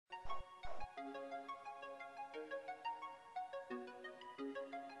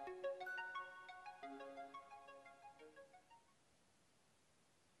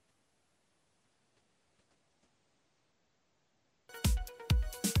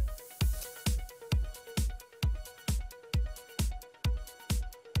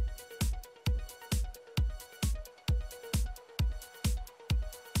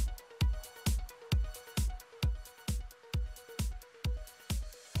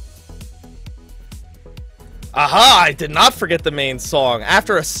Aha! I did not forget the main song.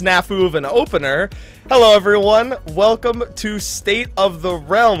 After a snafu of an opener, hello everyone. Welcome to State of the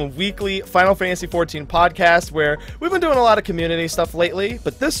Realm, weekly Final Fantasy XIV podcast, where we've been doing a lot of community stuff lately,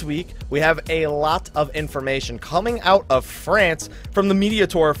 but this week we have a lot of information coming out of France from the media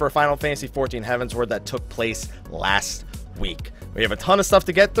tour for Final Fantasy XIV Heavensward that took place last week. We have a ton of stuff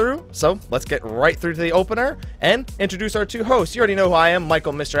to get through, so let's get right through to the opener and introduce our two hosts. You already know who I am,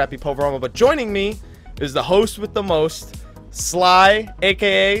 Michael, Mr. Happy Poveromo, but joining me is the host with the most, Sly,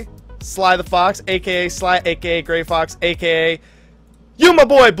 aka Sly the Fox, aka Sly, aka Gray Fox, aka you, my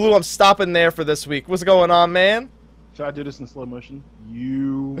boy Blue. I'm stopping there for this week. What's going on, man? Should I do this in slow motion?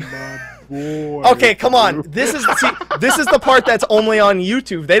 You, my boy. Okay, come on. This is the part that's only on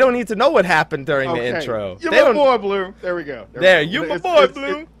YouTube. They don't need to know what happened during the intro. You, my boy Blue. There we go. There, you, my boy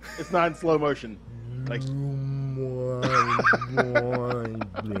Blue. It's not in slow motion. Like.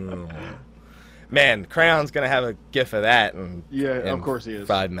 Man, Crayon's gonna have a gif of that in, of course he is.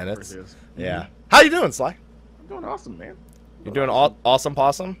 5 minutes. Of course he is. Yeah. How you doing, Sly? I'm doing awesome, man. You're doing awesome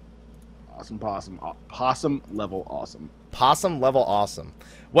possum? Awesome possum. Possum level awesome. Possum level awesome.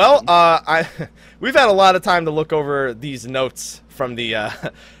 Well, we've had a lot of time to look over these notes from the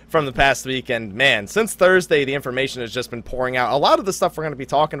from the past week, and man, since Thursday, the information has just been pouring out. A lot of the stuff we're going to be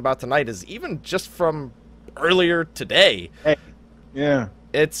talking about tonight is even just from earlier today. Hey. Yeah.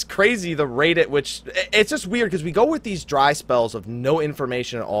 It's crazy the rate at which it's just weird because we go with these dry spells of no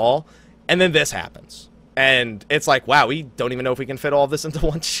information at all, and then this happens, and it's like, wow, we don't even know if we can fit all of this into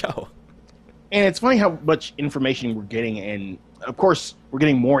one show. And it's funny how much information we're getting, and of course we're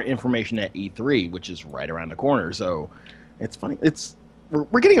getting more information at E3, which is right around the corner. So it's funny.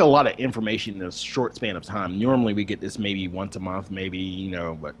 We're getting a lot of information in a short span of time. Normally we get this maybe once a month, maybe,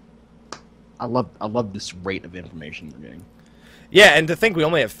 but I love this rate of information we're getting. Yeah, and to think we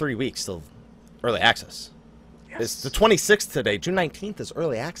only have 3 weeks till early access. Yes. It's the 26th today. June 19th is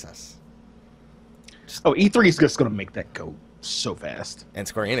early access. E3 is just going to make that go so fast. And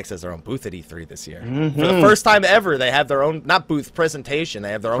Square Enix has their own booth at E3 this year. Mm-hmm. For the first time ever, they have their own, not booth, presentation.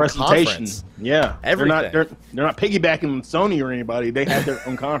 They have their own conference. Yeah. Everything. They're not piggybacking on Sony or anybody. They have their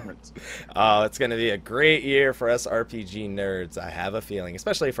own conference. Oh, it's going to be a great year for us RPG nerds, I have a feeling,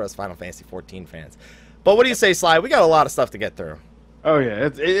 especially for us Final Fantasy XIV fans. But what do you say, Sly? We got a lot of stuff to get through. Oh yeah,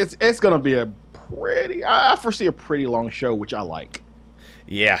 it's gonna be a pretty. I foresee a pretty long show, which I like.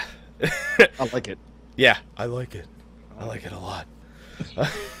 Yeah, I like it. Yeah, I like it. I like it a lot.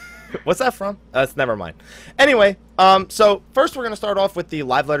 What's that from? Never mind. Anyway, so first we're gonna start off with the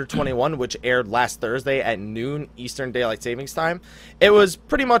Live Letter 21, which aired last Thursday at noon Eastern Daylight Savings Time. It was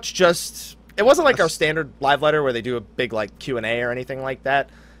pretty much just. It wasn't like our standard live letter where they do a big like Q&A or anything like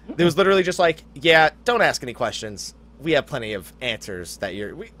that. It was literally just like, yeah, don't ask any questions. We have plenty of answers that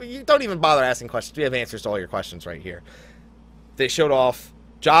you don't even bother asking questions. We have answers to all your questions right here. They showed off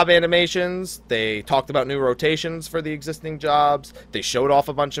job animations. They talked about new rotations for the existing jobs. They showed off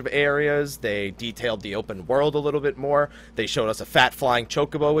a bunch of areas. They detailed the open world a little bit more. They showed us a fat flying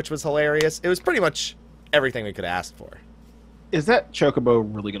chocobo, which was hilarious. It was pretty much everything we could ask for. Is that chocobo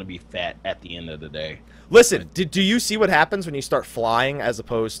really going to be fat at the end of the day? Listen, do you see what happens when you start flying as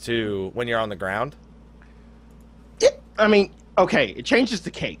opposed to when you're on the ground? Okay, it changes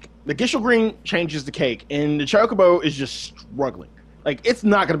the cake. The Gishel Green changes the cake, and the chocobo is just struggling. Like, it's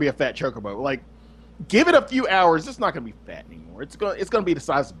not going to be a fat chocobo. Like, give it a few hours, it's not going to be fat anymore. It's going to be the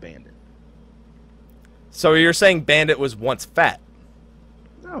size of Bandit. So you're saying Bandit was once fat?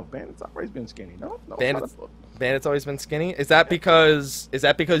 No, Bandit's always been skinny. No, Bandit's always been skinny. Is that because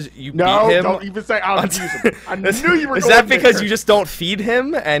you beat him? No, don't even say I'll use him. I knew you were. Is that because you just don't feed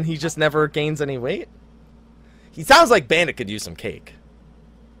him and he just never gains any weight? He sounds like Bandit could use some cake.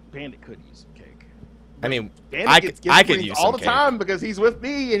 Bandit could use some cake. I mean, Bandit I could use all some the time because he's with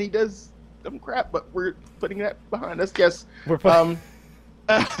me and he does some crap. But we're putting that behind us. Yes.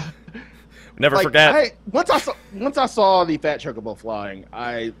 Never forget. Once I saw the fat chocobo flying,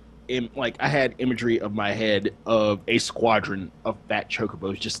 I had imagery of my head of a squadron of fat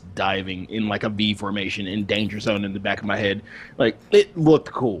chocobos just diving in like a V formation in danger zone in the back of my head. Like, it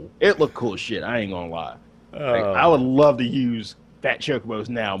looked cool. It looked cool as shit. I ain't gonna lie. Like, I would love to use fat chocobos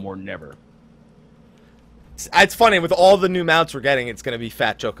now more than ever. It's funny, with all the new mounts we're getting, it's gonna be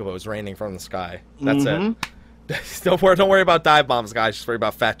fat chocobos raining from the sky. That's it. Don't worry about dive bombs, guys. Just worry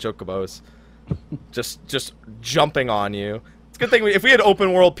about fat chocobos. just jumping on you. It's a good thing if we had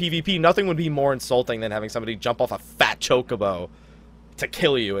open world PvP, nothing would be more insulting than having somebody jump off a fat chocobo to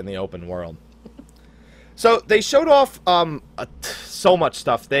kill you in the open world. So they showed off so much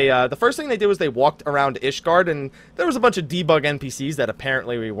stuff. They the first thing they did was they walked around Ishgard, and there was a bunch of debug NPCs that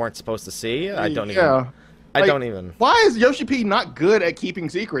apparently we weren't supposed to see. I don't even. I don't even. Why is Yoshi P not good at keeping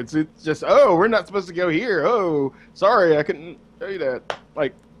secrets? It's just, oh, we're not supposed to go here. Oh, sorry, I couldn't tell you that.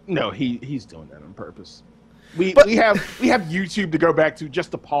 Like, no, he's doing that on purpose. We have YouTube to go back to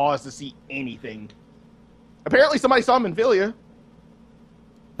just to pause to see anything. Apparently, somebody saw Minfilia.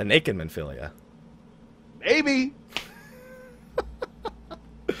 A naked Minfilia. Maybe.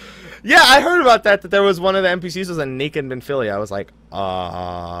 Yeah, I heard about that there was one of the NPCs was a naked Minfilia. I was like,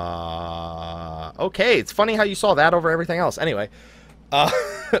 okay. It's funny how you saw that over everything else. Anyway,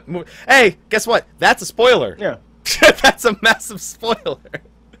 hey, guess what? That's a spoiler. Yeah. That's a massive spoiler.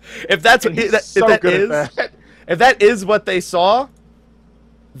 If that's what, if that is what they saw,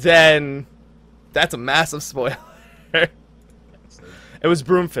 then that's a massive spoiler. It was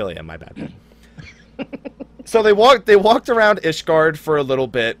Broomfilia, my bad. So they walked around Ishgard for a little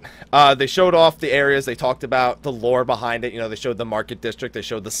bit. They showed off the areas. They talked about the lore behind it. You know, they showed the market district. They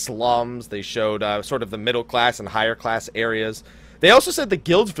showed the slums. They showed sort of the middle class and higher class areas. They also said the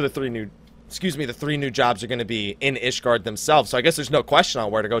guilds for the three new jobs are going to be in Ishgard themselves. So I guess there's no question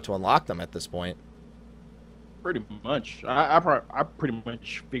on where to go to unlock them at this point. Pretty much. I pretty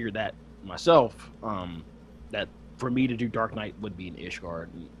much figured that myself. That for me to do Dark Knight would be in Ishgard.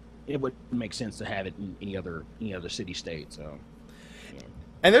 It would make sense to have it in any other city state. So, yeah.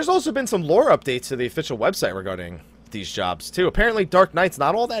 And there's also been some lore updates to the official website regarding these jobs too. Apparently, Dark Knight's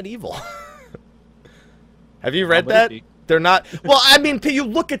not all that evil. Have you read that? They're not. Well, I mean, you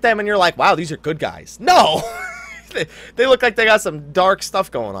look at them and you're like, wow, these are good guys. No, they look like they got some dark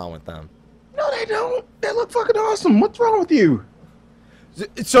stuff going on with them. No, they don't. They look fucking awesome. What's wrong with you?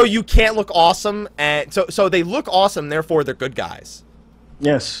 So you can't look awesome, and so they look awesome. Therefore, they're good guys.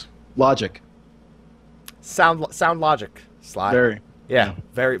 Yes. Logic. Sound logic. Slide. Very. Yeah,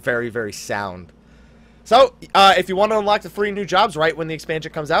 very, very, very sound. So, if you want to unlock the 3 new jobs right when the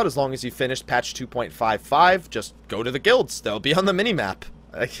expansion comes out, as long as you finish patch 2.55, just go to the guilds. They'll be on the minimap.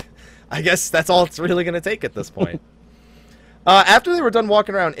 I guess that's all it's really going to take at this point. After they were done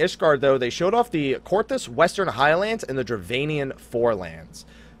walking around Ishgard, though, they showed off the Korthus Western Highlands and the Dravanian Forelands.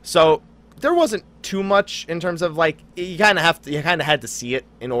 So there wasn't too much in terms of, like, you kind of had to see it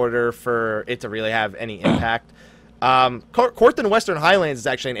in order for it to really have any impact. Korthus Western Highlands is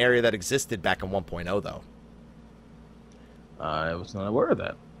actually an area that existed back in 1.0, though. I was not aware of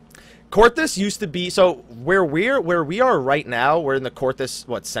that. Korthus used to be, so where we are right now, we're in the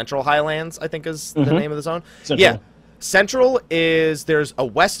Korthus, Central Highlands, I think is the name of the zone. Central. Yeah. Central is, there's a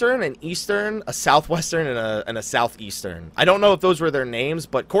western, an eastern, a southwestern, and a southeastern. I don't know if those were their names,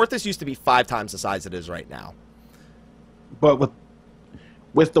 but Korthus used to be 5 times the size it is right now. But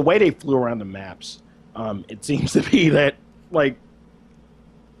with the way they flew around the maps, it seems to be that, like,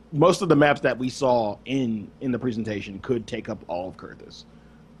 most of the maps that we saw in the presentation could take up all of Korthus,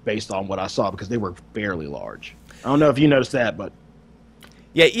 based on what I saw, because they were fairly large. I don't know if you noticed that, but...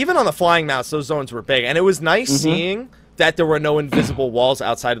 Yeah, even on the flying mouse, those zones were big. And it was nice seeing that there were no invisible walls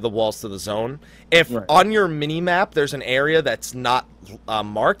outside of the walls to the zone. If on your mini-map there's an area that's not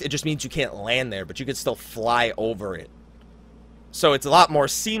marked, it just means you can't land there, but you can still fly over it. So it's a lot more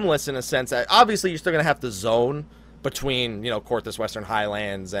seamless in a sense that obviously you're still going to have to zone between, Korthus Western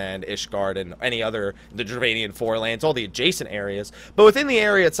Highlands and Ishgard and any other, the Dravanian Forelands, all the adjacent areas. But within the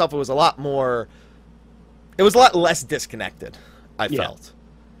area itself, it was a lot less disconnected, I felt.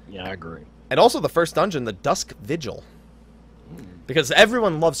 Yeah, I agree. And also the first dungeon, the Dusk Vigil. Because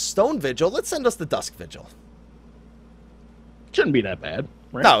everyone loves Stone Vigil, let's send us the Dusk Vigil. Shouldn't be that bad,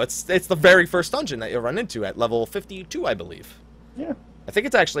 right? No, it's the very first dungeon that you'll run into at level 52, I believe. Yeah. I think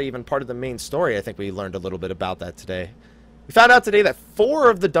it's actually even part of the main story. I think we learned a little bit about that today. We found out today that 4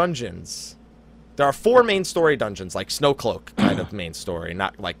 of the dungeons, there are 4 main story dungeons, like Snowcloak kind of main story,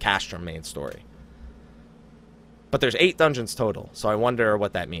 not like Castrum main story. But there's 8 dungeons total, so I wonder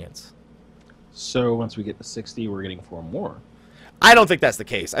what that means. So once we get to 60, we're getting 4 more. I don't think that's the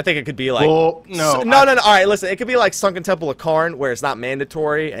case. I think it could be like... Well, no. No. All right, listen. It could be like Sunken Temple of Karn, where it's not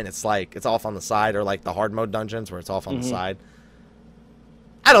mandatory, and it's like, it's off on the side, or like the hard mode dungeons, where it's off on the side.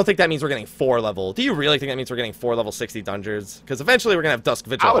 I don't think that means we're getting 4 level... Do you really think that means we're getting 4 level 60 dungeons? Because eventually we're going to have Dusk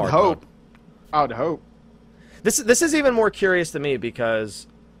Vigil hard mode. I would hope. This is even more curious to me, because...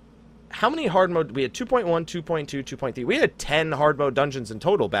 How many hard mode? We had 2.1, 2.2, 2.3. We had 10 hard mode dungeons in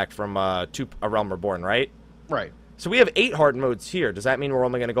total back from A Realm Reborn, right? Right. So we have 8 hard modes here. Does that mean we're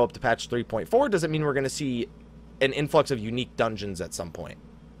only going to go up to patch 3.4? Does it mean we're going to see an influx of unique dungeons at some point?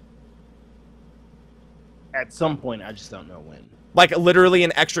 At some point, I just don't know when. Like literally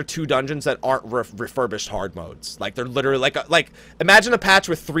an extra 2 dungeons that aren't refurbished hard modes. Like they're literally like imagine a patch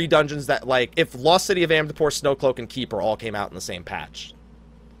with 3 dungeons that, like, if Lost City of Amdapor, Snowcloak, and Keeper all came out in the same patch.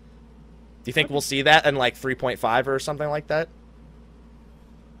 you think we'll see that in like 3.5 or something like that?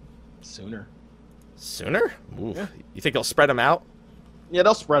 Sooner. Sooner? Ooh. Yeah. You think they'll spread them out? Yeah,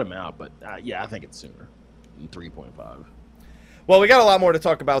 they'll spread them out, but yeah, I think it's sooner than 3.5. Well, we got a lot more to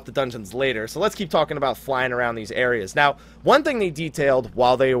talk about the dungeons later, so let's keep talking about flying around these areas. Now, one thing they detailed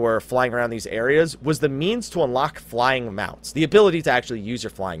while they were flying around these areas was the means to unlock flying mounts, the ability to actually use your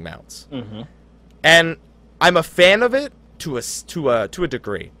flying mounts. Mm-hmm. And I'm a fan of it to a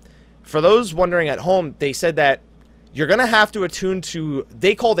degree. For those wondering at home, they said that you're going to have to attune to,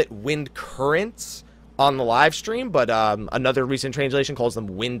 they called it wind currents on the live stream, but another recent translation calls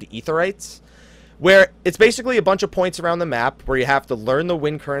them wind etherites, where it's basically a bunch of points around the map where you have to learn the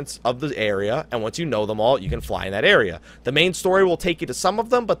wind currents of the area, and once you know them all, you can fly in that area. The main story will take you to some of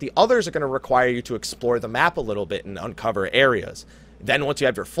them, but the others are going to require you to explore the map a little bit and uncover areas. Then once you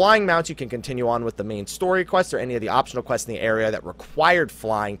have your flying mounts, you can continue on with the main story quests or any of the optional quests in the area that required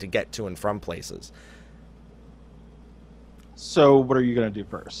flying to get to and from places. So what are you going to do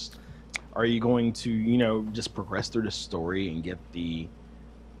first? Are you going to, just progress through the story and get the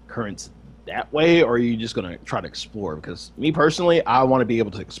currents that way, or are you just going to try to explore? Because me personally, I want to be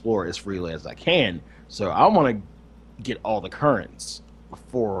able to explore as freely as I can, so I want to get all the currents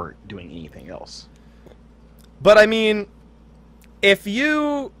before doing anything else. But I mean, if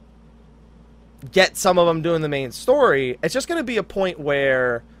you get some of them doing the main story, it's just going to be a point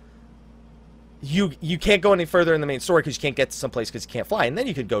where you can't go any further in the main story because you can't get to some place because you can't fly, and then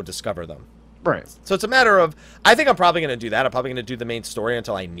you could go discover them. Right. So it's a matter of, I think I'm probably going to do that. I'm probably going to do the main story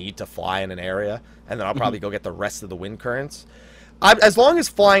until I need to fly in an area, and then I'll probably go get the rest of the wind currents. As long as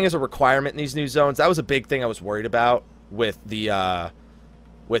flying is a requirement in these new zones, that was a big thing I was worried about with with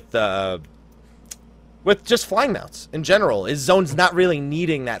just flying mounts in general, is zones not really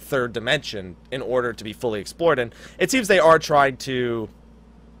needing that third dimension in order to be fully explored, and it seems they are trying to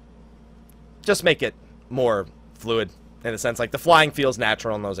just make it more fluid in a sense, like the flying feels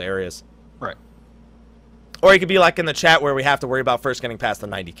natural in those areas. Right. Or you could be like in the chat where we have to worry about first getting past the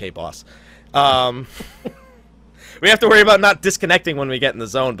 90k boss. We have to worry about not disconnecting when we get in the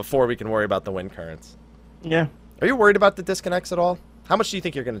zone before we can worry about the wind currents. Yeah. Are you worried about the disconnects at all? How much do you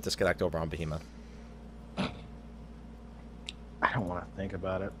think you're going to disconnect over on Behemoth? I don't want to think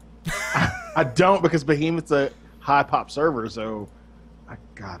about it. I don't, because Behemoth's a high pop server, so I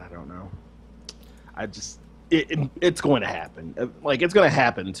don't know. It's going to happen. Like, it's going to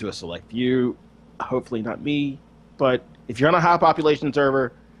happen to a select few. Hopefully not me, but if you're on a high population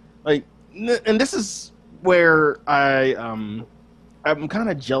server, like, and this is where I'm kind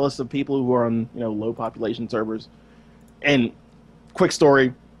of jealous of people who are on low population servers. And quick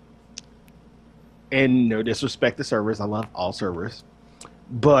story, and no disrespect to servers, I love all servers,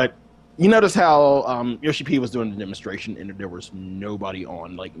 but you notice how Yoshi P was doing the demonstration and there was nobody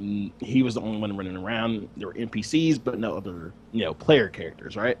on. Like, he was the only one running around. There were NPCs, but no other player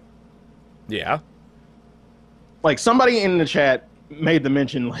characters, right? Yeah. Like, somebody in the chat made the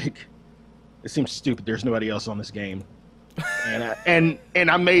mention, like, it seems stupid there's nobody else on this game. And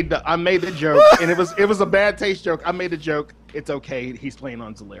I made the joke, and it was a bad taste joke. I made the joke. It's okay. He's playing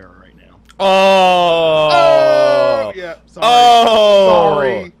on Zalera right now. Oh. Yeah. Sorry.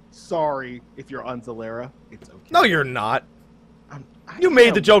 Oh. Sorry. If you're on Zalera, it's okay. No, you're not. You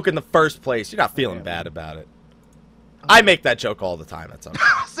made the joke in the first place. You're not feeling bad about it. I make that joke all the time. That's okay.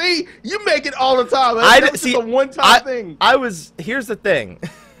 See, you make it all the time. That's just a one-time thing. Here's the thing.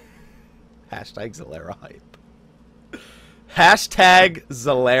 Hashtag Zalera hype. Hashtag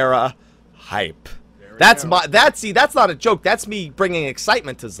Zalera hype. That's not a joke. That's me bringing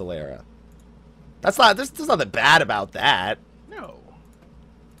excitement to Zalera. There's nothing bad about that. No.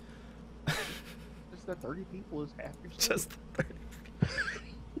 Just that 30 people is half your Just 30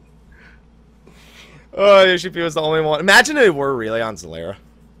 people. Oh, Yoshi P was the only one. Imagine if it were really on Zalera.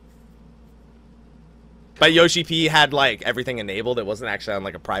 But Yoshi P had like everything enabled. It wasn't actually on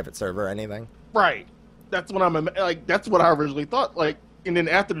like a private server or anything. Right. That's what that's what I originally thought. Like, and then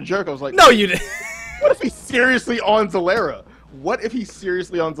after the joke, I was like, no, you didn't. What if he's seriously on Zalera?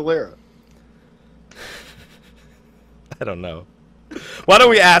 I don't know. Why don't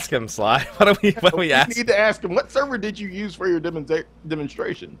we ask him, Sly? Why don't we ask? You need to ask him, what server did you use for your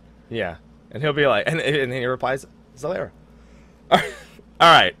demonstration? Yeah, and he'll be like, and he replies, Zalera. All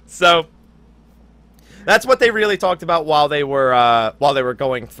right, so that's what they really talked about while they were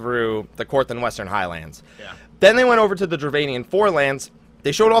going through the Korthan Western Highlands. Yeah. Then they went over to the Dravanian Forelands.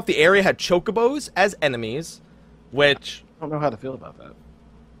 They showed off the area had chocobos as enemies, which I don't know how to feel about that.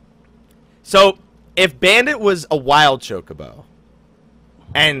 So, if Bandit was a wild chocobo,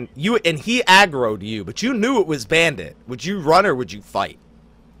 and he aggroed you, but you knew it was Bandit, would you run or would you fight?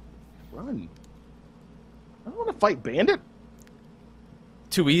 Run. I don't want to fight Bandit.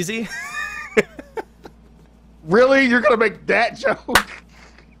 Too easy? Really? You're gonna make that joke?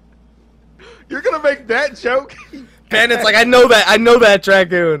 You're gonna make that joke? Bandit's like, I know that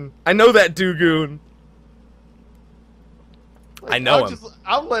Dragoon. I know that Dugoon. Like, I know him.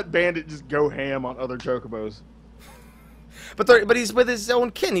 I'll let Bandit just go ham on other chocobos. But he's with his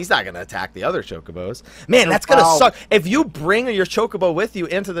own kin. He's not gonna attack the other chocobos. Man, that's gonna suck. If you bring your chocobo with you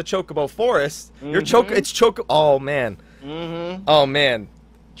into the chocobo forest, it's chocobo. Oh man. Oh man.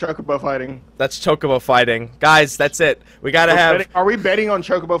 Chocobo fighting. That's chocobo fighting, guys. That's it. We gotta have. Are we betting on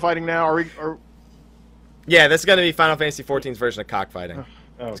chocobo fighting now? Are we? Yeah, this is gonna be Final Fantasy XIV's version of cockfighting.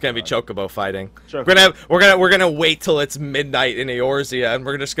 Oh, it's gonna be chocobo fighting. Chocobo. We're gonna wait till it's midnight in Eorzea, and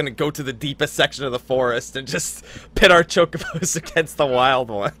we're just gonna go to the deepest section of the forest and just pit our chocobos against the wild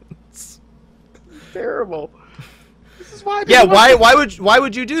ones. Terrible. This is why. Yeah, why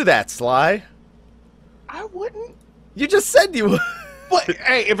would you do that, Sly? I wouldn't. You just said you would. But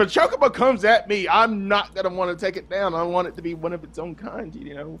hey, if a chocobo comes at me, I'm not gonna want to take it down. I want it to be one of its own kind.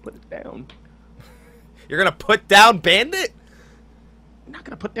 You know, put it down. You're gonna put down Bandit? I'm not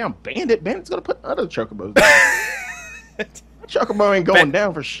gonna put down Bandit. Bandit's gonna put other chocobos down. Chocobo ain't going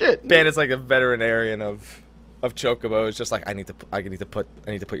down for shit. Bandit's like a veterinarian of chocobos. Just like I need to put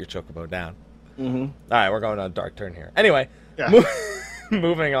your chocobo down. Mm-hmm. All right, we're going on a dark turn here. Anyway, yeah.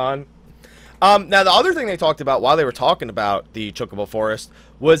 Moving on. Now the other thing they talked about while they were talking about the chocobo forest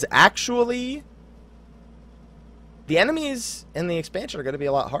was actually the enemies in the expansion are going to be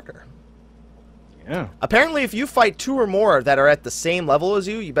a lot harder. Yeah. Apparently, if you fight 2 or more that are at the same level as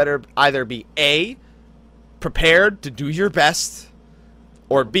you, you better either be A, prepared to do your best,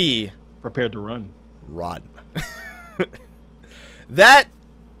 or B, prepared to run. Run. That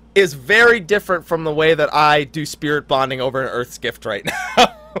is very different from the way that I do spirit bonding over an Earth's Gift right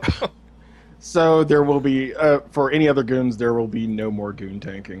now. So there will be, for any other goons, there will be no more goon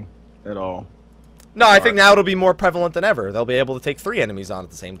tanking at all. No, I think now it'll be more prevalent than ever. They'll be able to take 3 enemies on at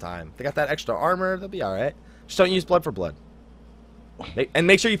the same time. They got that extra armor, they'll be alright. Just don't use blood for blood. And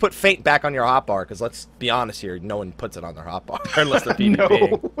make sure you put Feint back on your hotbar, because let's be honest here, no one puts it on their hotbar, unless they're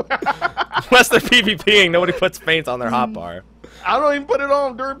PvPing. Unless they're PvPing, nobody puts Feint on their hotbar. I don't even put it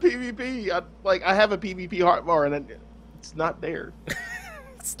on during PvP. I have a PvP hotbar, and it's not there.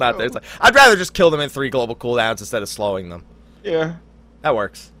 It's not there. It's like, I'd rather just kill them in 3 global cooldowns instead of slowing them. Yeah. That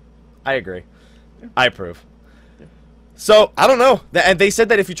works. I agree. I approve. So, I don't know. And they said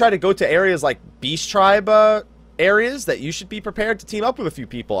that if you try to go to areas like Beast Tribe areas, that you should be prepared to team up with a few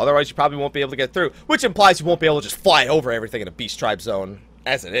people. Otherwise, you probably won't be able to get through. Which implies you won't be able to just fly over everything in a Beast Tribe zone,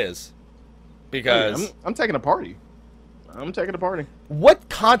 as it is. Because... I'm taking a party. I'm taking a party. What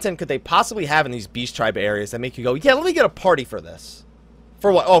content could they possibly have in these Beast Tribe areas that make you go, yeah, let me get a party for this?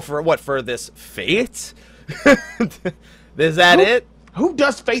 For what? Oh, for what? For this Fate? Is that it? Who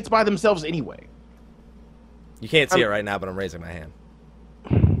does Fates by themselves anyway? You can't see it right now, but I'm raising my hand.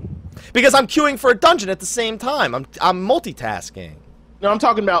 Because I'm queuing for a dungeon at the same time. I'm multitasking. No, I'm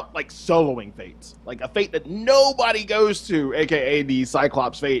talking about, like, soloing Fates. Like, a Fate that nobody goes to, a.k.a. the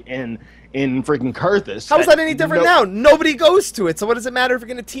Cyclops Fate in freaking Kurthus. How is that any different now? Nobody goes to it, so what does it matter if you're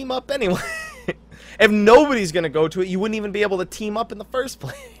going to team up anyway? If nobody's going to go to it, you wouldn't even be able to team up in the first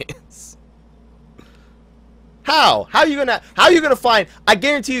place. How? How are you gonna find... I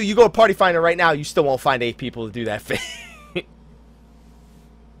guarantee you go to Party Finder right now, you still won't find 8 people to do that Fate.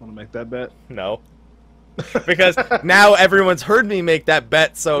 Want to make that bet? No. Because now everyone's heard me make that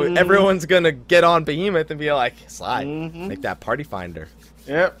bet, so everyone's going to get on Behemoth and be like, Sly, make that Party Finder.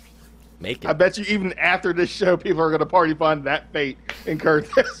 Yep. Make it. I bet you even after this show, people are going to Party Find that Fate in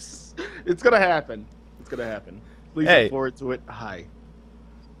Kurthus. It's going to happen. It's going to happen. Please look forward to it. Hi.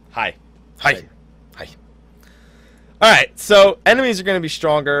 Hi. Hi. Hi. Alright, so enemies are going to be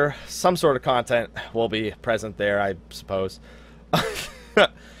stronger. Some sort of content will be present there, I suppose.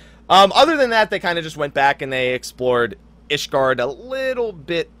 Other than that, they kind of just went back and they explored Ishgard a little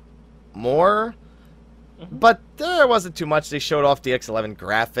bit more. But there wasn't too much. They showed off DX11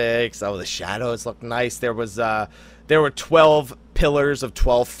 graphics. Oh, the shadows look nice. There were 12 pillars of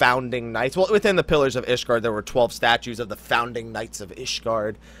 12 founding knights. Well, within the pillars of Ishgard, there were 12 statues of the founding knights of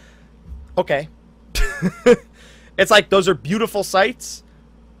Ishgard. Okay. It's like, those are beautiful sights,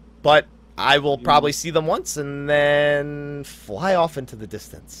 but I will probably see them once and then fly off into the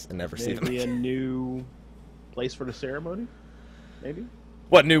distance and never see them again. Maybe a new place for the ceremony? Maybe?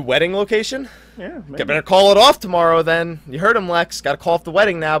 What, new wedding location? Yeah, maybe. You better call it off tomorrow then. You heard him, Lex. Got to call off the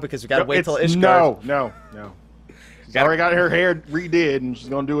wedding now because we got to wait till Ishgard. No. She's already got her hair redid and she's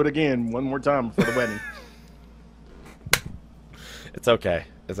going to do it again one more time for the wedding. It's okay.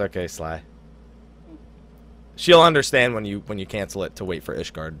 It's okay, Sly. She'll understand when you cancel it to wait for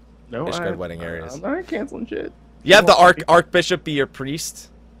Ishgard. No, Ishgard wedding areas. I'm not canceling shit. You have the Archbishop be your priest.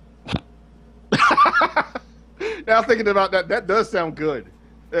 Now thinking about that, that does sound good.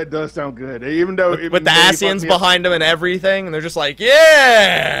 That does sound good. Even though With the Asians behind him and everything, and they're just like,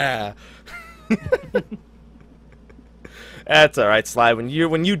 yeah. That's all right, Sly. When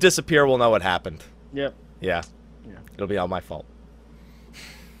you disappear, we'll know what happened. Yep. Yeah. It'll be all my fault.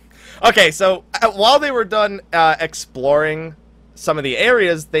 Okay, so while they were done exploring some of the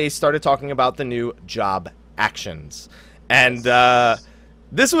areas, they started talking about the new job actions. And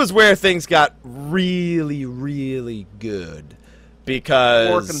this was where things got really, really good. Because...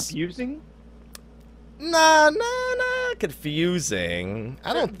 More confusing? Nah, confusing.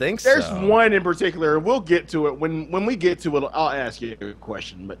 I don't think so. There's one in particular. We'll get to it. When we get to it, I'll ask you a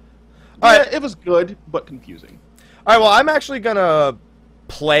question. But yeah, it was good, but confusing. All right, well, I'm actually going to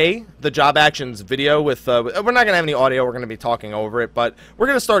play the job actions video with... we're not going to have any audio. We're going to be talking over it. But we're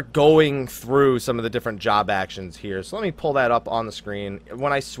going to start going through some of the different job actions here. So let me pull that up on the screen.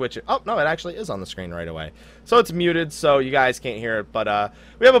 When I switch it... Oh, no, it actually is on the screen right away. So it's muted, so you guys can't hear it. But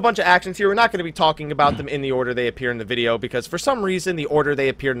we have a bunch of actions here. We're not going to be talking about them in the order they appear in the video, because for some reason, the order they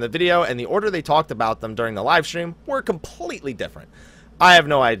appeared in the video and the order they talked about them during the live stream were completely different. I have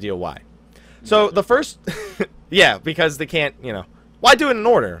no idea why. So the first... yeah, because they can't, you know... Why do it in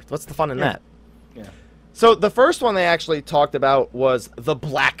order? What's the fun in that? Yeah. So the first one they actually talked about was the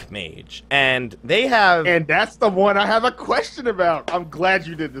Black Mage. And they have... And that's the one I have a question about. I'm glad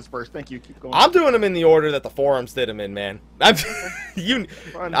you did this first. Thank you. Keep going. I'm doing them in the order that the forums did them in, man. That's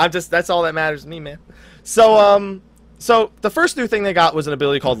all that matters to me, man. So, so the first new thing they got was an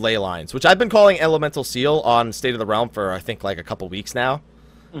ability called Ley Lines, which I've been calling Elemental Seal on State of the Realm for, I think, like a couple weeks now.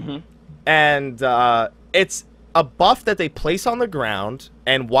 Mm-hmm. And it's a buff that they place on the ground,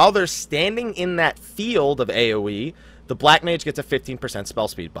 and while they're standing in that field of AoE, the Black Mage gets a 15% spell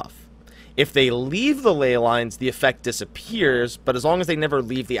speed buff. If they leave the Ley Lines, the effect disappears, but as long as they never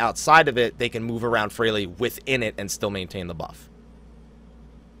leave the outside of it, they can move around freely within it and still maintain the buff.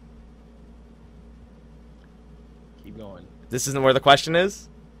 Keep going. This isn't where the question is?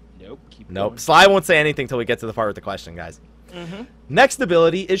 Nope. Keep Nope. going. Sly won't say anything till we get to the part with the question, guys. Mm-hmm. Next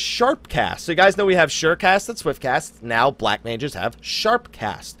ability is Sharp Cast. So you guys know we have Surecast and Swiftcast. Now Black Mages have Sharp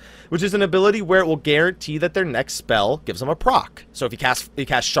Cast, which is an ability where it will guarantee that their next spell gives them a proc. So if you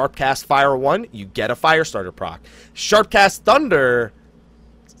cast Sharp Cast Fire 1, you get a Firestarter proc. Sharp Cast Thundercloud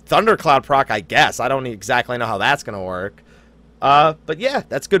proc, I guess. I don't exactly know how that's going to work. But yeah,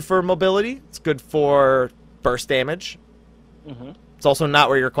 that's good for mobility. It's good for burst damage. Mm-hmm. It's also not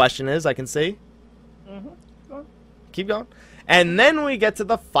where your question is, I can see. Mm-hmm. Keep going. And then we get to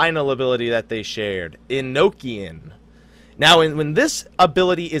the final ability that they shared, Enochian. Now, when this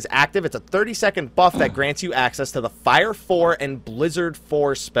ability is active, it's a 30-second buff that grants you access to the Fire 4 and Blizzard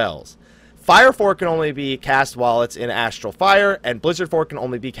 4 spells. Fire 4 can only be cast while it's in Astral Fire, and Blizzard 4 can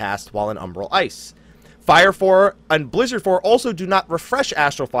only be cast while in Umbral Ice. Fire 4 and Blizzard 4 also do not refresh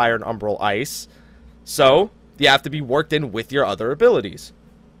Astral Fire and Umbral Ice, so you have to be worked in with your other abilities.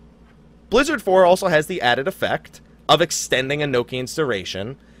 Blizzard 4 also has the added effect of extending Enochian's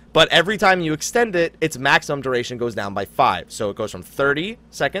duration, but every time you extend it, its maximum duration goes down by 5. So it goes from 30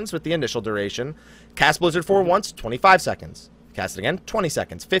 seconds with the initial duration. Cast Blizzard 4 once, 25 seconds. Cast it again, 20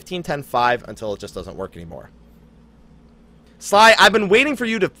 seconds. 15, 10, 5, until it just doesn't work anymore. Sly, I've been waiting for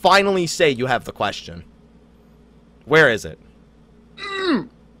you to finally say you have the question. Where is it?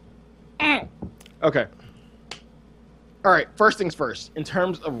 Okay. All right. First things first. In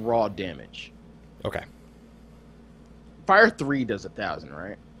terms of raw damage, Okay. Fire 3 does 1,000,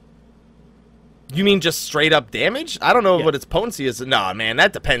 right? You mean just straight up damage? I don't know Yeah. what its potency is. No, man,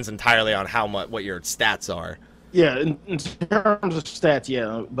 that depends entirely on what your stats are. Yeah, in terms of stats,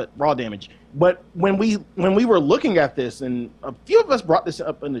 yeah, but raw damage. But when we were looking at this, and a few of us brought this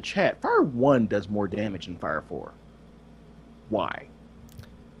up in the chat, Fire 1 does more damage than Fire 4. Why?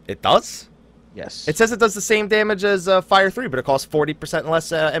 It does? Yes. It says it does the same damage as Fire 3, but it costs 40%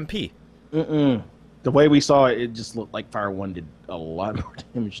 less MP. Mm-mm. The way we saw it, it just looked like Fire 1 did a lot more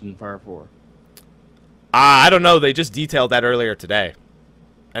damage than Fire 4. I don't know. They just detailed that earlier today.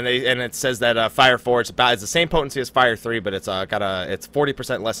 And it says that Fire 4 it's the same potency as Fire 3, but it's it's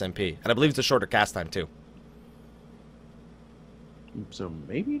 40% less MP, and I believe it's a shorter cast time too. So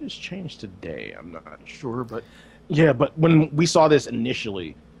maybe it has changed today. I'm not sure, but yeah. But when we saw this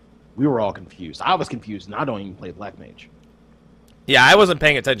initially, we were all confused. I was confused, and I don't even play Black Mage. Yeah, I wasn't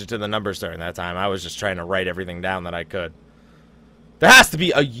paying attention to the numbers during that time. I was just trying to write everything down that I could. There has to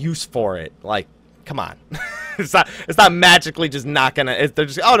be a use for it. Like, come on. It's not magically just not gonna. They're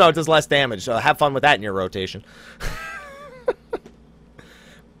just. Oh no, it does less damage. So have fun with that in your rotation.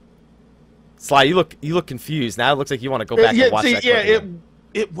 Sly, you look confused. Now it looks like you want to go back and watch that. Yeah,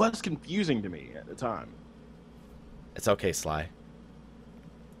 it was confusing to me at the time. It's okay, Sly.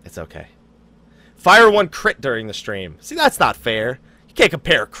 It's okay. Fire 1 crit during the stream. See, that's not fair. You can't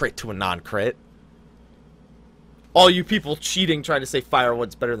compare a crit to a non-crit. All you people cheating trying to say Fire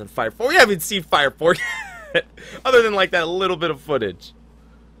 1's better than Fire 4. We haven't seen Fire 4 yet. Other than, like, that little bit of footage.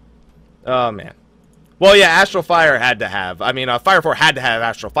 Oh, man. Well, yeah, Astral Fire had to have. I mean, Fire 4 had to have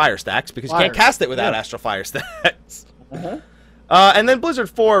Astral Fire stacks because you can't cast it without Astral Fire stacks. And then Blizzard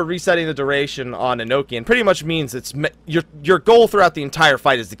 4 resetting the duration on Enochian pretty much means it's your goal throughout the entire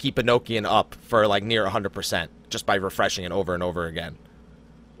fight is to keep Enochian up for like near 100% just by refreshing it over and over again.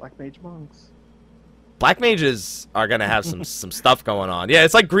 Black Mage Monks. Black Mages are going to have some stuff going on. Yeah,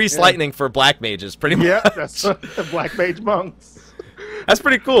 it's like Grease Lightning for Black Mages pretty much. Yeah, that's Black Mage Monks. That's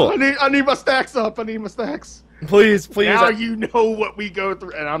pretty cool. I need my stacks up. I need my stacks. Please. Now you know what we go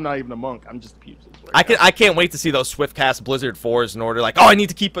through, and I'm not even a monk. I'm just a pupil. I can't wait to see those Swift cast Blizzard 4s in order. Like, oh, I need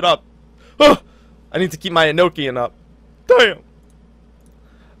to keep it up. Oh, I need to keep my Enochian up. Damn.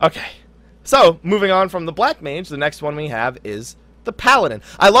 Okay. So, moving on from the Black Mage, the next one we have is the Paladin.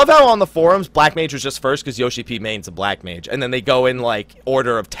 I love how on the forums, Black Mage was just first because Yoshi P mains a Black Mage. And then they go in, like,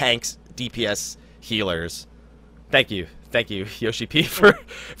 order of tanks, DPS, healers. Thank you. Thank you, Yoshi P,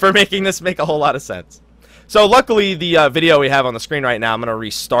 for making this make a whole lot of sense. So luckily, the video we have on the screen right now, I'm going to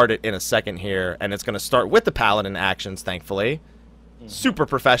restart it in a second here, and it's going to start with the Paladin actions, thankfully. Super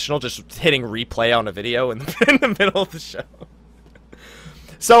professional, just hitting replay on a video in the middle of the show.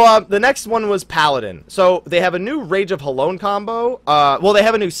 So the next one was Paladin. So they have a new Rage of Halone combo. Well, they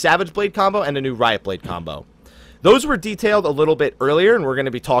have a new Savage Blade combo and a new Riot Blade combo. Those were detailed a little bit earlier, and we're going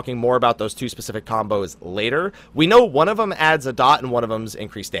to be talking more about those two specific combos later. We know one of them adds a dot and one of them's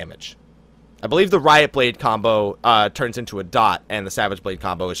increased damage. I believe the Riot Blade combo turns into a dot, and the Savage Blade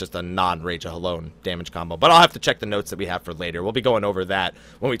combo is just a non-Rage of Halone damage combo. But I'll have to check the notes that we have for later. We'll be going over that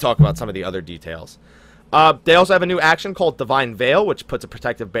when we talk about some of the other details. They also have a new action called Divine Veil, which puts a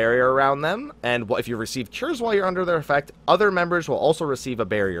protective barrier around them. And if you receive cures while you're under their effect, other members will also receive a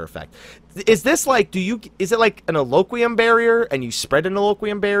barrier effect. Is this like, is it like an Eloquium barrier, and you spread an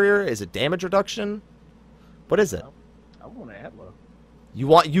Eloquium barrier? Is it damage reduction? What is it? I want to Adlo. You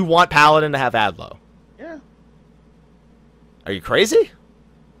want Paladin to have Adlo? Yeah. Are you crazy?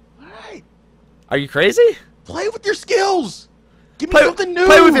 Right. Are you crazy? Play with your skills. Give me something new.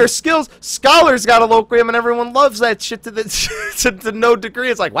 Play with your skills. Scholars got Eloquium, and everyone loves that shit to no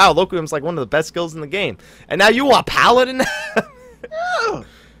degree. It's like, wow, Eloquium's like one of the best skills in the game. And now you want Paladin? Yeah.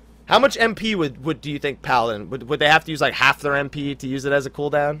 How much MP would do you think Paladin would they have to use like half their MP to use it as a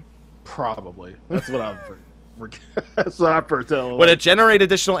cooldown? Probably. That's what I'm. That's what I foretell. Would it generate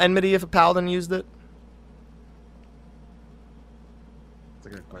additional enmity if a Paladin used it? That's a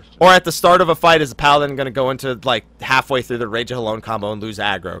good question. Or at the start of a fight, is a Paladin going to go into like halfway through the Rage of Halone combo and lose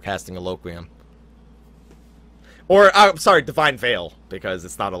aggro casting Eloquium? Or sorry, Divine Veil, because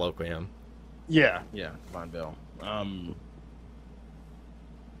it's not Eloquium. Yeah, Divine Veil. God,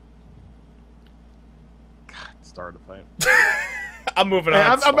 start of the fight. I'm moving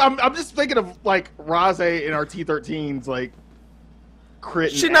on. I'm just thinking of like Raze in our T13s, like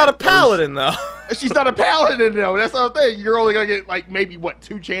crit. She's not a Paladin though. She's not a Paladin though. That's the thing. You're only gonna get like maybe what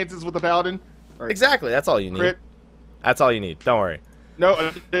 2 chances with a Paladin. Exactly. That's all you need. Crit. That's all you need. Don't worry. No,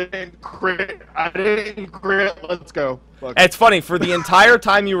 I didn't crit. Let's go. Look. It's funny. For the entire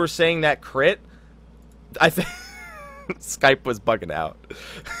time you were saying that crit, I think Skype was bugging out.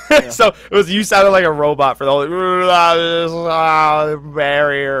 Yeah. So it was you sounded like a robot for the whole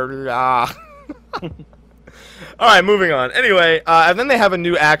barrier. All right, moving on. Anyway, and then they have a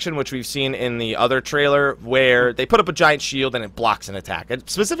new action which we've seen in the other trailer where they put up a giant shield and it blocks an attack. It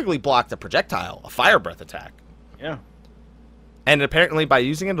specifically blocked a projectile, a fire breath attack. Yeah. And apparently by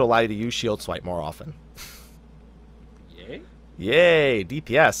using it, it'll allow you to use shield swipe more often. Yay. Yay,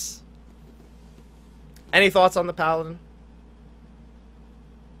 DPS. Any thoughts on the Paladin?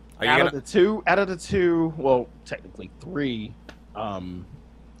 Out of the two, well, technically 3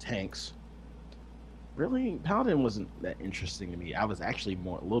 tanks. Really, Paladin wasn't that interesting to me. I was actually a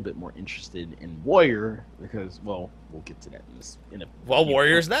little bit more interested in Warrior because, well, we'll get to that in a. Well,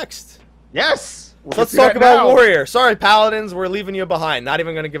 Warrior's next. Yes. Let's talk about Warrior. Sorry, Paladins, we're leaving you behind. Not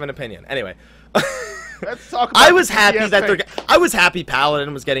even going to give an opinion. Anyway. Let's talk about I was happy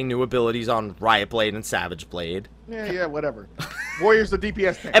Paladin was getting new abilities on Riot Blade and Savage Blade. Yeah, whatever. Warrior's the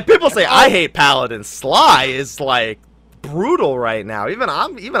DPS tank. And people say I hate Paladin. Sly is like brutal right now. Even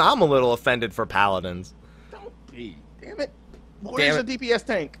I'm a little offended for Paladins. Warrior's a DPS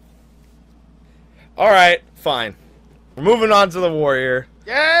tank. All right, fine. We're moving on to the warrior.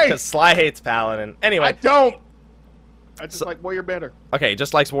 Yay! Because Sly hates paladin. Anyway. I don't. I just like warrior better. Okay,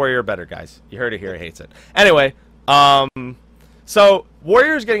 just likes warrior better, guys. You heard it here. He hates it. Anyway, so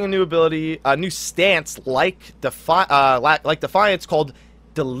warrior's getting a new ability, a new stance like Defiance called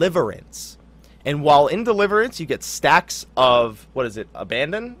Deliverance. And while in Deliverance, you get stacks of, what is it,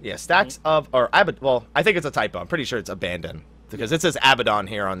 Abandon? Yeah, stacks of, or well, I think it's a typo. I'm pretty sure it's Abandon. Because it says Abaddon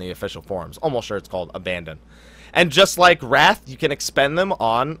here on the official forums. Almost sure it's called Abandon. And just like Wrath, you can expend them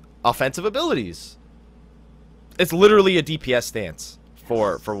on offensive abilities. It's literally a DPS stance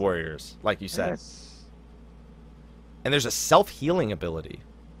for warriors, like you said. Yes. And there's a self-healing ability.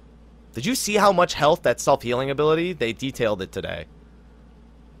 Did you see how much health that self-healing ability? They detailed it today.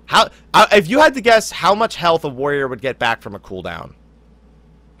 If you had to guess how much health a warrior would get back from a cooldown,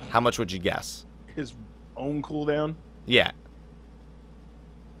 how much would you guess? His own cooldown? Yeah.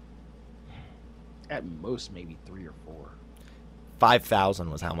 At most, maybe 3 or 4. 5,000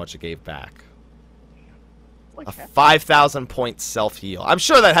 was how much it gave back. Like A 5,000 point self-heal. I'm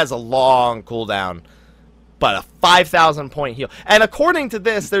sure that has a long cooldown, but a 5,000 point heal. And according to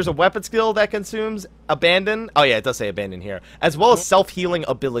this, there's a weapon skill that consumes Abandon. Oh yeah, it does say Abandon here. As well as self-healing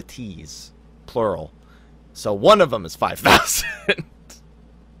abilities, plural. So one of them is 5,000.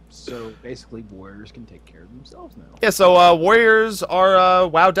 So basically, warriors can take care of themselves now. Yeah, so warriors are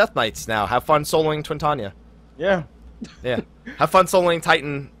WoW Death Knights now. Have fun soloing Twintania. Yeah. Yeah. Have fun soloing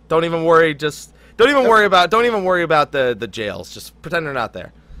Titan. Don't even worry. Don't even worry about the jails. Just pretend they're not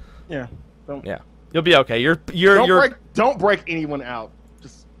there. Yeah. Yeah. You'll be okay. Don't break anyone out.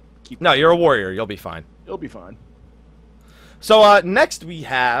 Just keep. No, you're a warrior. You'll be fine. You'll be fine. So next we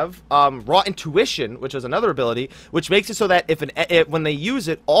have Raw Intuition, which is another ability, which makes it so that when they use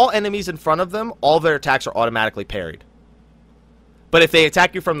it, all enemies in front of them, all their attacks are automatically parried. But if they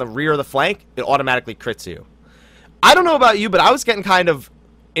attack you from the rear or the flank, it automatically crits you. I don't know about you, but I was getting kind of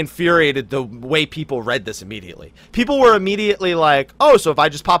infuriated the way people read this immediately. People were immediately like, oh, so if I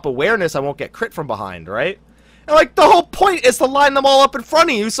just pop awareness, I won't get crit from behind, right? And like, the whole point is to line them all up in front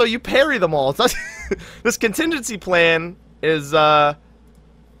of you so you parry them all. This contingency plan is not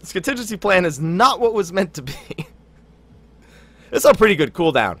what was meant to be. It's a pretty good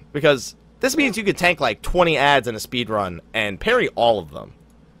cooldown, because this means you could tank like 20 adds in a speed run and parry all of them.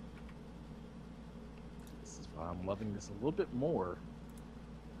 This is why I'm loving this a little bit more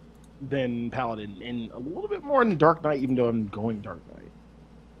than Paladin, and a little bit more than Dark Knight, even though I'm going Dark Knight.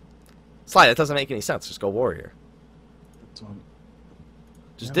 Slide, that doesn't make any sense. Just go Warrior. That's what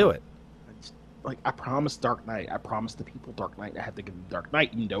Just do it. I promised Dark Knight. I promised the people Dark Knight. I had to give them Dark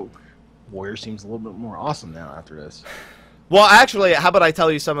Knight, even though Warrior seems a little bit more awesome now after this. Well, actually, how about I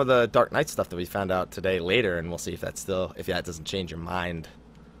tell you some of the Dark Knight stuff that we found out today later, and we'll see if that doesn't change your mind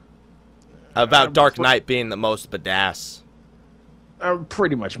about Dark Knight being the most badass. I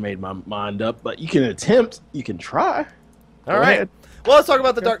pretty much made my mind up, but you can attempt. You can try. All right. Well, let's talk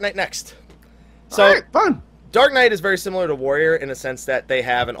about the Dark Knight next. So, all right, fun. Dark Knight is very similar to Warrior in a sense that they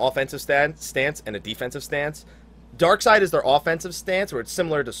have an offensive stance and a defensive stance. Darkseid is their offensive stance, where it's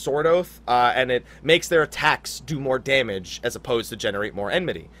similar to Sword Oath, and it makes their attacks do more damage as opposed to generate more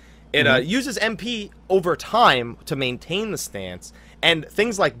enmity. It uses MP over time to maintain the stance, and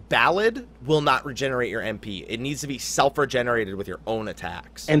things like Ballad will not regenerate your MP. It needs to be self-regenerated with your own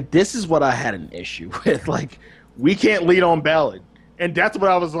attacks. And this is what I had an issue with. Like, we can't lead on Ballad. And that's what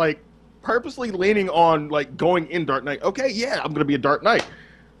I was like, purposely leaning on, like, going in Dark Knight. Okay, yeah, I'm going to be a Dark Knight.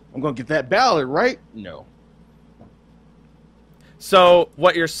 I'm going to get that Ballad, right? No. So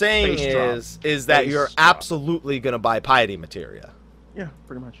what you're saying is that you're absolutely going to buy Piety Materia. Yeah,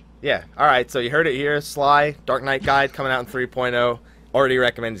 pretty much. Yeah. All right. So you heard it here. Sly, Dark Knight Guide coming out in 3.0. Already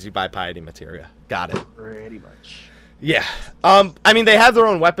recommends you buy Piety Materia. Got it. Pretty much. Yeah. I mean, they have their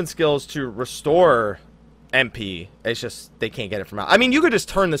own weapon skills to restore MP. It's just they can't get it from out. I mean, you could just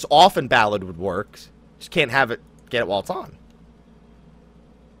turn this off and Ballad would work. Just can't get it while it's on.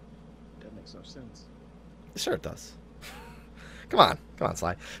 That makes no sense. Sure it does. Come on,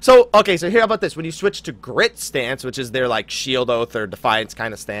 Sly. So, okay, so here, how about this? When you switch to Grit stance, which is their, like, Shield Oath or Defiance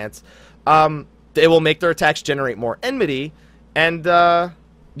kind of stance, it will make their attacks generate more enmity, and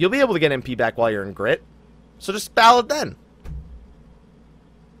you'll be able to get MP back while you're in Grit. So just Ballad then.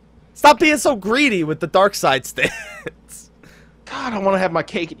 Stop being so greedy with the Darkseid stance. God, I want to have my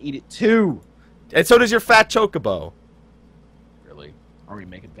cake and eat it, too. And so does your Fat Chocobo. Really? Are we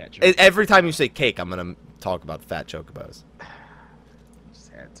making Fat Chocobos? Every time you say cake, I'm going to talk about the Fat Chocobos.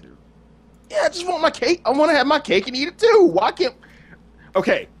 Had to. Yeah, I just want my cake. I want to have my cake and eat it too. Why can't?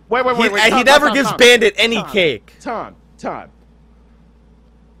 Okay, wait. He never gives Bandit any cake. Time.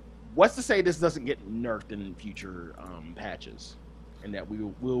 what's to say this doesn't get nerfed in future patches, and that we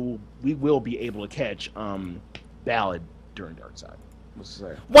will be able to catch Ballad during Darkside? What's to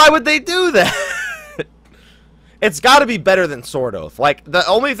say? Why would they do that? It's got to be better than Sword Oath. Like, the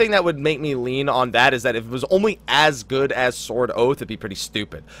only thing that would make me lean on that is that if it was only as good as Sword Oath, it'd be pretty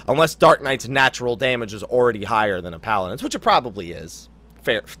stupid. Unless Dark Knight's natural damage is already higher than a Paladin's, which it probably is.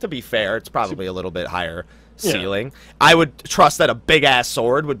 Fair, to be fair, it's probably a little bit higher ceiling. Yeah. I would trust that a big-ass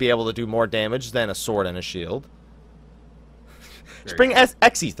sword would be able to do more damage than a sword and a shield. Just bring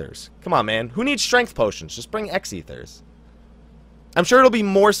X-Ethers. Come on, man. Who needs strength potions? Just bring X-Ethers. I'm sure it'll be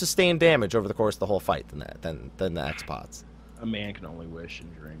more sustained damage over the course of the whole fight than the X-Pods. A man can only wish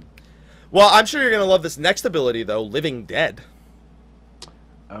and dream. Well, I'm sure you're going to love this next ability, though, Living Dead.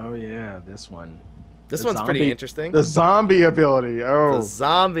 Oh, yeah, this one. This one's pretty interesting. The zombie ability. Oh. The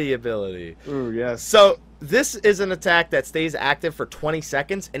zombie ability. Ooh, yes. So, this is an attack that stays active for 20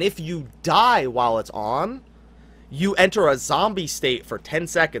 seconds, and if you die while it's on, you enter a zombie state for 10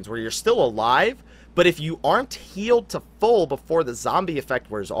 seconds where you're still alive, but if you aren't healed to full before the zombie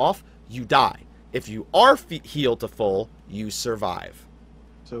effect wears off, you die. If you are healed to full, you survive.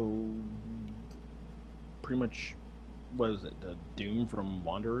 So, pretty much, what is it? The Doom from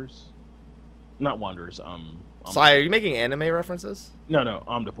Wanderers? Not Wanderers. Sorry, are you making anime references? No,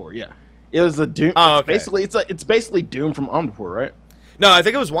 Omnipore. Yeah, it was a Doom. Oh, okay. It's basically Doom from Omnipore, right? No, I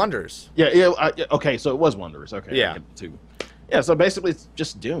think it was Wanderers. Yeah. Okay, so it was Wanderers. Okay. Yeah. Too. Yeah. So basically, it's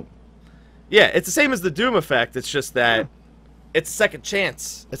just Doom. Yeah, it's the same as the Doom effect. It's just that it's a second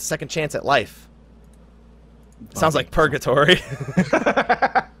chance. It's a second chance at life. It sounds like purgatory.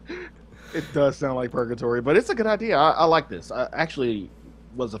 It does sound like purgatory, but it's a good idea. I like this. I actually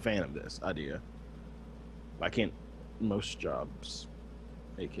was a fan of this idea. I can't. Most jobs,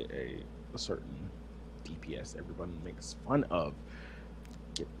 aka a certain DPS everyone makes fun of,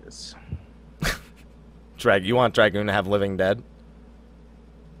 get this. You want Dragoon to have Living Dead?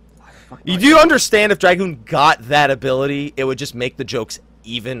 Do you understand if Dragoon got that ability, it would just make the jokes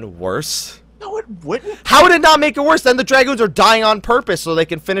even worse? No, it wouldn't. How would it not make it worse? Then the Dragoons are dying on purpose so they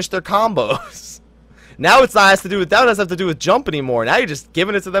can finish their combos. Now it's not has to do with that. It doesn't have to do with jump anymore. Now you're just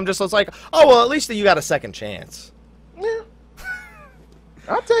giving it to them just so it's like, oh, well, at least you got a second chance. Yeah.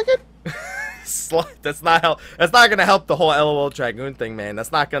 I'll take it. That's not how. That's not gonna help the whole LOL Dragoon thing, man.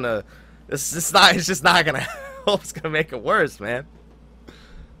 That's not gonna. It's just not gonna help. It's gonna make it worse, man.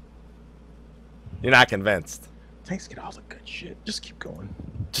 You're not convinced. Thanks, get all the good shit. Just keep going.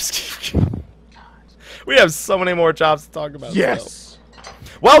 Just keep going. God. We have so many more jobs to talk about. Yes. So.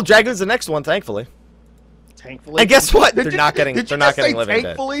 Well, Dragoon's the next one, thankfully. Thankfully. And guess what? They're not getting Living Dead.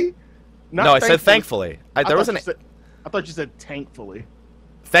 Thankfully? No, I said thankfully. I thought you said tankfully.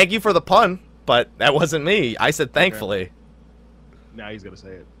 Thank you for the pun, but that wasn't me. I said thankfully. Okay. Now he's gonna say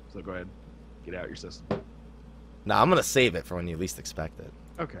it. So go ahead. Get out your system. Nah, I'm gonna save it for when you least expect it.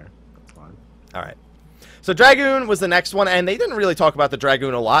 Okay. That's fine. Alright. So Dragoon was the next one, and they didn't really talk about the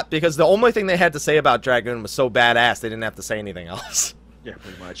Dragoon a lot because the only thing they had to say about Dragoon was so badass they didn't have to say anything else. Yeah,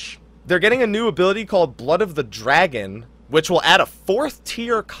 pretty much. They're getting a new ability called Blood of the Dragon, which will add a 4th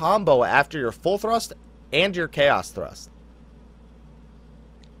tier combo after your full thrust and your chaos thrust.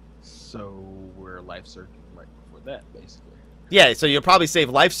 So we're life surging right before that, basically. Yeah, so you'll probably save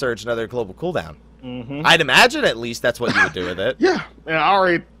life surge another global cooldown. Mm-hmm. I'd imagine at least that's what you would do with it. Yeah, and I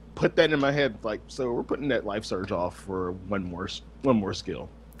already put that in my head. Like, so we're putting that life surge off for one more skill.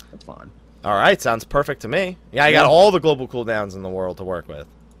 That's fine. All right, sounds perfect to me. Yeah, I got all the global cooldowns in the world to work with.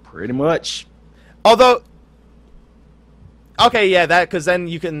 Pretty much. Although, okay, yeah, because then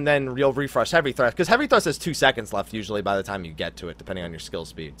you'll refresh heavy thrust. Because heavy thrust has 2 seconds left usually by the time you get to it, depending on your skill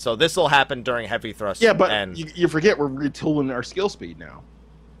speed. So this will happen during heavy thrust. Yeah, but you forget we're retooling our skill speed now.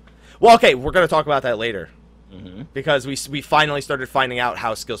 Well, okay, we're going to talk about that later. Mm-hmm. Because we finally started finding out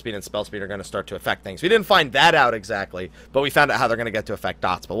how skill speed and spell speed are going to start to affect things. We didn't find that out exactly, but we found out how they're going to get to affect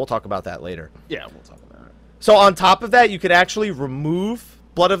dots. But we'll talk about that later. Yeah, we'll talk about it. So on top of that, you could actually remove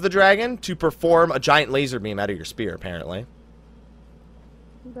Blood of the Dragon to perform a giant laser beam out of your spear, apparently.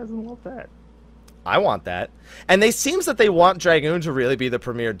 Who doesn't want that? I want that. And it seems that they want Dragoon to really be the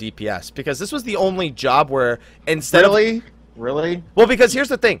premier DPS, because this was the only job where instead of... Really? Well, because here's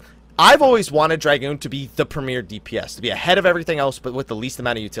the thing. I've always wanted Dragoon to be the premier DPS, to be ahead of everything else, but with the least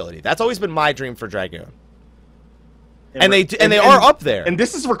amount of utility. That's always been my dream for Dragoon. And they are up there. And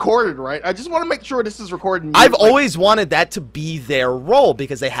this is recorded, right? I just want to make sure this is recorded. I've always wanted that to be their role,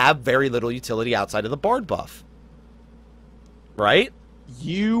 because they have very little utility outside of the Bard buff. Right?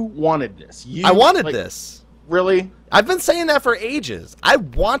 You wanted this. I wanted this. Really? I've been saying that for ages. I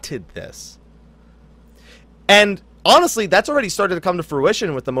wanted this. And honestly, that's already started to come to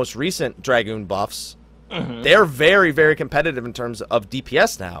fruition with the most recent Dragoon buffs. They're very, very competitive in terms of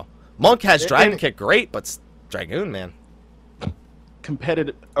DPS now. Monk has Dragon Kick, great, but Dragoon, man.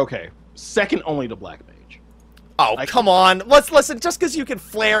 Competitive. Okay. Second only to Black Mage. Oh, come on. Listen, just because you can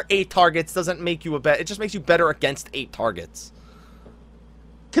flare 8 targets doesn't make you a bet. It just makes you better against 8 targets.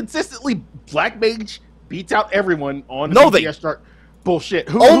 Consistently, Black Mage beats out everyone on the DPS start. Bullshit.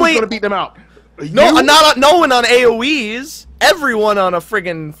 Who's going to beat them out? No, no one on AoEs. Everyone on a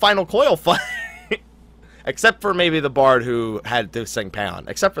friggin' Final Coil fight. Except for maybe the Bard who had to sing Paon.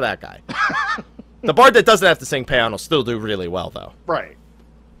 Except for that guy. The Bard that doesn't have to sing Paon will still do really well, though. Right.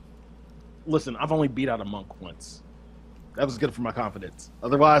 Listen, I've only beat out a Monk once. That was good for my confidence.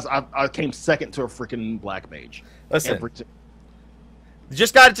 Otherwise, I came second to a freaking Black Mage. Listen.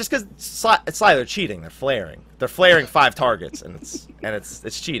 Just because Sly, they're cheating. They're flaring. They're flaring 5 targets, and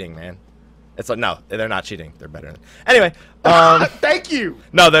it's cheating, man. It's like, no, they're not cheating. They're better. Anyway, thank you.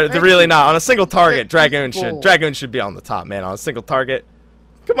 No, they're really not. On a single target, Dragoon should be on the top, man. On a single target,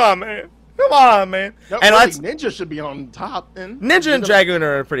 come on, man. Come on, man. No, and Ninja should be on top. Ninja and Dragoon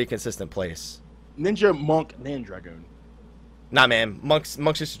are in a pretty consistent place. Ninja, Monk, then Dragoon. Nah, man. Monk's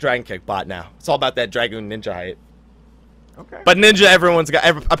just a Dragon Kick bot now. It's all about that Dragoon Ninja hype. Okay. But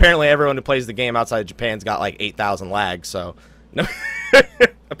Ninja, apparently everyone who plays the game outside of Japan's got like 8,000 lags, so no.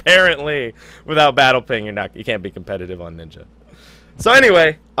 Apparently, without Battle Ping, you can't be competitive on Ninja. So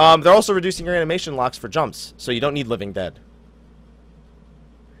anyway, they're also reducing your animation locks for jumps, so you don't need Living Dead.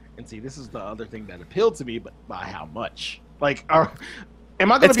 And see, this is the other thing that appealed to me, but by how much? Like, am I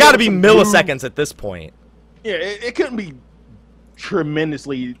going to? It's got to be milliseconds at this point. Yeah, it couldn't be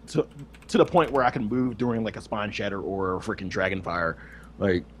tremendously to the point where I can move during like a Spine Shatter or a freaking Dragonfire.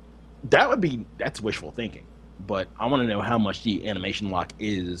 Like, that's wishful thinking. But I want to know how much the animation lock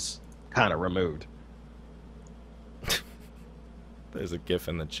is kind of removed. There's a GIF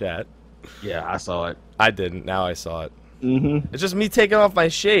in the chat. Yeah, I saw it. I didn't. Now I saw it. Mm-hmm. It's just me taking off my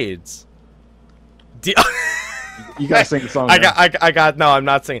shades. You gotta sing the song. No, I'm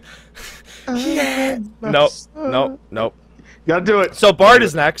not singing. Yeah. Nope. You gotta do it. So Bard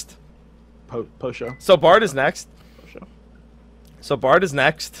is next. Post show. So Bard is next. Post show. So Bard is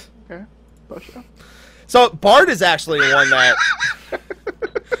next. Okay. Post show. So Bard is actually one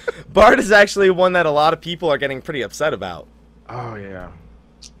that a lot of people are getting pretty upset about. Oh yeah.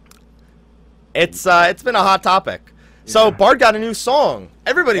 It's been a hot topic. Yeah. So Bard got a new song.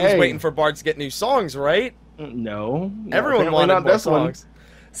 Everybody was waiting for Bard to get new songs, right? No. Everyone wanted more songs.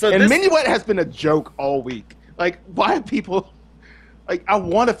 So Minuet has been a joke all week. Like, why are people? Like, I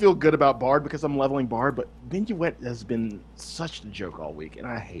want to feel good about Bard because I'm leveling Bard, but Minuet has been such a joke all week, and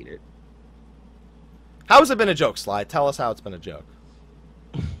I hate it. How has it been a joke, Sly? Tell us how it's been a joke.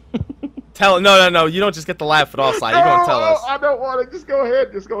 No. You don't just get to laugh at all, Sly. You're going to tell us. I don't want to. Just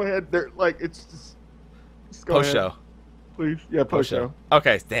go ahead. They're like, it's just go post ahead. Show. Please. Yeah, post show.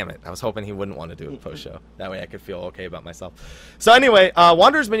 Okay, damn it. I was hoping he wouldn't want to do a post show. That way I could feel okay about myself. So anyway,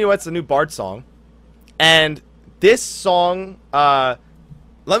 Wanderer's Minuet's a new Bard song. And this song,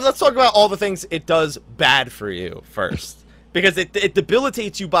 let's talk about all the things it does bad for you first. Because it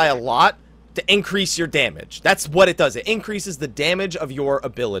debilitates you by a lot to increase your damage. That's what it does. It increases the damage of your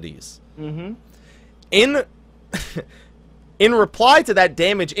abilities. Mm-hmm. In reply to that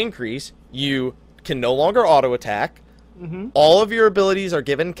damage increase, you can no longer auto attack. Mm-hmm. All of your abilities are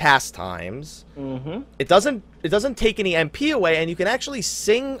given cast times. Mm-hmm. It doesn't take any MP away, and you can actually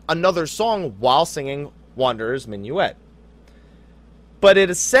sing another song while singing Wanderer's Minuet. But it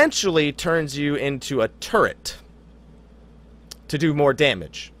essentially turns you into a turret to do more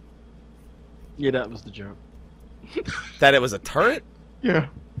damage. Yeah, that was the joke. That it was a turret? Yeah.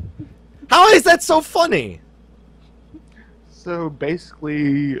 How is that so funny? So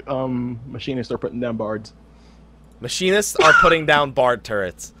basically, machinists are putting down bards. Machinists are putting down Bard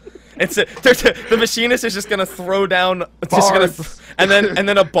turrets. The machinist is just gonna throw down, and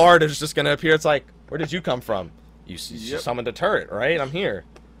then a Bard is just gonna appear. It's like, where did you come from? You summoned a turret, right? I'm here.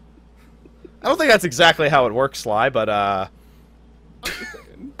 I don't think that's exactly how it works, Sly, but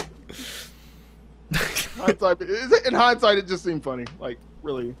in hindsight, it just seemed funny. Like,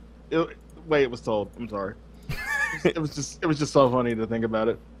 really, the way it was told. I'm sorry. It was just so funny to think about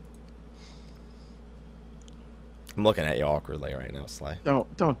it. I'm looking at you awkwardly right now, Sly.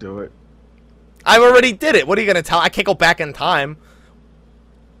 Don't do it. I already did it. What are you gonna tell? I can't go back in time.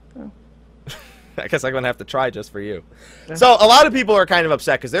 Oh. I guess I'm gonna have to try just for you. Yeah. So a lot of people are kind of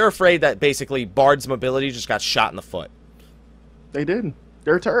upset because they're afraid that basically Bard's mobility just got shot in the foot. They did.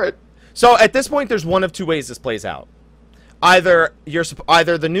 They're a turret. So at this point, there's one of two ways this plays out. Either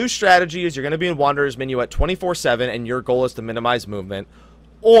the new strategy is you're going to be in Wanderer's Minuet 24/7, and your goal is to minimize movement,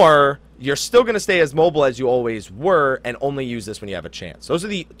 or you're still going to stay as mobile as you always were and only use this when you have a chance. Those are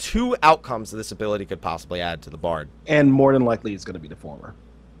the two outcomes that this ability could possibly add to the Bard. And more than likely, it's going to be the former.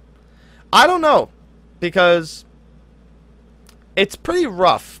 I don't know, because it's pretty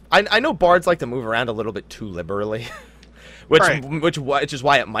rough. I know Bards like to move around a little bit too liberally, which is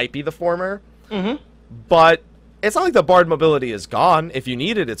why it might be the former. Mm-hmm. But it's not like the Bard mobility is gone. If you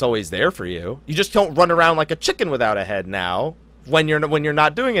need it, it's always there for you. You just don't run around like a chicken without a head now. When you're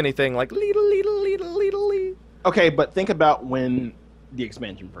not doing anything like lee. Okay, but think about when the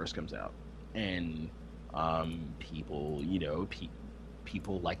expansion first comes out, and people,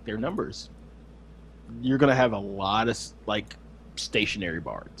 people like their numbers. You're gonna have a lot of like stationary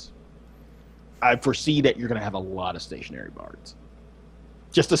bards. I foresee that you're gonna have a lot of stationary bards,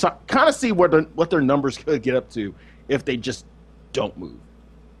 just to kind of see what their numbers could get up to if they just don't move.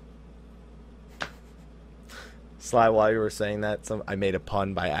 Sly, while you were saying that, I made a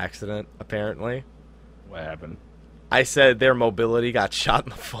pun by accident, apparently. What happened? I said their mobility got shot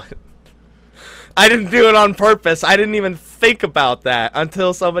in the foot. I didn't do it on purpose. I didn't even think about that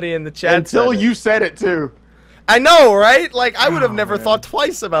until somebody in the chat said it. You said it, too. I know, right? Like, I would have never thought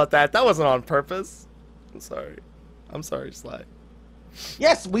twice about that. That wasn't on purpose. I'm sorry, Sly.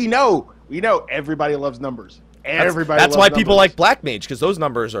 Yes, we know. We know everybody loves numbers. That's why people like Black Mage, because those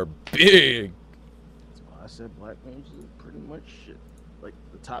numbers are big. I said Black Mage is pretty much shit. Like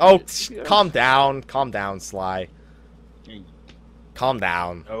the top. Oh, calm down, Sly. Calm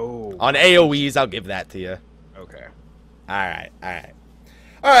down. Oh. On AoEs, I'll give that to you. Okay. All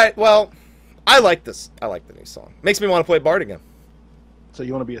right. Well, I like this. I like the new song. Makes me want to play Bard again. So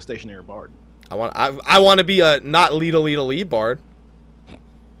you want to be a stationary Bard? I want to be a not lead Bard.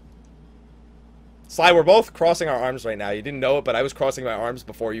 Sly, we're both crossing our arms right now. You didn't know it, but I was crossing my arms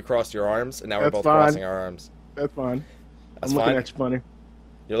before you crossed your arms, and now we're both crossing our arms. That's fine. That's I'm fine. looking at you funny.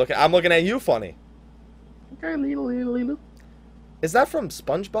 I'm looking at you funny. Okay, Lilo. Is that from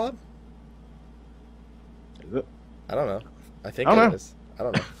SpongeBob? Is it? I don't know. I think it is. I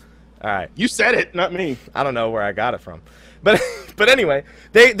don't know. All right. You said it, not me. I don't know where I got it from. But anyway,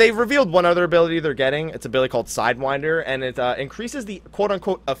 they revealed one other ability they're getting. It's an ability called Sidewinder, and it increases the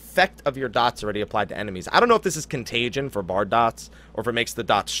quote-unquote effect of your dots already applied to enemies. I don't know if this is contagion for Bard dots, or if it makes the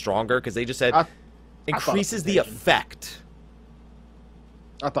dots stronger, because they just said increases the effect.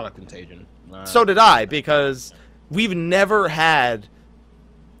 I thought of contagion. So did I, because we've never had...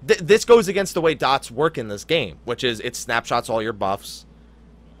 this goes against the way dots work in this game, which is it snapshots all your buffs,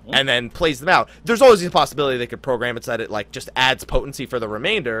 and then plays them out. There's always the possibility they could program it so that it like just adds potency for the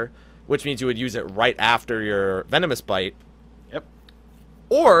remainder, which means you would use it right after your Venomous Bite. Yep.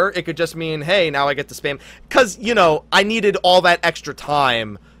 Or it could just mean, hey, now I get to spam. Because, I needed all that extra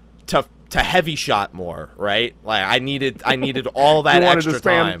time to heavy shot more, right? Like, I needed all that extra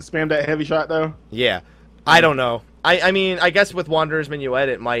time. Spam that heavy shot, though? Yeah. I don't know. I mean, I guess with Wanderer's Minuet,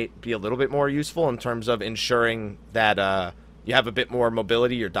 it might be a little bit more useful in terms of ensuring that... you have a bit more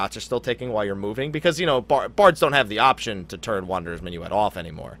mobility, your dots are still taking while you're moving, because, Bards don't have the option to turn Wanderer's Minuet off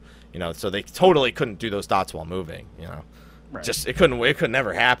anymore, so they totally couldn't do those dots while moving, Right. Just, it could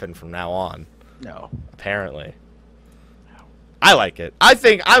never happen from now on. No. Apparently. I like it. I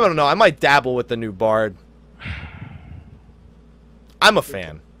don't know, I might dabble with the new Bard. I'm a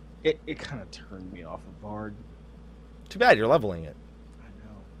fan. It kind of turned me off of Bard. Too bad, you're leveling it. I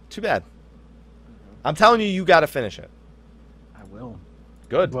know. Too bad. I'm telling you, you gotta finish it. I will.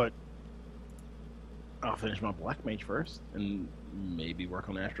 Good. But I'll finish my Black Mage first, and maybe work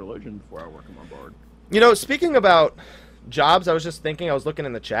on Astrologian before I work on my Bard. Speaking about jobs, I was just thinking, I was looking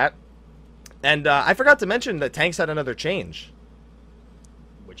in the chat, and I forgot to mention that tanks had another change.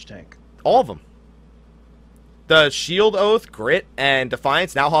 Which tank? All of them. The Shield Oath, Grit, and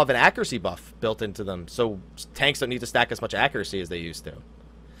Defiance now have an accuracy buff built into them, so tanks don't need to stack as much accuracy as they used to.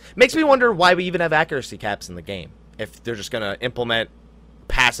 Makes me wonder why we even have accuracy caps in the game, if they're just going to implement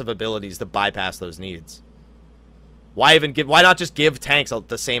passive abilities to bypass those needs. Why not just give tanks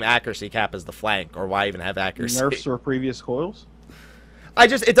the same accuracy cap as the flank, or why even have accuracy? Nerfs or previous coils?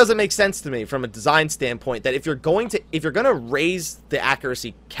 It doesn't make sense to me from a design standpoint that if you're going to raise the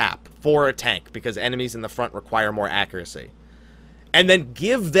accuracy cap for a tank because enemies in the front require more accuracy, and then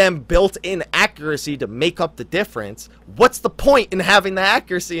give them built-in accuracy to make up the difference, what's the point in having the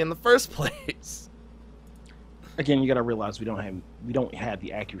accuracy in the first place? Again, you got to realize we don't have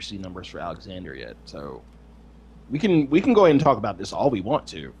the accuracy numbers for Alexander yet, so we can go ahead and talk about this all we want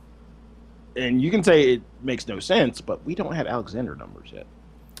to. And you can say it makes no sense, but we don't have Alexander numbers yet.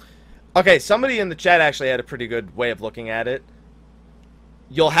 Okay, somebody in the chat actually had a pretty good way of looking at it.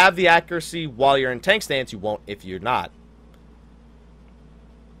 You'll have the accuracy while you're in tank stance. You won't if you're not.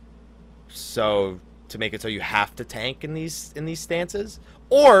 So to make it so you have to tank in these stances,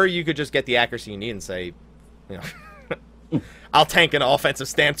 or you could just get the accuracy you need and say, you know, I'll tank an offensive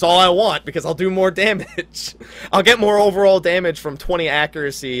stance all I want because I'll do more damage. I'll get more overall damage from 20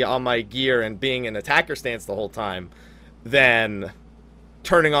 accuracy on my gear and being an attacker stance the whole time than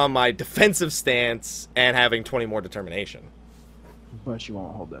turning on my defensive stance and having 20 more determination. But you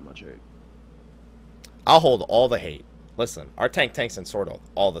won't hold that much hate. I'll hold all the hate. Listen, our tank tanks in Sword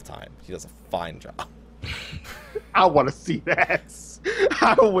all the time. He does a fine job. I want to see that.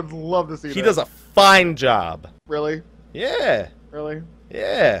 I would love to see that. He does a fine job. Really? Yeah. Really?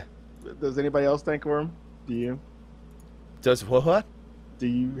 Yeah. Does anybody else tank for him? Do you? Does what? Do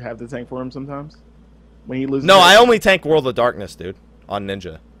you have the tank for him sometimes? When he loses? No, I only tank World of Darkness, dude, on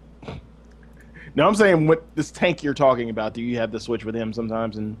Ninja. No, I'm saying what this tank you're talking about. Do you have the switch with him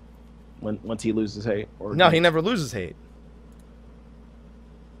sometimes, and once he loses hate? Or no, he never loses hate.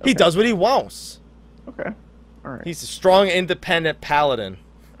 Okay. He does what he wants. Okay. All right. He's a strong, independent paladin,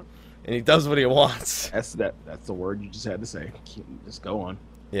 and he does what he wants. That's the word you just had to say. Just go on.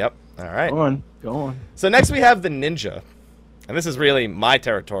 Yep. All right. Go on. So next we have the Ninja, and this is really my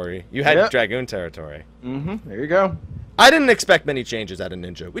territory. You had Dragoon territory. Mm-hmm. There you go. I didn't expect many changes out of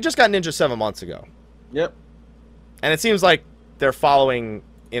Ninja. We just got Ninja 7 months ago. Yep. And it seems like they're following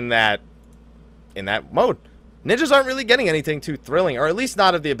in that mode. Ninjas aren't really getting anything too thrilling, or at least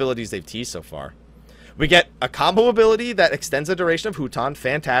not of the abilities they've teased so far. We get a combo ability that extends the duration of Huton.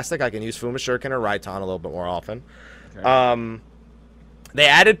 Fantastic. I can use Fuma Shuriken or Raiton a little bit more often. Okay. They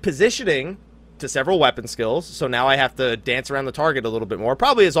added positioning to several weapon skills, so now I have to dance around the target a little bit more.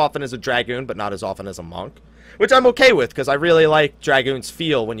 Probably as often as a Dragoon, but not as often as a Monk. Which I'm okay with, because I really like Dragoon's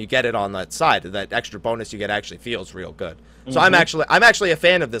feel when you get it on that side. That extra bonus you get actually feels real good. So I'm actually a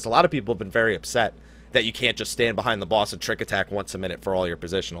fan of this. A lot of people have been very upset that you can't just stand behind the boss and trick attack once a minute for all your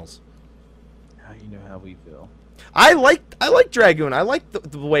positionals. You know how we feel. I like Dragoon. I like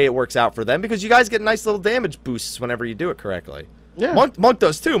the way it works out for them, because you guys get nice little damage boosts whenever you do it correctly. Yeah. Monk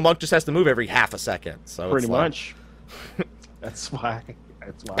does too. Monk just has to move every half a second. So pretty much. That's why.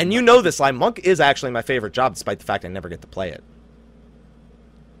 And you know this, Slime. Monk is actually my favorite job, despite the fact I never get to play it.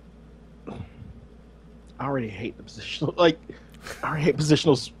 I already hate the positional. I already hate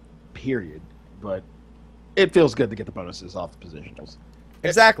positionals, period. But it feels good to get the bonuses off the positionals.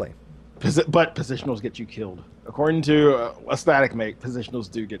 Exactly. But positionals get you killed. According to a static mate, positionals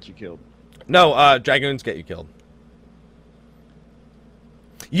do get you killed. No, Dragoons get you killed.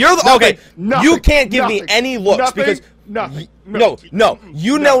 You're the okay. You can't give me any looks because no.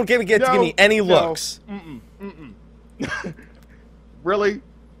 You don't get to give me any looks. Really?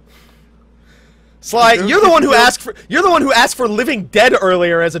 Sly, you're the one who asked for. You're the one who asked for Living Dead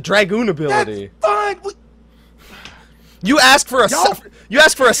earlier as a Dragoon ability. That's fine. You asked for a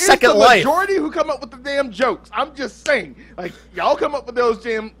second life. The majority who come up with the damn jokes. I'm just saying, y'all come up with those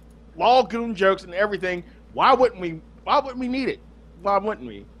damn Lagoon jokes and everything. Why wouldn't we? Why wouldn't we need it? Why wouldn't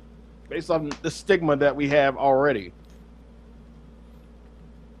we? Based on the stigma that we have already.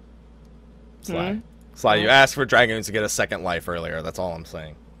 Sly, you asked for Dragoons to get a second life earlier. That's all I'm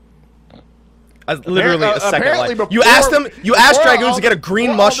saying. Literally a second life. You asked them. You asked Dragoons to get a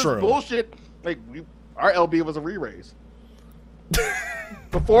green mushroom. Bullshit. Our LB was a re-raise.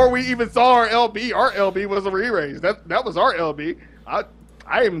 Before we even saw our LB was a re-raise. That was our LB. I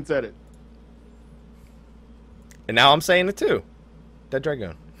even said it. And now I'm saying it too. Dead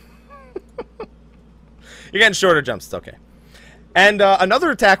Dragoon. You're getting shorter jumps. It's okay. And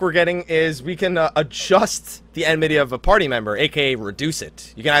another attack we're getting is we can adjust the enmity of a party member, aka reduce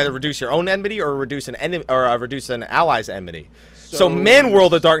it. You can either reduce your own enmity or reduce an enemy or reduce an ally's enmity. So man,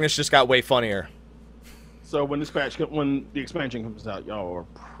 World of Darkness just got way funnier. So when the expansion comes out, y'all are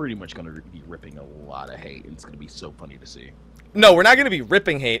pretty much going to be ripping a lot of hate, and it's going to be so funny to see. No, we're not going to be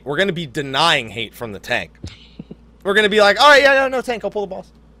ripping hate. We're going to be denying hate from the tank. We're going to be like, all right, yeah, no, tank, I'll pull the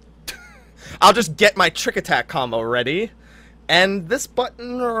boss. I'll just get my trick attack combo ready. And this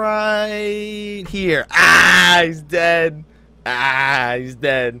button right here. Ah, he's dead. Ah, he's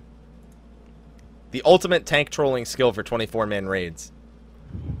dead. The ultimate tank trolling skill for 24-man raids.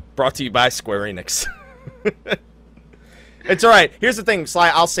 Brought to you by Square Enix. It's alright. Here's the thing, Sly.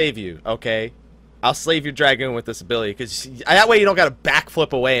 I'll save you, okay? I'll save your Dragoon with this ability, because that way you don't got to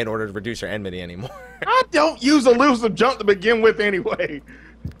backflip away in order to reduce your enmity anymore. I don't use elusive jump to begin with anyway.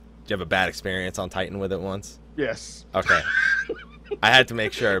 Did you have a bad experience on Titan with it once? Yes. Okay. I had to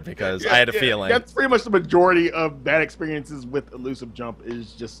make sure because I had a feeling. That's pretty much the majority of bad experiences with elusive jump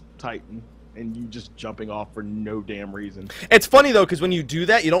is just Titan. And you just jumping off for no damn reason. It's funny, though, because when you do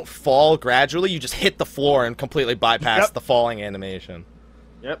that, you don't fall gradually. You just hit the floor and completely bypass the falling animation.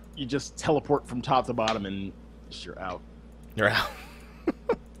 Yep. You just teleport from top to bottom and you're out. You're out.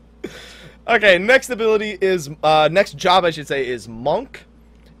 Okay, next ability is... next job, I should say, is Monk.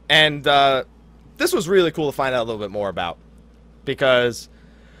 And this was really cool to find out a little bit more about. Because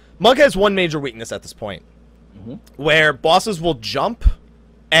Monk has one major weakness at this point. Where bosses will jump...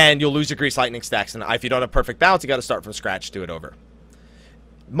 and you'll lose your Grease Lightning stacks, and if you don't have perfect balance, you got to start from scratch to do it over.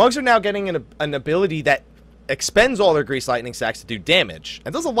 Monks are now getting an ability that expends all their Grease Lightning stacks to do damage,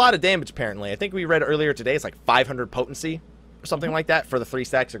 and does a lot of damage, apparently. I think we read earlier today it's like 500 potency, or something like that, for the 3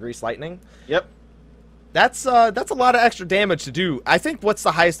 stacks of Grease Lightning. Yep. That's a lot of extra damage to do. I think, what's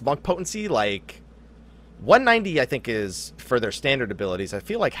the highest Monk potency? Like, 190, I think, is for their standard abilities. I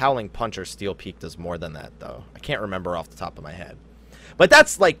feel like Howling Punch or Steel Peak does more than that, though. I can't remember off the top of my head. But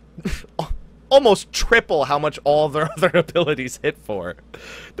that's, like, almost triple how much all their other abilities hit for.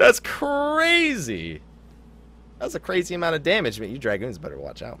 That's crazy. That's a crazy amount of damage. Man, you Dragoons better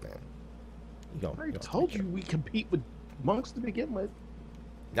watch out, man. I already told you we compete with Monks to begin with.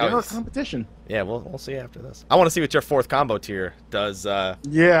 No, They're our competition. Yeah, we'll see after this. I want to see what your 4th combo tier does compared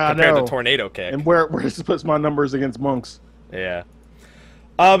to Tornado Kick. And where this puts my numbers against Monks. Yeah.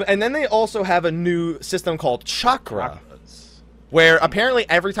 And then they also have a new system called Chakra. Where apparently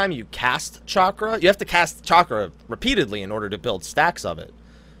every time you cast Chakra, you have to cast Chakra repeatedly in order to build stacks of it.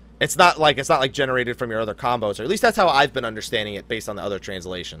 It's not like generated from your other combos, or at least that's how I've been understanding it based on the other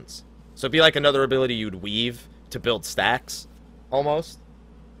translations. So it'd be like another ability you'd weave to build stacks, almost.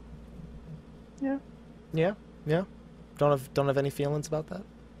 Yeah. Yeah. Yeah. Don't have any feelings about that?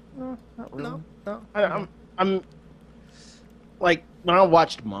 No, not really. No. I'm like, when I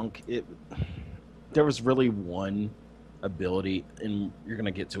watched Monk, there was really one ability, and you're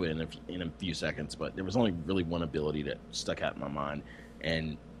gonna get to it in a few seconds, but there was only really one ability that stuck out in my mind,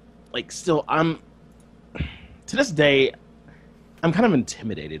 and like, still, to this day, I'm kind of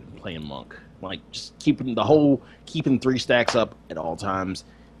intimidated playing Monk. Like, just keeping 3 stacks up at all times,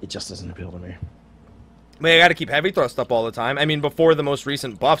 it just doesn't appeal to me. Man, I got to keep heavy thrust up all the time. I mean, before the most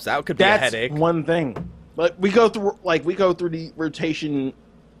recent buffs, that could be a headache. That's one thing. But we go through the rotation,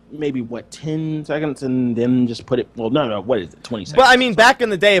 maybe 10 seconds, and then just put it. Well, no, what is it? 20 seconds. But I mean, back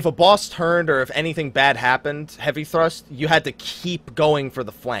in the day, if a boss turned or if anything bad happened, heavy thrust, you had to keep going for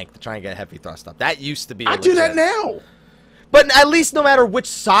the flank to try and get heavy thrust up. That used to be. I do that now. But at least no matter which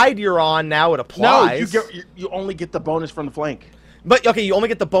side you're on, now it applies. No, you only get the bonus from the flank. But okay, you only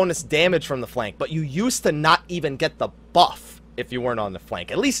get the bonus damage from the flank. But you used to not even get the buff if you weren't on the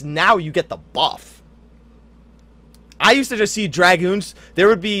flank. At least now you get the buff. I used to just see Dragoons. There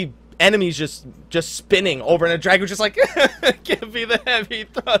would be enemies just spinning over, and a Dragoon just like, give me the heavy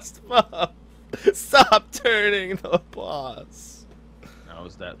thrust buff. Stop turning the boss. How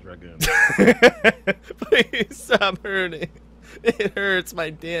is that Dragoon? Please stop hurting. It hurts my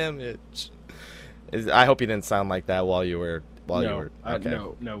damage. I hope you didn't sound like that while you were. Okay.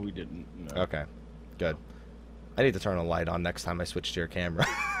 No, we didn't. No. Okay, good. I need to turn a light on next time I switch to your camera.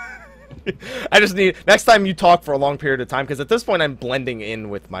 I just need next time you talk for a long period of time, because at this point I'm blending in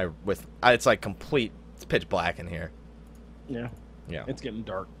with it's like complete. It's pitch black in here. Yeah. It's getting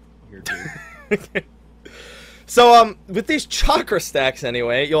dark here too. So with these chakra stacks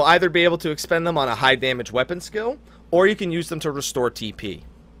anyway, you'll either be able to expend them on a high damage weapon skill, or you can use them to restore TP.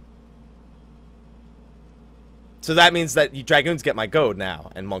 So that means that you Dragoons get my goad now,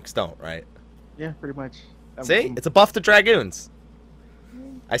 and Monks don't, right? Yeah, pretty much. See? It's a buff to Dragoons.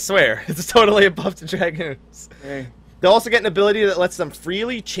 I swear, it's totally a buff to Dragoons. Hey. They'll also get an ability that lets them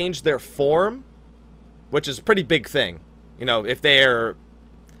freely change their form, which is a pretty big thing. You know, if they're...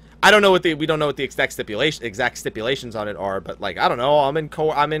 we don't know what the exact stipulations on it are, but like, I don't know, I'm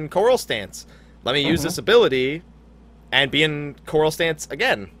in Coral Stance. Let me use this ability and be in Coral Stance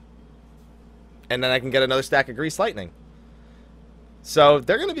again. And then I can get another stack of Grease Lightning. So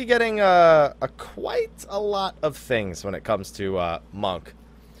they're going to be getting quite a lot of things when it comes to Monk.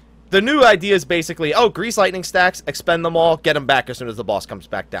 The new idea is basically, Grease Lightning stacks, expend them all, get them back as soon as the boss comes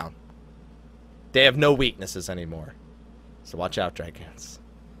back down. They have no weaknesses anymore. So watch out, Dragoons.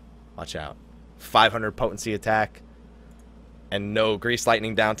 Watch out. 500 potency attack, and no Grease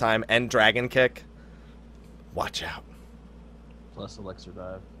Lightning downtime, and Dragon Kick. Watch out. Plus Elixir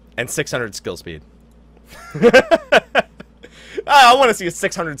Dive. And 600 skill speed. I want to see a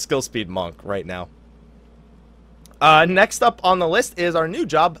 600 skill speed Monk right now. Next up on the list is our new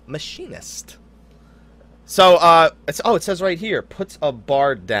job, Machinist. So, it says right here, puts a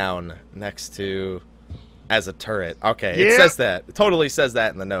bard down next to as a turret. Okay, it says that. It totally says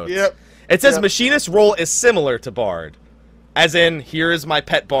that in the notes. Yep. It says machinist role is similar to bard, as in here is my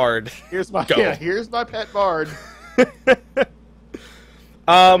pet bard. Here's my Go. here's my pet bard.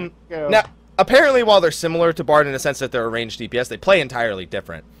 Now, apparently, while they're similar to bard in the sense that they're a ranged DPS, they play entirely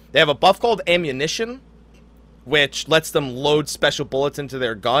different. They have a buff called ammunition, which lets them load special bullets into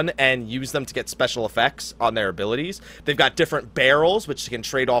their gun and use them to get special effects on their abilities. They've got different barrels, which can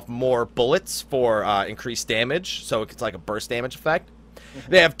trade off more bullets for increased damage, so it's like a burst damage effect.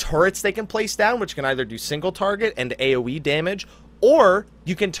 They have turrets they can place down, which can either do single target and AoE damage, or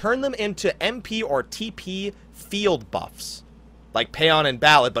you can turn them into MP or TP field buffs, like Payon and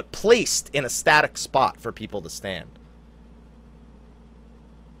Ballad, but placed in a static spot for people to stand.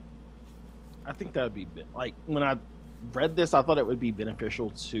 I think that would be like when I read this, I thought it would be beneficial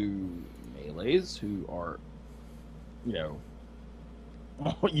to melees who are, you know,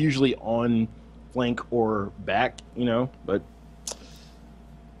 usually on flank or back, you know. But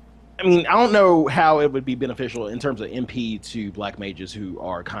I mean, I don't know how it would be beneficial in terms of MP to black mages who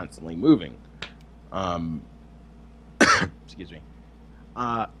are constantly moving. Excuse me.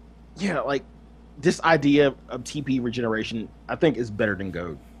 Yeah, like this idea of TP regeneration, I think is better than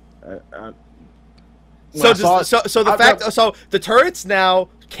Goad. So the turrets now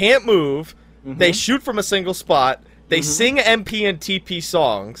can't move. They shoot from a single spot. They sing MP and TP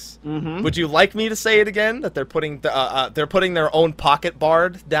songs. Would you like me to say it again? That they're putting their own pocket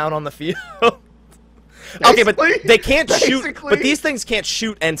bard down on the field. Okay, but they can't shoot. But these things can't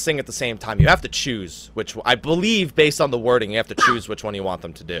shoot and sing at the same time. You have to choose which. I believe, based on the wording, you have to choose which one you want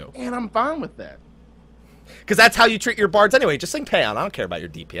them to do. And I'm fine with that. Because that's how you treat your bards anyway. Just sing Payon. I don't care about your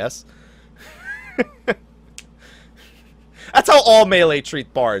DPS. That's how all melee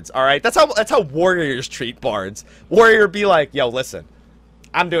treat bards, all right? That's how warriors treat bards. Warrior be like, yo, listen,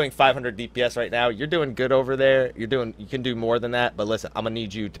 I'm doing 500 DPS right now. You're doing good over there. You can do more than that, but listen, I'm gonna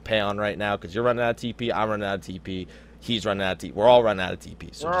need you to Payon right now because you're running out of TP. I'm running out of TP. He's running out of TP. We're all running out of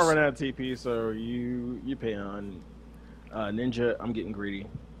TP. So we're all running out of TP. So you Payon, Ninja. I'm getting greedy.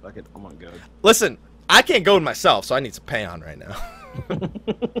 Fuck it, I'm gonna go. Listen, I can't go myself, so I need some Payon right now.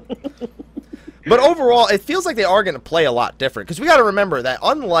 But overall, it feels like they are going to play a lot different. Because we got to remember that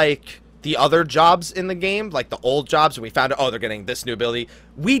unlike the other jobs in the game, like the old jobs, and we found out, oh, they're getting this new ability,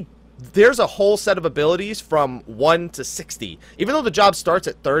 there's a whole set of abilities from 1 to 60. Even though the job starts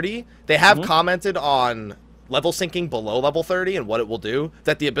at 30, they have commented on level syncing below level 30 and what it will do,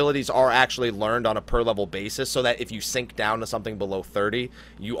 that the abilities are actually learned on a per level basis, so that if you sync down to something below 30,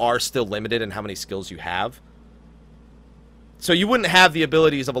 you are still limited in how many skills you have. So you wouldn't have the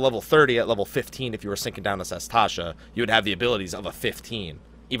abilities of a level 30 at level 15 if you were syncing down to Sastasha. You would have the abilities of a 15,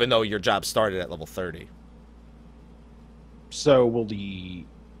 even though your job started at level 30. So will the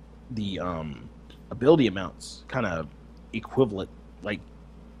ability amounts kind of equivalent, like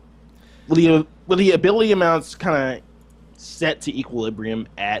will the ability amounts kind of set to equilibrium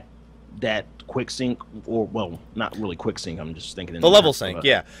at that quick sync, or well, not really quick sync, I'm just thinking in the level sync.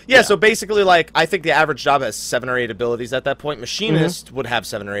 Yeah, so basically, like, I think the average job has 7 or 8 abilities at that point. Machinist would have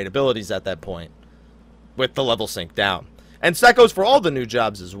 7 or 8 abilities at that point with the level sync down, and so that goes for all the new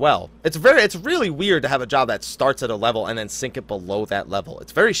jobs as well. It's really weird to have a job that starts at a level and then sync it below that level.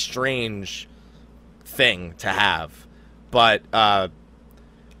 It's a very strange thing to have, but I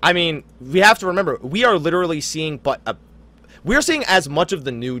mean, we have to remember, we are literally seeing we're seeing as much of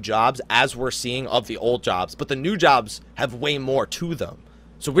the new jobs as we're seeing of the old jobs, but the new jobs have way more to them.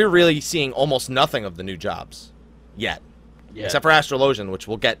 So we're really seeing almost nothing of the new jobs yet. Yeah. Except for Astrologian, which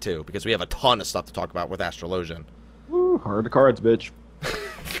we'll get to, because we have a ton of stuff to talk about with Astrologian. Woo, heart of the cards, bitch.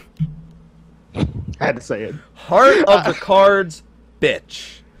 I had to say it. Heart of the cards,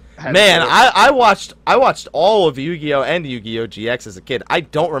 bitch. Man, I watched all of Yu-Gi-Oh! And Yu-Gi-Oh! GX as a kid. I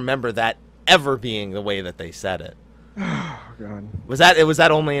don't remember that ever being the way that they said it. Oh god. Was that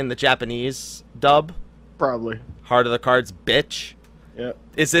only in the Japanese dub? Probably. Heart of the cards, bitch. Yeah.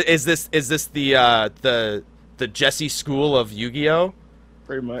 Is this the Jesse school of Yu-Gi-Oh?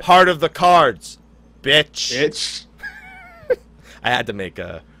 Pretty much. Heart of the cards, bitch. Bitch. I had to make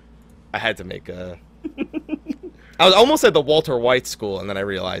a I was almost at the Walter White school, and then I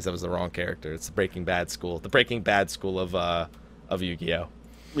realized that was the wrong character. It's the Breaking Bad school. The Breaking Bad school of Yu-Gi-Oh.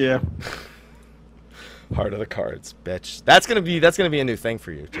 Yeah. Heart of the cards, bitch. That's gonna be a new thing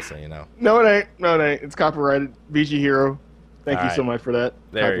for you, just so you know. No, it ain't. It's copyrighted. VG Hero. Thank you so much for that.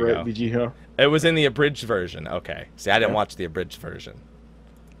 There you go. VG Hero. It was in the abridged version. Okay. See, I didn't watch the abridged version.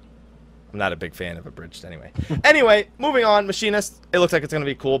 I'm not a big fan of abridged anyway. Anyway, moving on. Machinist. It looks like it's going to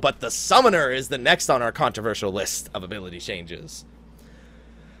be cool, but the Summoner is the next on our controversial list of ability changes.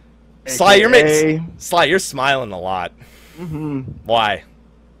 Sly, you're smiling a lot. Mm-hmm. Why?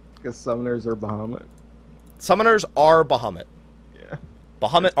 Because summoners are Bahamut. Summoners are Bahamut. Yeah.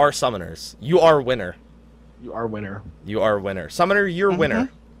 Bahamut are summoners. You are winner. You are winner. You are winner. Summoner, you're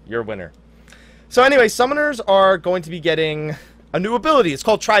winner. You're winner. So anyway, summoners are going to be getting a new ability. It's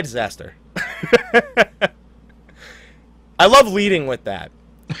called Tri Disaster. I love leading with that.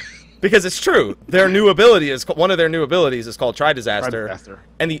 Because it's true. Their new ability is one of their new abilities is called Tri Disaster.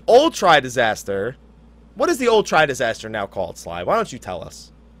 And the old Tri Disaster, what is the old Tri Disaster now called, Sly? Why don't you tell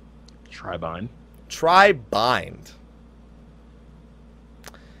us? Tri-bind. Tri-bind.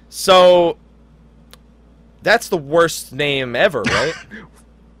 So that's the worst name ever, right?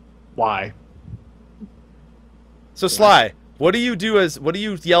 Why? So Sly, what do you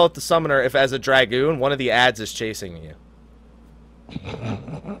yell at the summoner if as a Dragoon one of the ads is chasing you?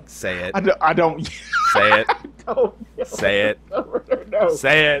 Say it. I don't. Say it. Don't. Say it. No.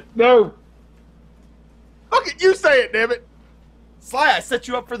 Say it. No. Fuck it, you say it, damn it. Sly, I set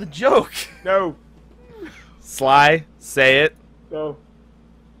you up for the joke. No. Sly, say it. No.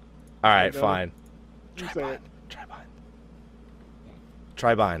 All right, No. fine. You say it. Tri-bind.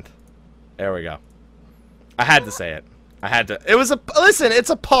 Tri-bind. There we go. I had to say it. I had to. It was a listen. It's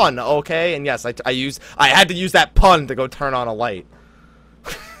a pun, okay? And yes, I had to use that pun to go turn on a light.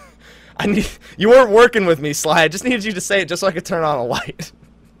 You weren't working with me, Sly. I just needed you to say it just so I could turn on a light.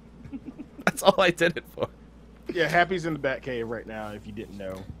 That's all I did it for. Yeah, Happy's in the Batcave right now. If you didn't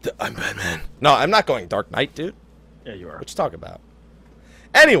know. I'm Batman. No, I'm not going Dark Knight, dude. Yeah, you are. What you talking about?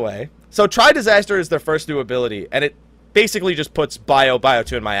 Anyway, so Tri Disaster is their first new ability, and it basically just puts Bio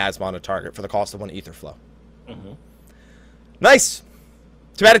 2 and Miasma on a target for the cost of 1 Ether Flow. Mm-hmm. Nice.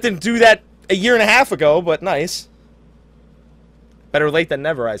 Too bad it didn't do that a year and a half ago, but nice. Better late than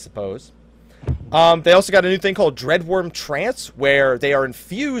never, I suppose. They also got a new thing called Dreadworm Trance, where they are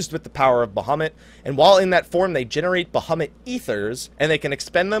infused with the power of Bahamut, and while in that form, they generate Bahamut Ethers, and they can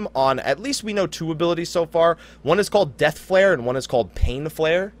expend them on, at least we know 2 abilities so far. One is called Death Flare, and one is called Pain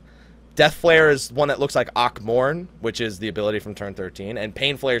Flare. Death Flare is one that looks like Akmorn, which is the ability from turn 13, and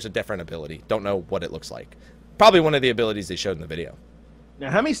Pain Flare is a different ability. Don't know what it looks like. Probably one of the abilities they showed in the video. Now,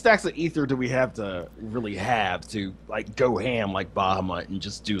 how many stacks of ether do we have to really have to like go ham like Bahamut and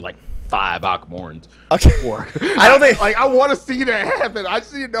just do like 5 Akmorns? Okay. Or I don't think like I want to see that happen. I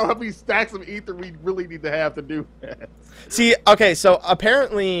just need to know how many stacks of ether we really need to have to do that. See, okay, so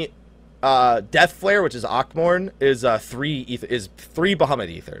apparently Death Flare, which is Akmorn, is 3 Bahamut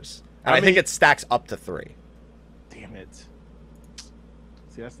Ethers. And I think it stacks up to 3. Damn it.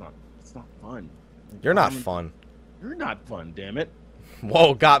 See, that's not fun. You're not fun. You're not fun, damn it.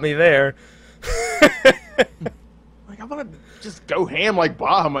 Whoa, got me there. Like I want to just go ham like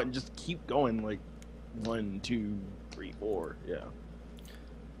Bahamut and just keep going like 1, 2, 3, 4. Yeah.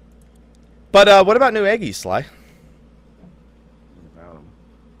 But what about new Eggies, Sly? About 'em.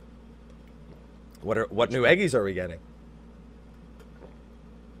 What new Eggies are we getting?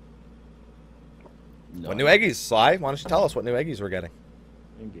 No. What new Eggies, Sly? Why don't you tell us what new Eggies we're getting?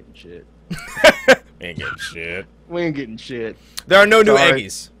 We ain't getting shit. We ain't getting shit. We ain't getting shit. There are no new Sorry.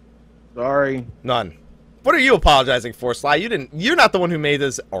 Eggies. Sorry. None. What are you apologizing for, Sly? You're not the one who made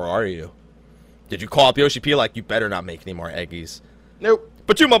this, or are you? Did you call up Yoshi P like you better not make any more Eggies? Nope.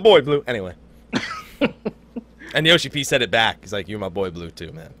 But you're my boy, Blue. Anyway. And Yoshi P said it back. He's like, you're my boy, Blue,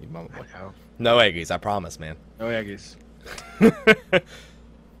 too, man. You're my boy. No Eggies, I promise, man. No Eggies.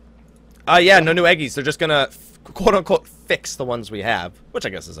 Yeah, no new Eggies. They're just gonna quote-unquote fix the ones we have, which I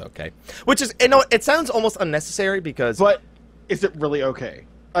guess is okay. Which is, it sounds almost unnecessary because... But is it really okay?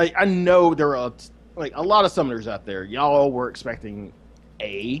 I know there are like a lot of summoners out there. Y'all were expecting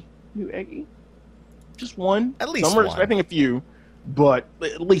a new Eggie. Just one. At least Some were one. expecting a few, but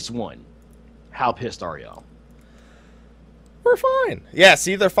at least one. How pissed are y'all? We're fine. Yeah,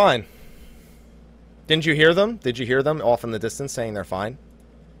 see, they're fine. Didn't you hear them? Did you hear them off in the distance saying they're fine?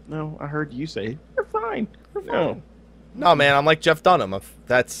 No, I heard you say they're fine. No. No, man, I'm like Jeff Dunham.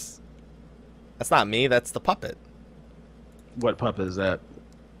 That's not me. That's the puppet. What puppet is that?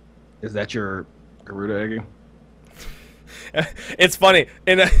 Is that your Garuda Eggie? It's funny.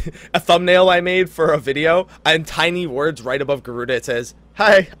 In a thumbnail I made for a video, in tiny words right above Garuda, it says,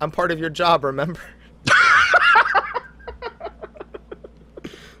 "Hi, I'm part of your job, remember?"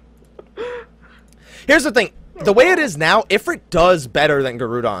 Here's the thing. The way it is now, Ifrit does better than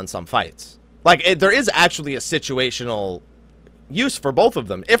Garuda on some fights. Like, there is actually a situational use for both of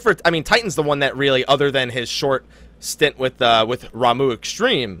them. Ifrit, I mean, Titan's the one that really, other than his short stint with Ramuh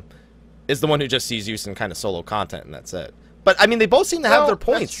Extreme, is the one who just sees use in kind of solo content, and that's it. But I mean, they both seem to have their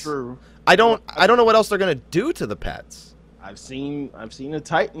points. That's true. I don't know what else they're gonna do to the pets. I've seen a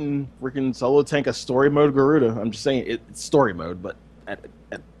Titan freaking solo tank a story mode Garuda. I'm just saying it's story mode, but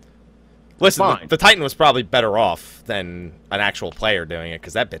listen, the Titan was probably better off than an actual player doing it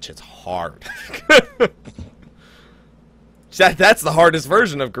because that bitch hits hard. That's the hardest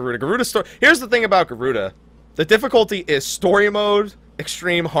version of Garuda. Garuda story. Here's the thing about Garuda: the difficulty is story mode,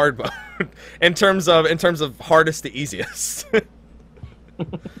 extreme, hard mode, in terms of hardest to easiest.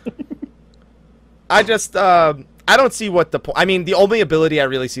 I don't see what the point. I mean, the only ability I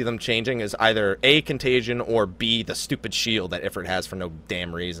really see them changing is either A, Contagion, or B, the stupid shield that Ifrit has for no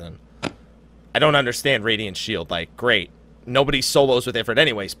damn reason. I don't understand Radiant Shield. Like, great. Nobody solos with Ifrit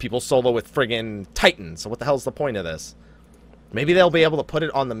anyways. People solo with friggin' Titan. So what the hell's the point of this? Maybe they'll be able to put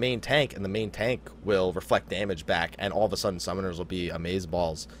it on the main tank, and the main tank will reflect damage back, and all of a sudden summoners will be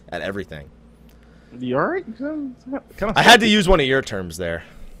amazeballs at everything. You alright? I had to use one of your terms there.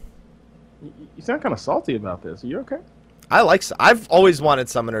 You sound kind of salty about this. Are you okay? I've always wanted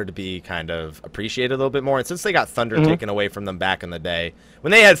Summoner to be kind of appreciated a little bit more, and since they got Thunder taken away from them back in the day, when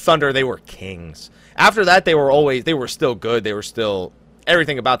they had Thunder, they were kings. After that, they were still good.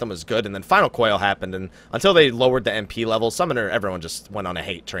 Everything about them was good, and then Final Coil happened, and until they lowered the MP level, Summoner, everyone just went on a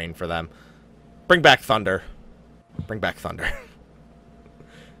hate train for them. Bring back Thunder. Bring back Thunder.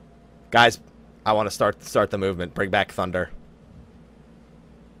 Guys, I want to start the movement. Bring back Thunder.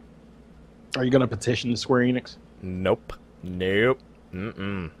 Are you going to petition Square Enix? Nope. Nope.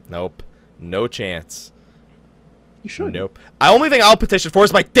 Nope. No chance. You should. Nope. The only thing I'll petition for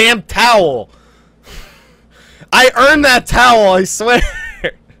is my damn towel. I earned that towel, I swear.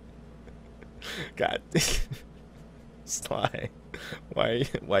 God. Sly. Why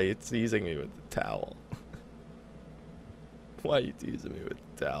are you teasing me with the towel? Why are you teasing me with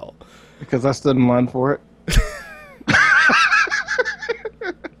the towel? Because I stood in line for it.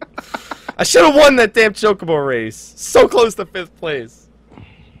 I should have won that damn Chocobo race. So close to 5th place.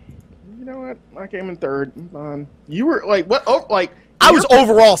 You know what? I came in 3rd. You were like, what? Oh, like I was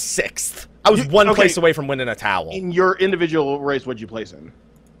overall 6th. I was one place away from winning a towel. In your individual race, what'd you place in?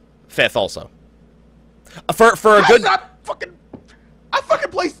 5th also. For a good. I fucking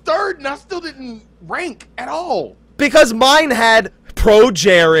placed 3rd, and I still didn't rank at all. Because mine had Pro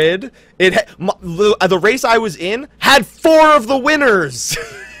Jared. The race I was in had 4 of the winners.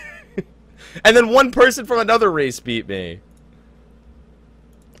 And then one person from another race beat me.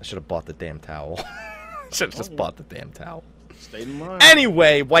 I should have bought the damn towel. Should have just bought the damn towel. Stayed in line.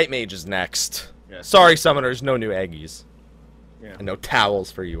 Anyway, White Mage is next. Yes. Sorry, Summoners, no new Eggies. Yeah. And no towels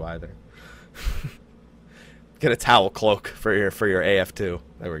for you either. Get a towel cloak for your AF2.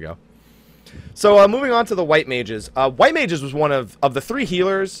 There we go. So moving on to the White Mages. White Mages was one of the 3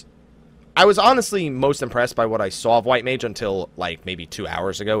 healers. I was honestly most impressed by what I saw of White Mage until, like, maybe 2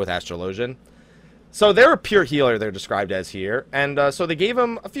 hours ago with Astrologian. So they're a pure healer, they're described as here. And so they gave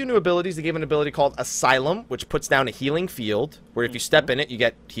him a few new abilities. They gave him an ability called Asylum, which puts down a healing field, where if you step in it, you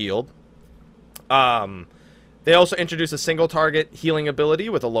get healed. They also introduced a single target healing ability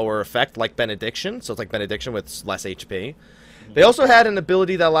with a lower effect, like Benediction. So it's like Benediction with less HP. They also had an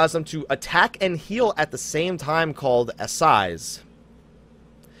ability that allows them to attack and heal at the same time called Assize,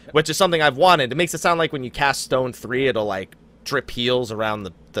 which is something I've wanted. It makes it sound like when you cast Stone 3, it'll, like, drip heals around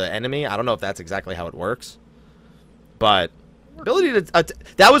the enemy. I don't know if that's exactly how it works. But ability to...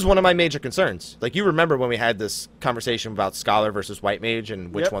 that was one of my major concerns. Like, you remember when we had this conversation about Scholar versus White Mage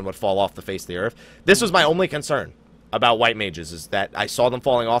and which one would fall off the face of the earth? This was my only concern about White Mages, is that I saw them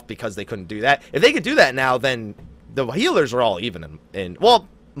falling off because they couldn't do that. If they could do that now, then the healers are all even. Well,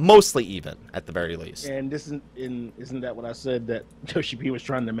 mostly even, at the very least. And isn't that what I said, that Yoshi P was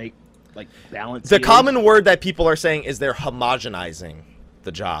trying to make, like, balance? The common word that people are saying is they're homogenizing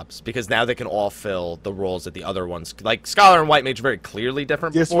the jobs, because now they can all fill the roles that the other ones, like Scholar and White Mage, are very clearly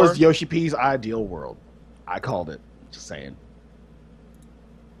different. This was Yoshi P's ideal world. I called it. Just saying.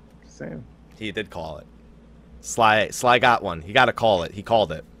 Just saying. He did call it. Sly got one. He got to call it. He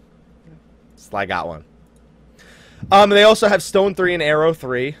called it. Sly got one. They also have Stone 3 and Arrow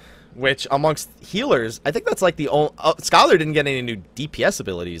 3, which amongst healers, I think that's like the only... Scholar didn't get any new DPS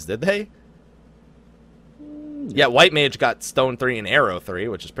abilities, did they? Yeah, White Mage got Stone 3 and Arrow 3,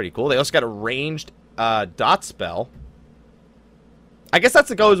 which is pretty cool. They also got a ranged dot spell. I guess that's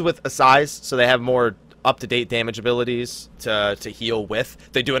what goes with Assize, so they have more up-to-date damage abilities to heal with.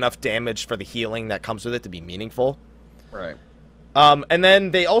 They do enough damage for the healing that comes with it to be meaningful. Right. And then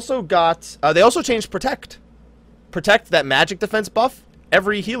they also got... they also changed Protect. Protect, that magic defense buff.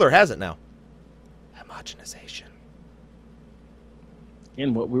 Every healer has it now. Homogenization.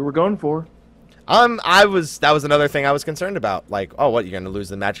 And what we were going for. That was another thing I was concerned about. Like, oh, what, you're going to lose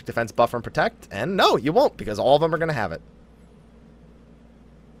the magic defense buffer and protect? And no, you won't, because all of them are going to have it.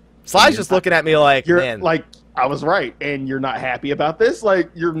 Sly's just looking at me like, You're man. like, I was right, and you're not happy about this?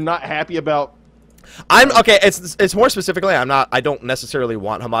 Like, you're not happy about... Okay, it's more specifically, I don't necessarily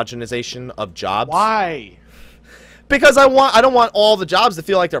want homogenization of jobs. Why? Because I don't want all the jobs to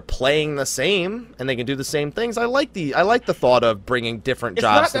feel like they're playing the same and they can do the same things. I like the thought of bringing different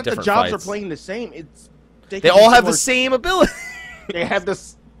jobs to different fights. It's not that the jobs are playing the same. It's they all have the same ability. They have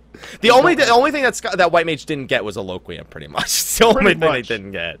this. The only thing that White Mage didn't get was Eloquium, pretty much. It's the only thing they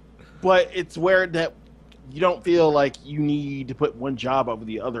didn't get. But it's where that you don't feel like you need to put one job over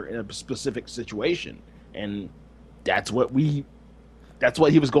the other in a specific situation, and that's what he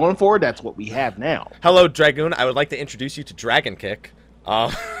was going for. That's what we have now. Hello, Dragoon. I would like to introduce you to Dragon Kick.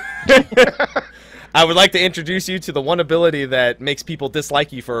 I would like to introduce you to the one ability that makes people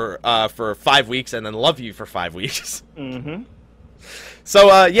dislike you for 5 weeks and then love you for 5 weeks. Mm-hmm.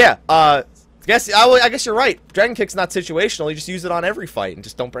 So yeah, I guess you're right. Dragon Kick's not situational. You just use it on every fight and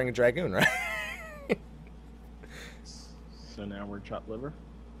just don't bring a Dragoon, right? So now we're chopped liver.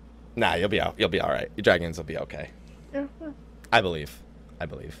 Nah, you'll be all right. Your Dragons will be okay. Yeah. I believe.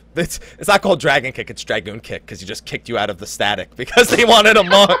 It's not called Dragon Kick, it's Dragoon Kick, because you just kicked you out of the static because they wanted a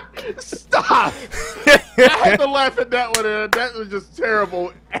monk. Stop! I had to laugh at that one, and that was just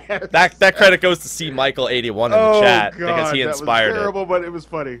terrible. That credit goes to C. Michael81 in the chat, because he inspired it. That was terrible, but it was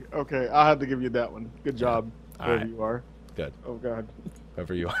funny. Okay, I'll have to give you that one. Good job, whoever you are. Good. Oh, God.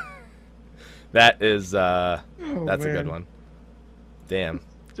 Whoever you are. That is, that's a good one. Damn.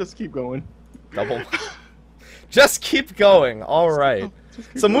 Just keep going. Double. Just keep going. All right.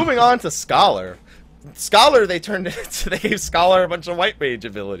 So moving on to Scholar. Scholar, they gave Scholar a bunch of White Mage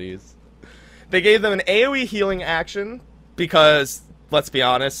abilities. They gave them an AoE healing action because, let's be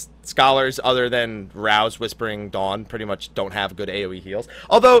honest, Scholars other than Rouse, Whispering Dawn pretty much don't have good AoE heals.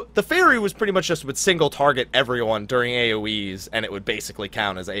 Although the Fairy was pretty much just would single target everyone during AoEs and it would basically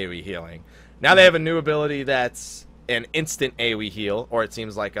count as AoE healing. Now they have a new ability that's an instant AoE heal, or it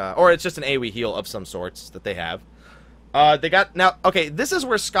seems like or it's just an AoE heal of some sorts that they have. Okay, this is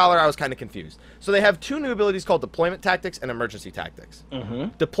where Scholar I was kind of confused. So they have two new abilities called Deployment Tactics and Emergency Tactics.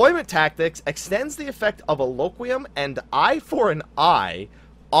 Mm-hmm. Deployment Tactics extends the effect of Eloquium and Eye for an Eye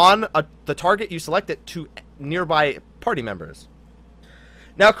on the target you select it to nearby party members.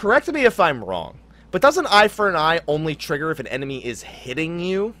 Now, correct me if I'm wrong, but doesn't Eye for an Eye only trigger if an enemy is hitting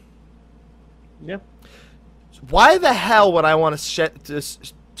you? Yeah. Why the hell would I want to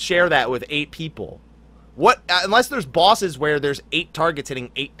share that with 8 people? What? Unless there's bosses where there's 8 targets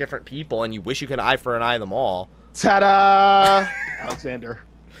hitting 8 different people and you wish you could Eye for an Eye them all. Ta-da! Alexander.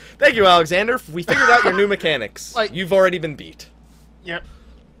 Thank you, Alexander. We figured out your new mechanics. You've already been beat. Yep.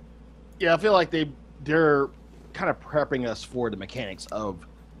 Yeah, I feel like they're kind of prepping us for the mechanics of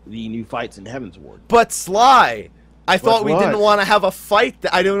the new fights in Heaven's Ward. But Sly, I thought we what? didn't want to have a fight.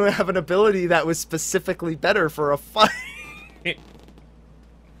 I don't have an ability that was specifically better for a fight.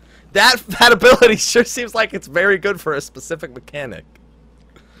 That ability sure seems like it's very good for a specific mechanic.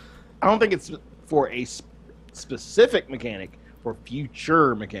 I don't think it's for a specific mechanic, for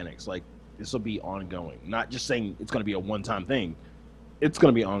future mechanics. Like, this will be ongoing. Not just saying it's going to be a one-time thing. It's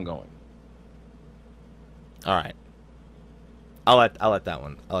going to be ongoing. All right. I'll let that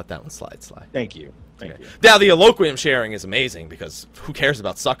one slide. Thank you. Thank you. Now the Eloquium sharing is amazing because who cares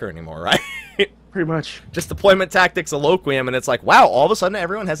about Sucker anymore, right? Pretty much. Just Deployment Tactics Eloquium, and it's like, wow, all of a sudden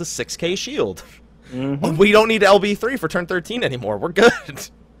everyone has a 6k shield. Mm-hmm. We don't need LB3 for turn 13 anymore. We're good.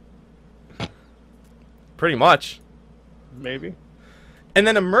 Pretty much. Maybe. And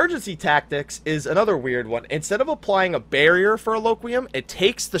then Emergency Tactics is another weird one. Instead of applying a barrier for Eloquium, it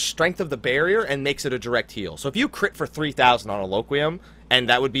takes the strength of the barrier and makes it a direct heal. So if you crit for 3,000 on Eloquium, and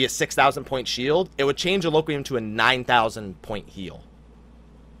that would be a 6,000 point shield, it would change Eloquium to a 9,000 point heal.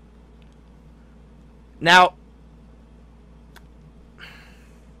 Now,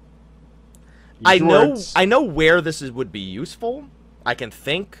 I know where this would be useful. I can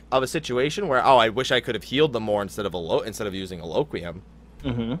think of a situation where, oh, I wish I could have healed them more instead of using Eloquium.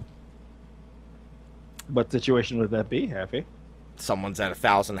 Mm-hmm. What situation would that be, Happy? Someone's at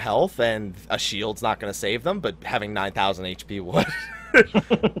 1,000 health and a shield's not going to save them, but having 9,000 HP would.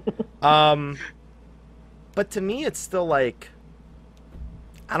 But to me, it's still like,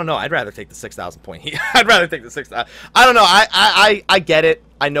 I don't know. I'd rather take the 6,000 point heal. I'd rather take the 6,000. I don't know. I get it.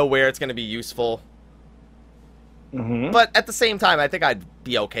 I know where it's going to be useful. Mm-hmm. But at the same time, I think I'd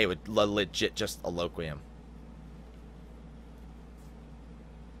be okay with legit just Eloquium.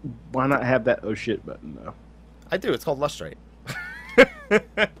 Why not have that oh shit button, though? I do. It's called Lustrate.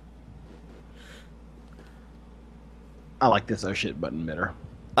 I like this oh shit button better.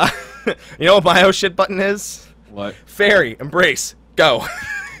 You know what my oh shit button is? What? Fairy, embrace, go.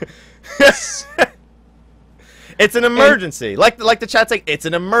 It's an emergency. Like the chat's like, it's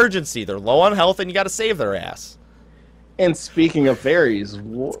an emergency. They're low on health and you got to save their ass. And speaking of fairies,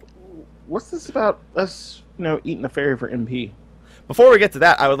 what's this about us, eating a fairy for MP? Before we get to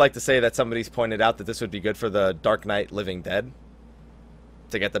that, I would like to say that somebody's pointed out that this would be good for the Dark Knight Living Dead.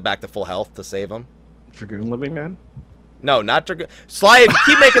 To get them back to full health to save them. Dragoon Living Dead? No, not Dragoon. Sly, if you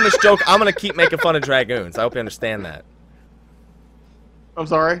keep making this joke, I'm going to keep making fun of Dragoons. I hope you understand that. I'm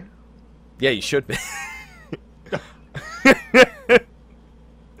sorry? Yeah, you should be.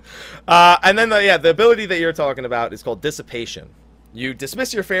 And then, the ability that you're talking about is called Dissipation. You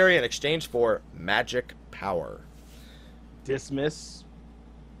dismiss your fairy in exchange for magic power. Dismiss?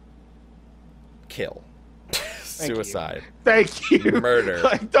 Kill. Suicide. Thank you. Murder.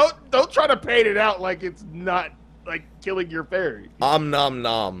 Like, don't try to paint it out like it's not like killing your fairy. Nom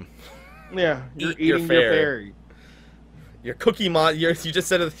nom. Yeah, you're Eat your eating your fairy. Your cookie monster. You just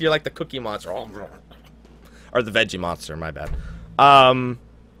said you're like the cookie monster. Or the veggie monster, my bad.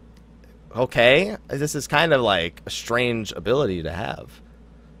 Okay. This is kind of like a strange ability to have.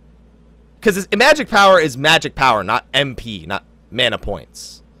 Because magic power is magic power, not MP, not mana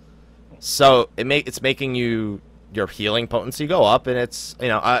points. So it's making your healing potency go up, and it's,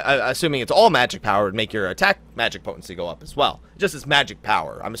 assuming it's all magic power, would make your attack magic potency go up as well. Just as magic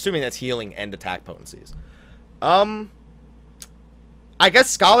power. I'm assuming that's healing and attack potencies. I guess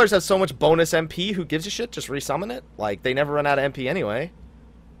scholars have so much bonus MP, who gives a shit? Just resummon it? Like, they never run out of MP anyway.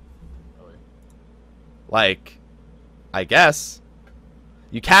 Really? Like, I guess.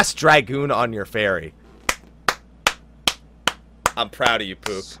 You cast Dragoon on your fairy. I'm proud of you,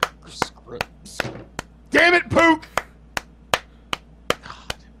 Pook. Damn it, Pook!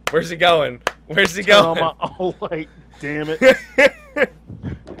 Where's he going? Where's he going? Oh, like, damn it.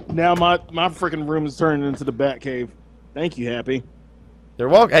 Now my freaking room is turning into the Batcave. Thank you, Happy. You're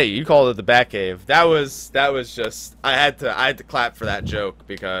welcome. Hey, you called it the Batcave. That was just I had to clap for that joke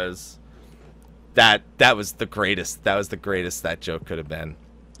because that was the greatest. That was the greatest that joke could have been.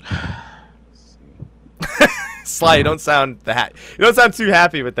 Sly, you don't sound too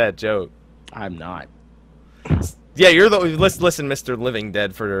happy with that joke. I'm not. Yeah, you're the listen, Mr. Living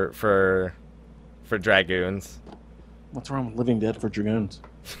Dead for Dragoons. What's wrong with Living Dead for Dragoons?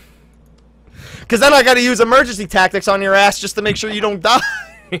 Because then I got to use emergency tactics on your ass just to make sure you don't die.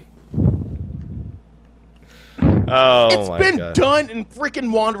 It's been done in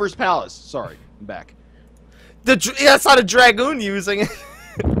freaking Wanderer's Palace. Sorry, I'm back. That's not a Dragoon using it.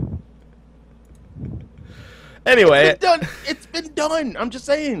 Anyway. It's been done. I'm just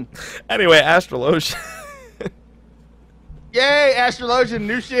saying. Anyway, Astrologian. Yay, Astrologian,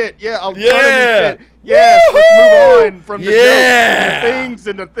 new shit. Yeah, I'll yeah. New shit. Yes, Woo-hoo! let's move on from the yeah. jokes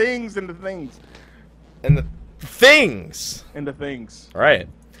into things. And the things. Into things. All right.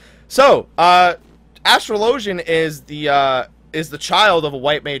 So, Astrologian is the child of a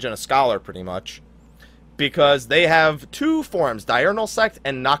white mage and a scholar, pretty much, because they have two forms: Diurnal Sect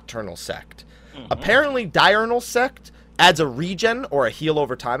and Nocturnal Sect. Mm-hmm. Apparently, Diurnal Sect adds a regen or a heal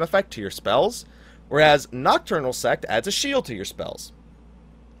over time effect to your spells, whereas Nocturnal Sect adds a shield to your spells.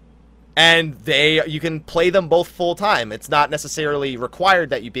 And you can play them both full time. It's not necessarily required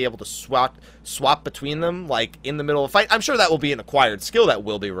that you be able to swap between them, like in the middle of a fight. I'm sure that will be an acquired skill that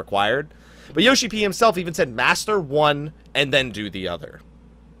will be required. But Yoshi P himself even said master one and then do the other.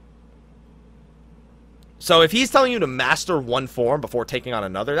 So if he's telling you to master one form before taking on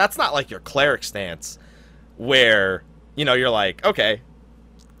another, that's not like your cleric stance where, you're like, okay,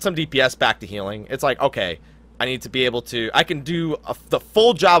 some DPS back to healing. It's like, okay, I need to be able to, I can do the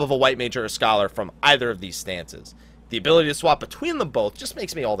full job of a white mage or a scholar from either of these stances. The ability to swap between them both just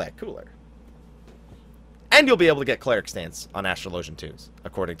makes me all that cooler. And you'll be able to get cleric stance on Astrologian 2s,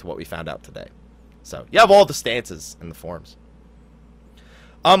 according to what we found out today. So, you have all the stances in the forms.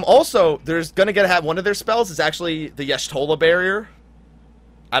 Also, there's going to have one of their spells is actually the Y'shtola barrier.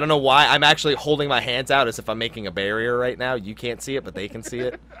 I don't know why. I'm actually holding my hands out as if I'm making a barrier right now. You can't see it, but they can see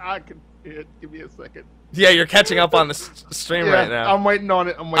it. I can see it. Give me a second. Yeah, you're catching up on the stream right now. I'm waiting on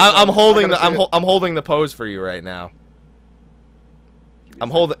it. I'm holding the pose for you right now.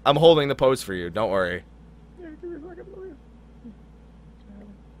 I'm holding the pose for you. Don't worry. Yeah, give me a second.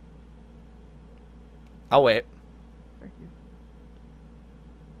 I'll wait. Thank you.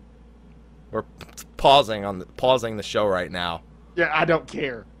 We're pausing the show right now. Yeah, I don't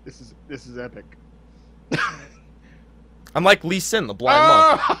care. This is epic. I'm like Lee Sin, the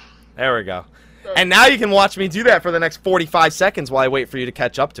blind monk. There we go. And now you can watch me do that for the next 45 seconds while I wait for you to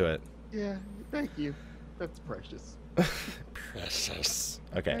catch up to it. Yeah, thank you. That's precious. Precious.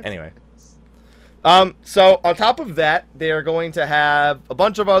 Okay, That's anyway. nice. So on top of that, they are going to have a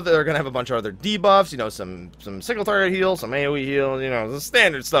bunch of other debuffs, you know, some single target heal, some AoE heal, you know, the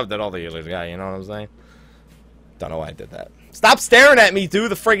standard stuff that all the healers got, you know what I'm saying? Don't know why I did that. Stop staring at me, do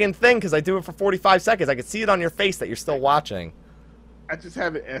the friggin' thing, because I do it for 45 seconds. I can see it on your face that you're still watching. I just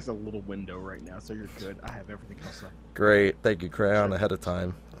have it as a little window right now, so you're good. I have everything else up. Great. Thank you, Crayon, ahead of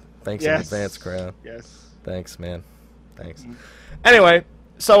time. Thanks in advance, Crayon. Yes. Thanks, man. Thanks. Mhm. Anyway,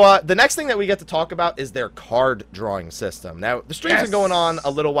 so the next thing that we get to talk about is their card drawing system. Now, the stream's been going on a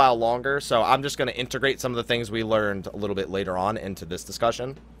little while longer, so I'm just going to integrate some of the things we learned a little bit later on into this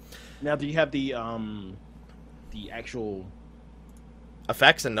discussion. Now, do you have the actual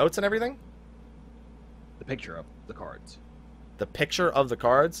Effects and notes and everything? the picture of the cards? The picture of the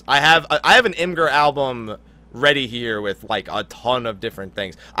cards? I have an Imgur album ready here with like a ton of different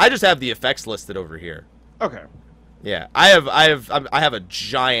things. I just have the effects listed over here. Okay. Yeah, I have a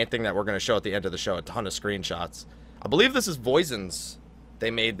giant thing that we're going to show at the end of the show, a ton of screenshots. I believe this is Voisin's. They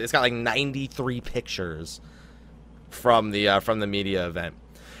made it's got like 93 pictures from the media event.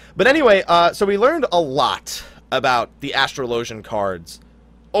 But anyway, so we learned a lot about the Astrologian cards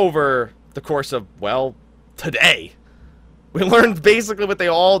over the course of, well, today. We learned basically what they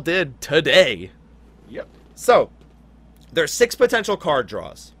all did today. Yep. So, there's 6 potential card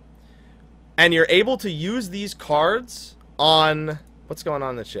draws. And you're able to use these cards on... What's going on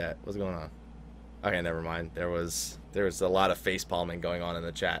in the chat? What's going on? Okay, never mind. There was a lot of face palming going on in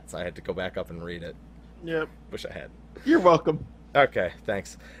the chat, so I had to go back up and read it. Yep. Wish I had. You're welcome. Okay,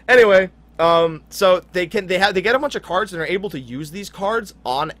 thanks. Anyway, so they get a bunch of cards and are able to use these cards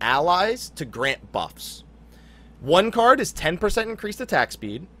on allies to grant buffs. One card is 10% increased attack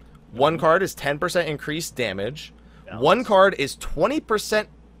speed. One card is 10% increased damage. One card is 20%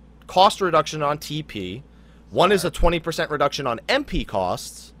 cost reduction on TP. One is a 20% reduction on MP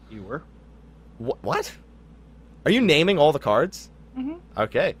costs. You were. What? Are you naming all the cards? Mm-hmm.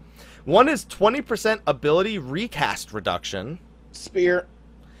 Okay. One is 20% ability recast reduction. Spear.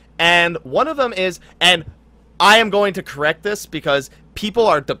 And one of them is, and I am going to correct this because people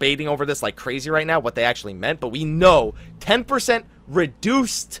are debating over this like crazy right now, what they actually meant, but we know 10%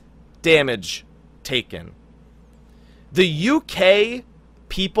 reduced damage taken. The UK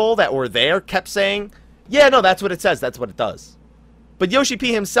people that were there kept saying, yeah, no, that's what it says, that's what it does. But Yoshi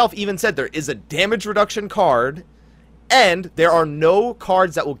P himself even said there is a damage reduction card, and there are no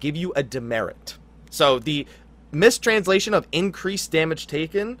cards that will give you a demerit. So the mistranslation of increased damage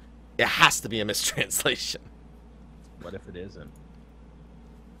taken, it has to be a mistranslation. What if it isn't?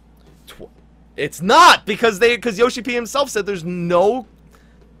 It's not, because Yoshi P himself said there's nothing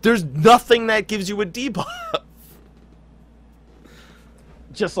that gives you a debuff.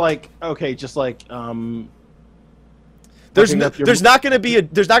 Just like there's not going to be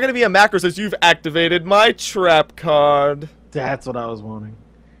a macro that says you've activated my trap card. That's what I was wanting.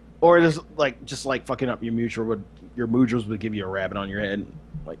 Or just like fucking up your Mudras would give you a rabbit on your head,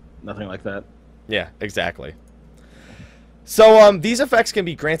 like nothing like that. Yeah, exactly. So these effects can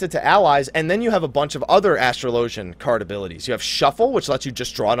be granted to allies, and then you have a bunch of other Astrologian card abilities. You have Shuffle, which lets you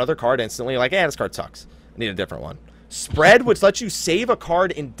just draw another card instantly. Like, this card sucks. I need a different one. Spread, which lets you save a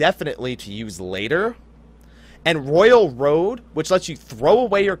card indefinitely to use later. And Royal Road, which lets you throw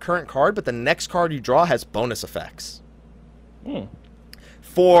away your current card, but the next card you draw has bonus effects.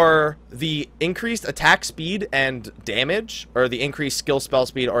 For the increased attack speed and damage, or the increased skill spell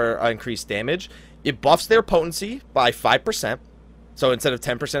speed or increased damage, it buffs their potency by 5%. So instead of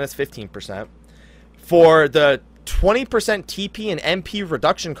 10%, it's 15%. For the 20% TP and MP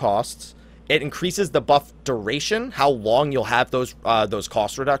reduction costs, it increases the buff duration, how long you'll have those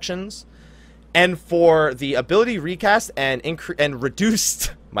cost reductions. And for the ability recast and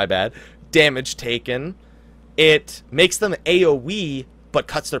reduced, my bad, damage taken, it makes them AoE, but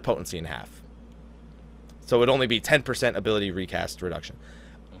cuts their potency in half. So it would only be 10% ability recast reduction.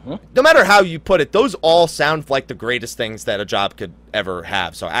 No matter how you put it, those all sound like the greatest things that a job could ever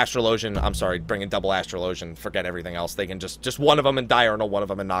have. So Astrologian, I'm sorry, bring in double Astrologian, forget everything else. They can just one of them in Diurnal, one of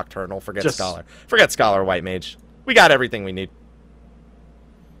them in Nocturnal, forget Scholar. Forget Scholar White Mage. We got everything we need.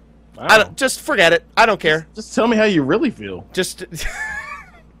 Wow. Just forget it. I don't care. Just tell me how you really feel. Just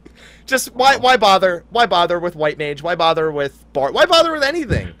why bother? Why bother with White Mage? Why bother with Bard? Why bother with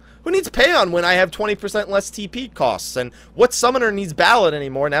anything? Who needs Payon when I have 20% less TP costs? And what summoner needs Ballad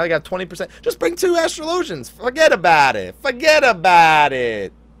anymore? Now I got 20%. Just bring 2 Astrologians. Forget about it. Forget about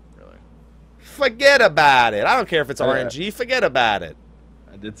it. Really? Forget about it. I don't care if it's RNG. Forget about it.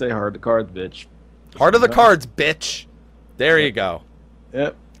 I did say hard to cards, bitch. Heart of the cards, bitch. There you go.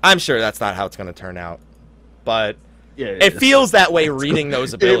 Yep. I'm sure that's not how it's going to turn out, but Yeah. it feels that way reading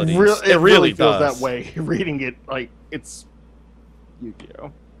those abilities. It really feels does. that way. Reading it like it's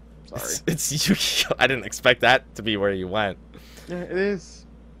Yu-Gi-Oh. Sorry. It's Yu-Gi-Oh! I didn't expect that to be where you went. Yeah, it is.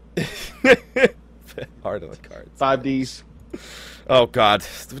 Heart of the cards. 5Ds. Oh God,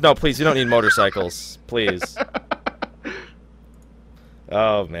 no! Please, you don't need motorcycles, please.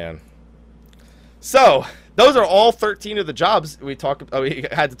 Oh man. So those are all 13 of the jobs we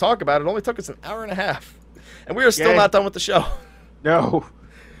had to talk about. It only took us an hour and a half, and we are still not done with the show. No.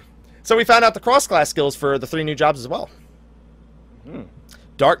 So we found out the cross-class skills for the 3 new jobs as well.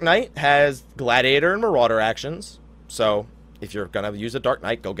 Dark Knight has Gladiator and Marauder actions. So if you're gonna use a Dark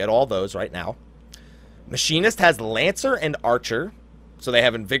Knight, go get all those right now. Machinist has Lancer and Archer. So they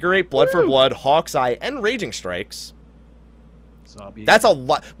have Invigorate, Blood for Blood, Hawk's Eye, and Raging Strikes. That's a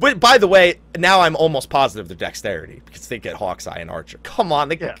lot. But by the way, now I'm almost positive they're Dexterity because they get Hawk's Eye and Archer. Come on,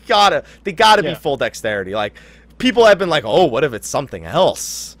 they gotta be full Dexterity. Like, people have been like, oh, what if it's something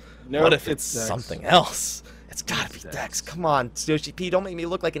else? Nope, what if it's something else? It's gotta be Dex. Come on, Yoshi P, don't make me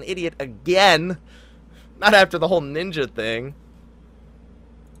look like an idiot again. Not after the whole ninja thing.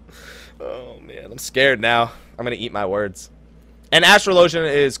 Oh man, I'm scared now. I'm gonna eat my words. And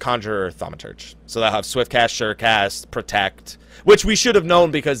Astrologian is Conjurer Thaumaturge. So they'll have Swiftcast, Surecast, Protect, which we should have known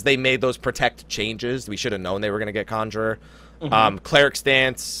because they made those Protect changes. We should have known they were gonna get Conjurer. Cleric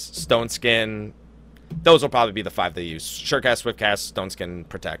Stance, Stone Skin. Those will probably be the 5 they use. Surecast, Swiftcast, Stone Skin,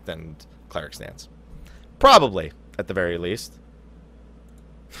 Protect, and Cleric Stance. Probably, at the very least.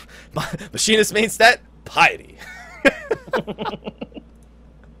 Machinist main stat, Piety.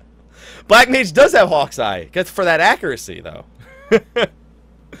 Black Mage does have Hawk's Eye. Gets for that accuracy, though.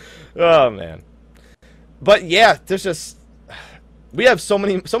 Oh, man. But, yeah, there's just... We have so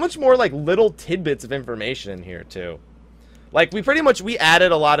much more, like, little tidbits of information in here, too. Like, we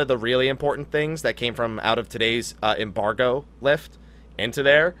added a lot of the really important things that came from out of today's embargo lift into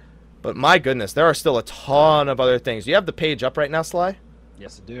there. But, my goodness, there are still a ton of other things. Do you have the page up right now, Sly?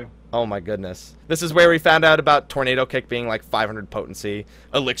 Yes, I do. Oh my goodness. This is where we found out about Tornado Kick being like 500 potency,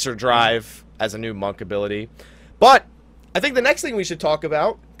 Elixir Drive as a new monk ability. But I think the next thing we should talk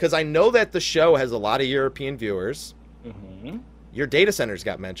about, because I know that the show has a lot of European viewers, your data centers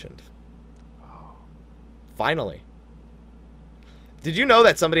got mentioned. Finally. Did you know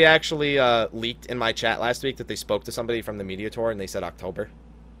that somebody actually leaked in my chat last week that they spoke to somebody from the media tour and they said October?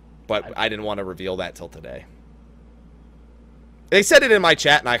 But I didn't want to reveal that till today. They said it in my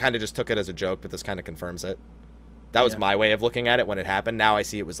chat, and I kind of just took it as a joke, but this kind of confirms it. That was my way of looking at it when it happened. Now I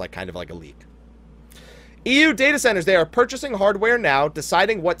see it was like kind of like a leak. EU data centers, they are purchasing hardware now,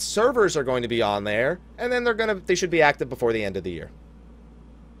 deciding what servers are going to be on there, and then they should be active before the end of the year.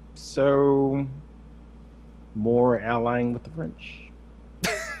 So, more allying with the French.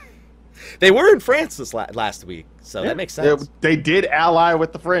 They were in France this last week, so that makes sense. They did ally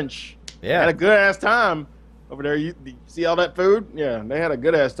with the French. Yeah. Had a good-ass time. Over there, you see all that food? Yeah, they had a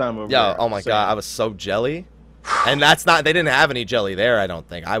good-ass time over there. Oh my God, I was so jelly. And they didn't have any jelly there, I don't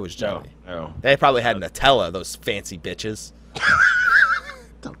think. I was jelly. No. They probably had Nutella, those fancy bitches.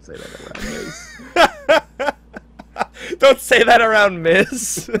 Don't say that around Miz. Don't say that around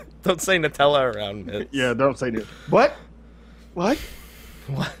Miz. Don't say Nutella around Miz. Yeah, don't say that. What? What?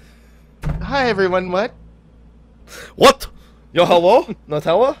 Hi, everyone, what? What? Yo, hello?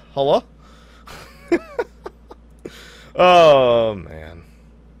 Nutella? Hello? Oh, man.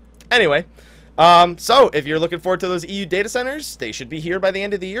 Anyway, so if you're looking forward to those EU data centers, they should be here by the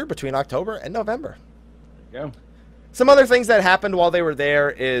end of the year, between October and November. There you go. Some other things that happened while they were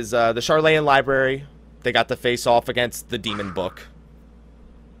there is the Charlayan Library. They got to face off against the Demon Book.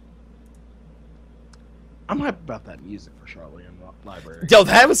 I'm hyped about that music for Charlayan Library. Yo,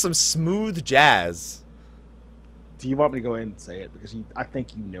 that was some smooth jazz. Do you want me to go ahead and say it? Because I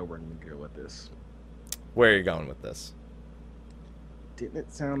think you know where I'm going to go with this. Where are you going with this? Didn't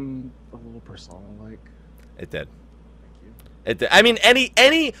it sound a little Persona-like? It did. Thank you. It did. I mean,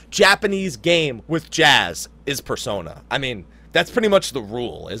 any Japanese game with jazz is Persona. I mean, that's pretty much the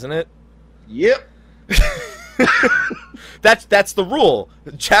rule, isn't it? Yep. That's the rule.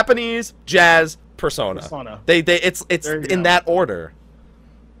 Japanese, jazz, Persona. It's in that order.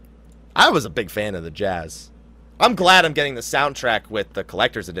 I was a big fan of the jazz. I'm glad I'm getting the soundtrack with the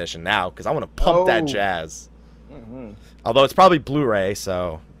collector's edition now because I want to pump that jazz. Although it's probably Blu-ray,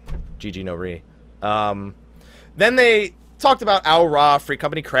 so GG no re. Then they talked about Ao Ra, Free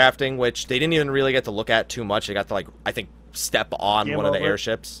Company Crafting, which they didn't even really get to look at too much. They got to, like, I think, step on one of the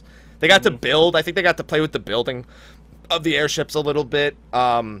airships. They got to build. I think they got to play with the building of the airships a little bit.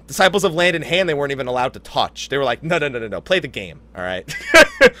 Disciples of Land in Hand, they weren't even allowed to touch. They were like, no. Play the game, all right?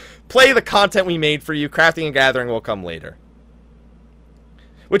 Play the content we made for you. Crafting and gathering will come later.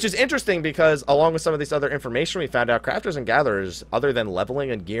 Which is interesting because along with some of this other information, we found out crafters and gatherers, other than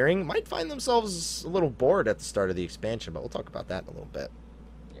leveling and gearing, might find themselves a little bored at the start of the expansion, but we'll talk about that in a little bit.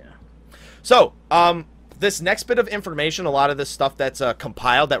 Yeah. So, this next bit of information, a lot of this stuff that's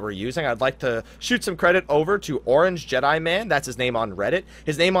compiled that we're using, I'd like to shoot some credit over to Orange Jedi Man. That's his name on Reddit.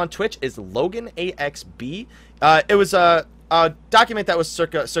 His name on Twitch is LoganAXB. It was a document that was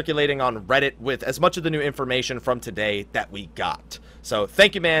circulating on Reddit with as much of the new information from today that we got. So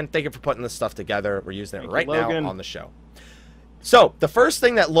thank you, man. Thank you for putting this stuff together. We're using it right now on the show. So the first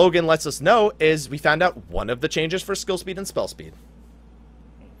thing that Logan lets us know is we found out one of the changes for skill speed and spell speed.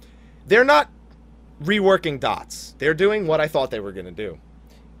 They're not reworking dots. They're doing what I thought they were going to do.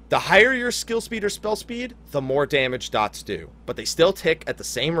 The higher your skill speed or spell speed, the more damage dots do. But they still tick at the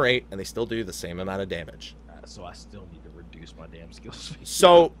same rate, and they still do the same amount of damage. So I still need to reduce my damn skill speed.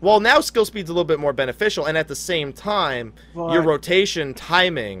 So, well, now skill speed's a little bit more beneficial, and at the same time, your rotation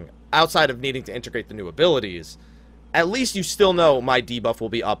timing, outside of needing to integrate the new abilities, at least you still know my debuff will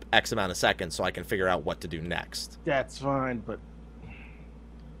be up X amount of seconds, so I can figure out what to do next. That's fine, but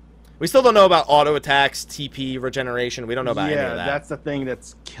we still don't know about auto attacks, TP regeneration. We don't know about any of that. Yeah, that's the thing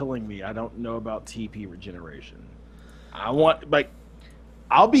that's killing me. I don't know about TP regeneration. I want, like,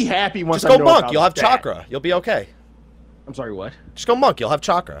 I'll be happy once I know Just go monk. about You'll have that. chakra. You'll be okay. I'm sorry, what? Just go monk. You'll have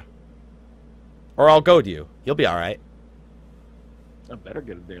chakra. Or I'll goad you. You'll be all right. I better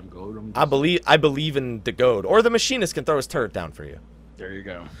get a damn goad. I believe in the goad. Or the machinist can throw his turret down for you. There you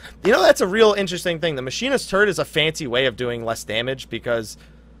go. You know, that's a real interesting thing. The machinist turret is a fancy way of doing less damage because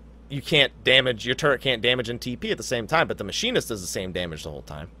you can't damage, your turret can't damage and TP at the same time, but the machinist does the same damage the whole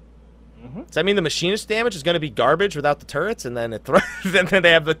time. Does that mean the machinist damage is going to be garbage without the turrets, and then then they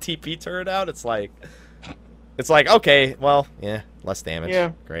have the TP turret out? It's like, okay, well, yeah, less damage.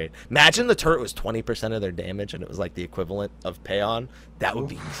 Yeah. Great. Imagine the turret was 20% of their damage, and it was like the equivalent of Payon. That would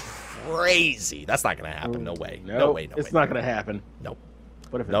be crazy. That's not going to happen. No way. No way. It's not going to happen. Nope.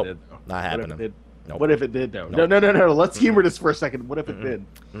 What if it Nope. did? Though? Not happening. Nope. What if it did, though? Nope. No. Let's humor this for a second. What if it did?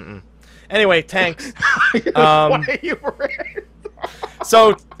 Anyway, tanks. Why you were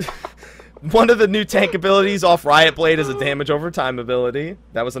So, one of the new tank abilities off Riot Blade is a damage over time ability.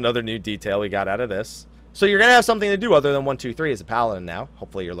 That was another new detail we got out of this. So you're gonna have something to do other than 1, 2, 3 as a paladin now.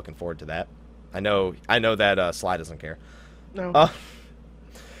 Hopefully you're looking forward to that. I know that Sly doesn't care. No.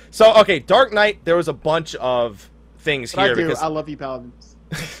 So okay, Dark Knight. There was a bunch of things But here. I do. Because... I love you, paladins.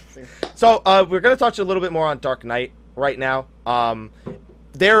 So we're gonna touch a little bit more on Dark Knight right now.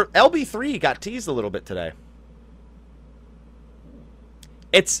 Their LB3 got teased a little bit today.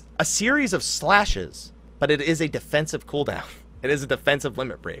 It's a series of slashes, but it is a defensive cooldown. It is a defensive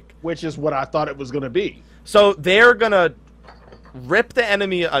limit break. Which is what I thought it was going to be. So they're going to rip the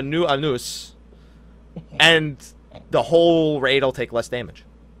enemy a new anus, and the whole raid will take less damage.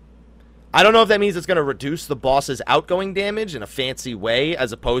 I don't know if that means it's going to reduce the boss's outgoing damage in a fancy way,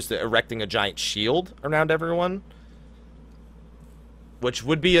 as opposed to erecting a giant shield around everyone. Which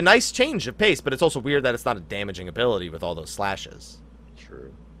would be a nice change of pace, but it's also weird that it's not a damaging ability with all those slashes.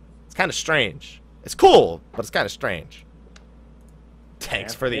 True. It's kind of strange. It's cool, but it's kind of strange.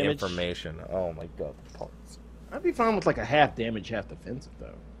 Thanks Half for the damage. information. Oh my god. I'd be fine with like a half damage, half defensive,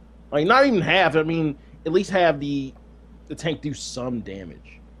 though. Like, not even half. I mean, at least have the tank do some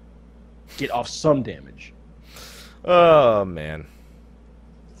damage. Get off some damage. Oh, man.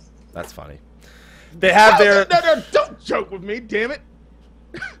 That's funny. They have their... No, don't joke with me, damn it.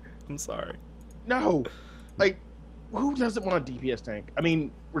 I'm sorry. No. Like, who doesn't want a DPS tank? I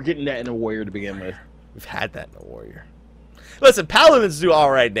mean, we're getting that in a warrior to begin with. We've had that in a warrior. Listen, paladins do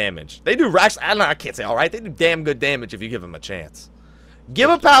alright damage. They do racks. I can't say alright. They do damn good damage if you give them a chance. Give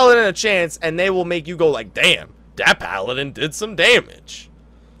a paladin a chance, and they will make you go like, damn, that paladin did some damage.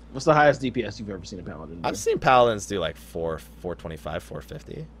 What's the highest DPS you've ever seen a paladin do? I've seen paladins do like 425,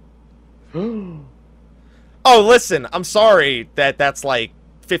 450. Oh, listen, I'm sorry that's like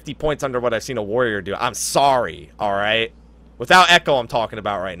 50 points under what I've seen a warrior do. I'm sorry, alright? Without Echo, I'm talking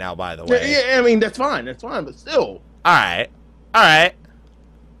about right now, by the way. Yeah, I mean, that's fine, but still. Alright.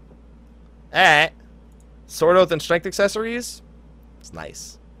 Sword Oath and Strength accessories? It's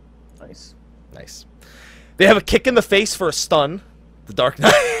nice. Nice. They have a kick in the face for a stun. The Dark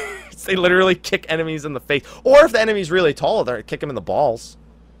Knights. They literally kick enemies in the face. Or if the enemy's really tall, they kick them in the balls.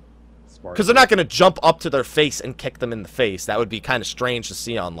 Because they're not going to jump up to their face and kick them in the face. That would be kind of strange to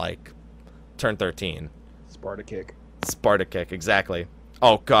see on, like, turn 13. Sparta kick. Sparta kick, exactly.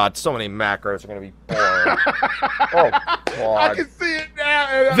 Oh god, so many macros are gonna be boring. Oh I god. can see it now.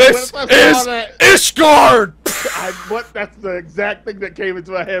 And This when I saw that, is Ishgard! that's the exact thing that came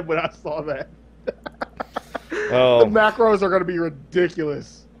into my head when I saw that. Oh. The macros are going to be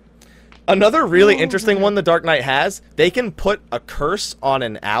ridiculous. Another really interesting one the Dark Knight has, they can put a curse on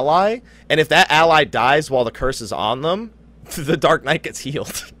an ally, and if that ally dies while the curse is on them, the Dark Knight gets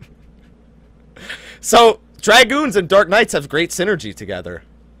healed. So, Dragoons and Dark Knights have great synergy together.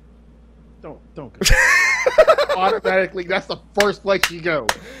 Don't go. Automatically, that's the first place you go.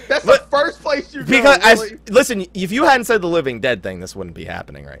 That's the first place you go. Because, Really. listen, if you hadn't said the Living Dead thing, this wouldn't be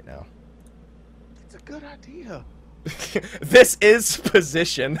happening right now. It's a good idea. This is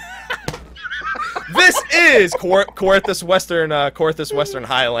position. This is Coerthas Western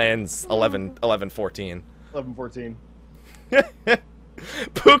Highlands 1114. 11-14.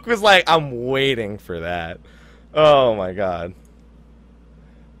 Pook was like, I'm waiting for that. Oh my god.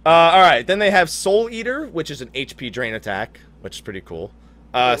 Alright, then they have Soul Eater, which is an HP drain attack, which is pretty cool.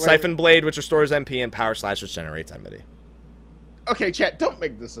 Siphon Blade, which restores MP, and Power Slash, which generates enmity. Okay, chat, don't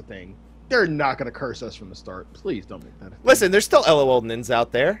make this a thing. They're not going to curse us from the start. Please don't make that a thing. Listen, there's still LOL nins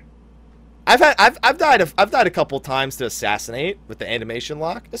out there. I've died a couple times to assassinate with the animation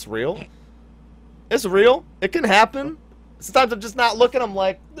lock. It's real. It's real. It can happen. Sometimes I'm just not looking. I'm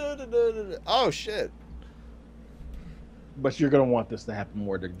like, oh shit. But you're going to want this to happen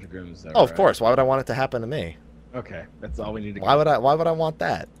more to Dragoons, though, Oh, of right? course. Why would I want it to happen to me? Okay, that's all we need to Why would I want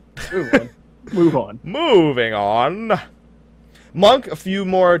that? Move on. Move on. Moving on. Monk, a few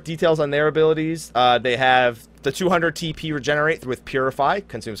more details on their abilities. They have the 200 TP regenerate with Purify,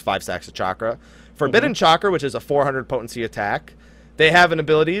 consumes 5 stacks of chakra. Forbidden Chakra, which is a 400 potency attack. They have an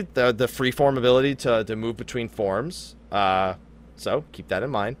ability, the freeform ability to move between forms. So keep that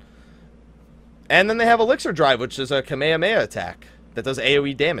in mind. And then they have Elixir Drive, which is a Kamehameha attack that does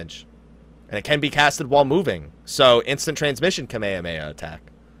AoE damage. And it can be casted while moving. So instant transmission Kamehameha attack.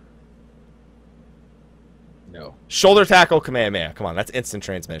 No. Shoulder tackle Kamehameha. Come on, that's instant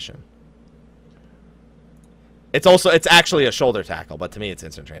transmission. It's actually a shoulder tackle, but to me it's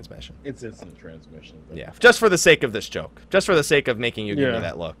instant transmission. It's instant transmission. But... Yeah, just for the sake of this joke. Just for the sake of making you give me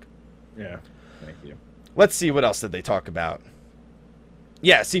that look. Yeah, thank you. Let's see, what else did they talk about?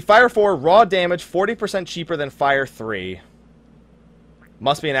 Yeah, see, Fire 4, raw damage, 40% cheaper than Fire 3.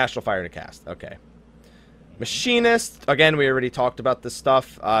 Must be an Astral Fire to cast. Okay. Machinist, again, we already talked about this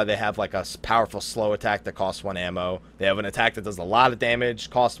stuff. They have like a powerful slow attack that costs 1 ammo. They have an attack that does a lot of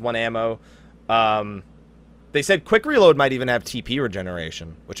damage, costs 1 ammo. They said Quick Reload might even have TP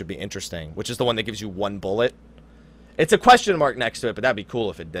regeneration, which would be interesting, which is the one that gives you 1 bullet. It's a question mark next to it, but that'd be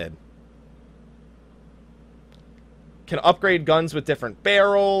cool if it did. Can upgrade guns with different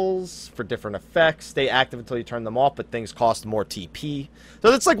barrels for different effects. Stay active until you turn them off, but things cost more TP.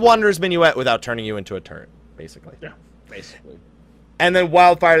 So it's like Wanderer's Minuet without turning you into a turret, basically. Yeah, basically. And then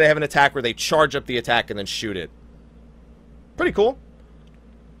Wildfire, they have an attack where they charge up the attack and then shoot it. Pretty cool.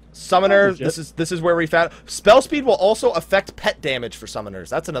 Summoner, this is where we found... Spell speed will also affect pet damage for summoners.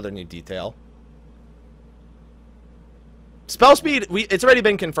 That's another neat detail. Spell speed, it's already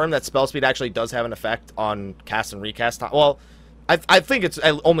been confirmed that spell speed actually does have an effect on cast and recast time. Well, I think it's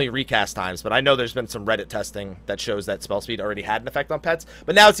only recast times, but I know there's been some Reddit testing that shows that spell speed already had an effect on pets,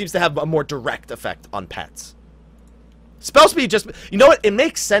 but now it seems to have a more direct effect on pets. Spell speed just... You know what? It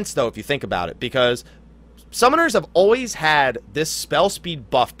makes sense, though, if you think about it, because summoners have always had this spell speed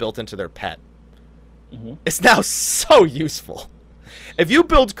buff built into their pet. It's now so useful. If you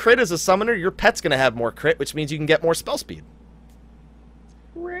build crit as a summoner, your pet's going to have more crit, which means you can get more spell speed.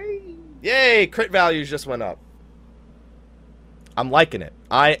 Great. Yay, crit values just went up. I'm liking it.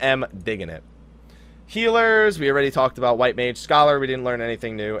 I am digging it. Healers, we already talked about. White Mage. Scholar, we didn't learn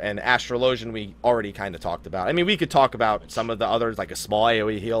anything new. And Astrologian, we already kind of talked about. I mean, we could talk about some of the others, like a small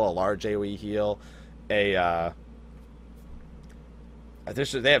AoE heal, a large AoE heal, they have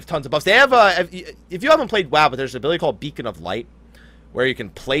tons of buffs. They have, if you haven't played WoW, but there's an ability called Beacon of Light, where you can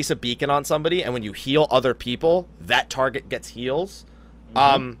place a beacon on somebody, and when you heal other people, that target gets heals. They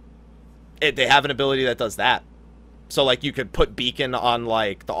have an ability that does that. So, like, you could put beacon on,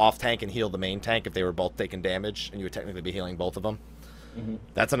 like, the off tank and heal the main tank if they were both taking damage, and you would technically be healing both of them.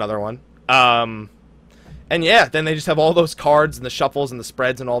 That's another one. And yeah, then they just have all those cards and the shuffles and the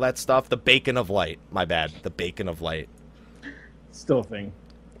spreads and all that stuff. The Bacon of Light. My bad. The Bacon of Light. Still a thing.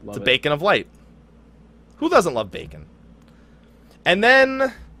 It's a Bacon of Light. Who doesn't love bacon? And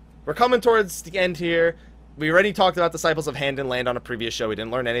then we're coming towards the end here. We already talked about Disciples of Hand and Land on a previous show. We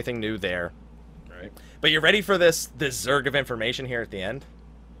didn't learn anything new there. Right. But you ready for this Zerg of information here at the end?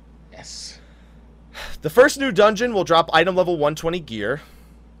 Yes. The first new dungeon will drop item level 120 gear.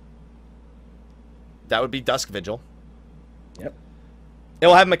 That would be Dusk Vigil. Yep. It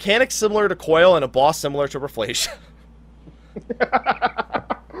will have mechanics similar to Coil and a boss similar to Reflation.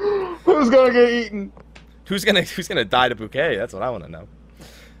 Who's gonna get eaten? Who's gonna die to Bouquet? That's what I want to know.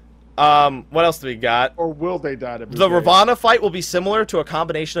 What else do we got? Or will they die to Bouquet? The Ravana fight will be similar to a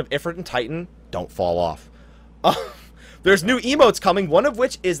combination of Ifrit and Titan. Don't fall off. There's new emotes coming, one of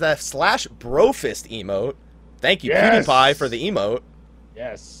which is the /Brofist emote. Thank you, Yes. PewDiePie, for the emote.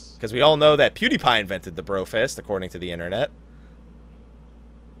 Yes. Because we all know that PewDiePie invented the Brofist, according to the internet.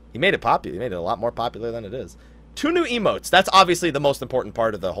 He made it popular. He made it a lot more popular than it is. 2 new emotes. That's obviously the most important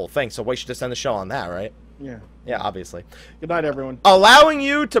part of the whole thing, so we should just end the show on that, right? Yeah. Yeah, obviously. Good night, everyone. Allowing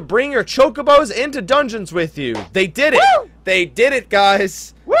you to bring your chocobos into dungeons with you. They did it. Woo! They did it,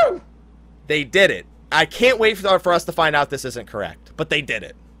 guys. Woo! They did it. I can't wait for us to find out this isn't correct, but they did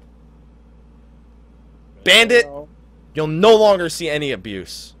it. Bandit, you'll no longer see any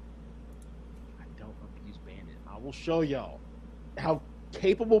abuse. I don't abuse Bandit. I will show y'all how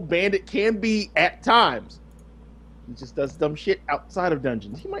capable Bandit can be at times. He just does dumb shit outside of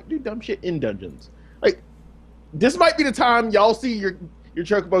dungeons. He might do dumb shit in dungeons. Like, this might be the time y'all see your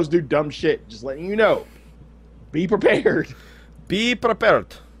chocobos do dumb shit. Just letting you know. Be prepared. Be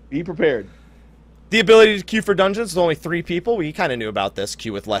prepared. Be prepared. The ability to queue for dungeons is only 3 people. We kind of knew about this.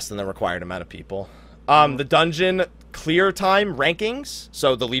 Queue with less than the required amount of people. The dungeon clear time rankings.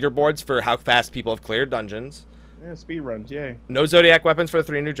 So the leaderboards for how fast people have cleared dungeons. Yeah, speed runs, yay. No Zodiac weapons for the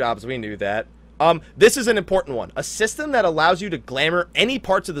 3 new jobs. We knew that. This is an important one. A system that allows you to glamour any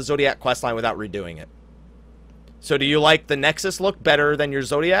parts of the Zodiac questline without redoing it. So do you like the Nexus look better than your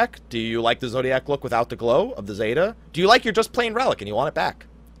Zodiac? Do you like the Zodiac look without the glow of the Zeta? Do you like your just plain Relic and you want it back?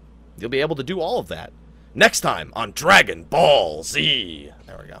 You'll be able to do all of that. Next time on Dragon Ball Z.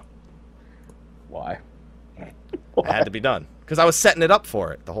 There we go. Why? It had to be done. Because I was setting it up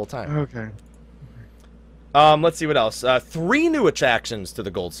for it the whole time. Okay. Let's see what else. 3 new attractions to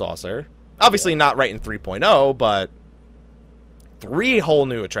the Gold Saucer. Obviously not right in 3.0, but 3 whole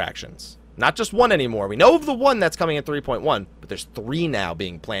new attractions. Not just 1 anymore. We know of the 1 that's coming in 3.1, but there's 3 now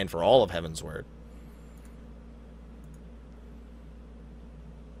being planned for all of Heavensward.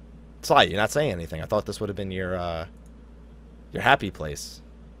 Sly, you're not saying anything. I thought this would have been your happy place.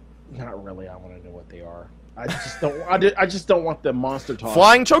 Not really. I want to know what they are. I just don't. I just don't want the monster talk.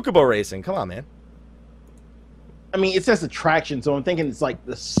 Flying Chocobo Racing. Come on, man. I mean, it says attraction, so I'm thinking it's like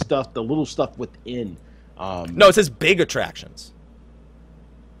the stuff, the little stuff within. No, it says big attractions.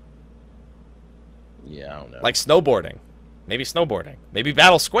 Yeah, I don't know. Like snowboarding. Maybe snowboarding. Maybe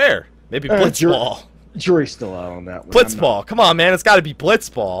Battle Square. Maybe Blitzball. Jury's still out on that one. Blitzball. Come on, man. It's got to be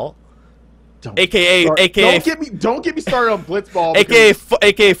Blitzball. AKA Don't get me started on Blitzball.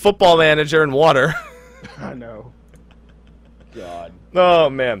 AKA Football Manager in water. I know. God. Oh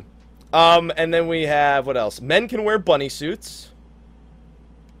man. And then we have what else? Men can wear bunny suits.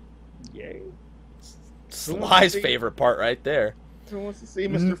 Yay. Sly's favorite part right there. Who wants to see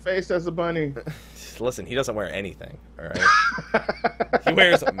Mr. Face as a bunny? Listen, he doesn't wear anything, all right? He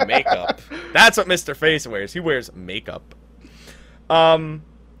wears makeup. That's what Mr. Face wears. He wears makeup.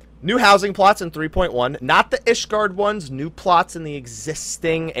 New housing plots in 3.1. Not the Ishgard ones. New plots in the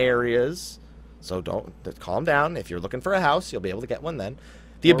existing areas. So don't calm down. If you're looking for a house, you'll be able to get one then.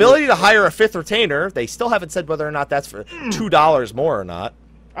 The ability to hire a 5th retainer. They still haven't said whether or not that's for $2 more or not.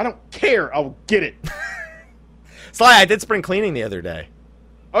 I don't care. I'll get it. Sly, I did spring cleaning the other day.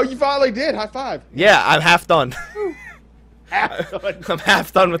 Oh, you finally did. High five. Yeah, I'm half done. Half done. I'm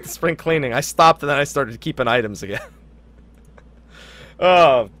half done with the spring cleaning. I stopped and then I started keeping items again.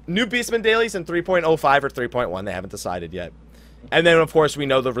 New Beastman dailies in 3.05 or 3.1. They haven't decided yet. And then, of course, we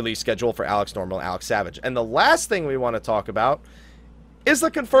know the release schedule for Alex Normal and Alex Savage. And the last thing we want to talk about is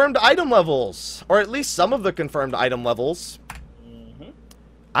the confirmed item levels. Or at least some of the confirmed item levels.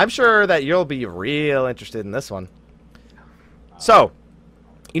 I'm sure that you'll be real interested in this one. So,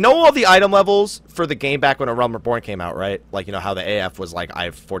 you know all the item levels for the game back when A Realm Reborn came out, right? Like, you know how the AF was like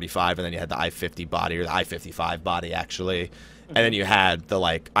I-45, and then you had the I-50 body, or the I-55 body, actually. And then you had the,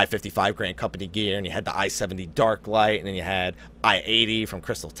 like, I-55 Grand Company gear, and you had the I-70 Dark Light, and then you had I-80 from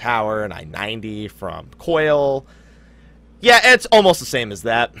Crystal Tower, and I-90 from Coil. Yeah, it's almost the same as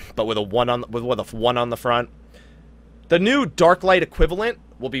that, but with a 1 on the front. The new Dark Light equivalent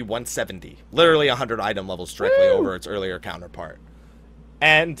will be 170. Literally 100 item levels directly over its earlier counterpart.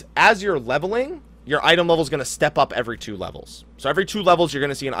 And as you're leveling, your item level is going to step up every 2 levels. So every 2 levels, you're going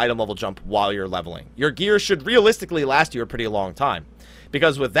to see an item level jump while you're leveling. Your gear should realistically last you a pretty long time.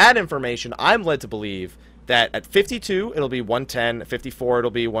 Because with that information, I'm led to believe that at 52 it'll be 110, 54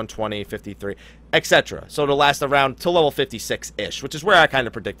 it'll be 120, 53, etc. So it'll last around to level 56-ish, which is where I kind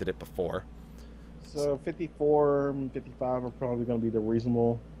of predicted it before. So 54 and 55 are probably going to be the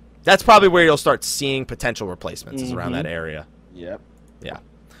reasonable. That's probably where you'll start seeing potential replacements, is around that area. Yep. Yeah.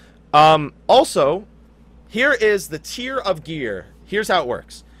 Also, here is the tier of gear. Here's how it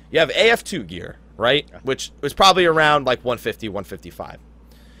works. You have AF2 gear, right? Yeah. Which was probably around like 150, 155.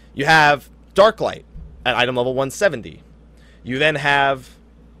 You have Darklight at item level 170. You then have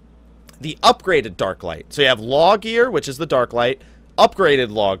the upgraded Darklight. So you have Law gear, which is the Darklight, upgraded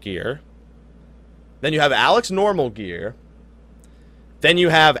Law gear. Then you have Alex normal gear. Then you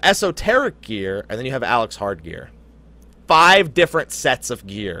have Esoteric gear, and then you have Alex hard gear. 5 different sets of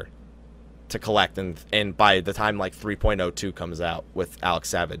gear to collect, and by the time like 3.02 comes out with Alex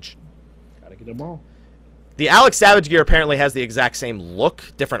Savage. Gotta get them all. The Alex Savage gear apparently has the exact same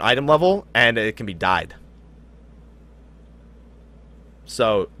look, different item level, and it can be dyed.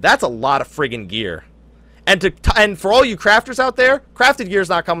 So that's a lot of friggin' gear. And for all you crafters out there, crafted gear is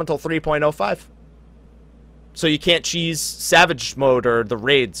not coming until 3.05. So you can't cheese Savage mode or the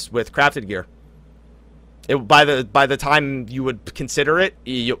raids with crafted gear. By the time you would consider it,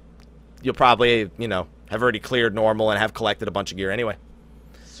 you'll probably, you know, have already cleared normal and have collected a bunch of gear anyway.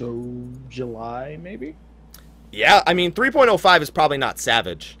 So July, maybe? Yeah, I mean 3.05 is probably not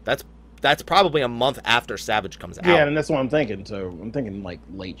Savage. That's probably a month after Savage comes out. Yeah, and that's what I'm thinking. So I'm thinking like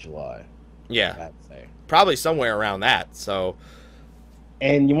late July. Yeah, I'd say. probably somewhere around that. So.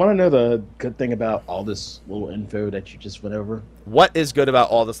 And you want to know the good thing about all this little info that you just went over? What is good about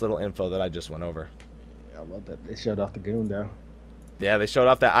all this little info that I just went over? I love that they showed off the goon though. Yeah, they showed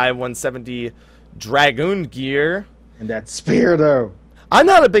off that I-170 Dragoon gear. And that spear though. I'm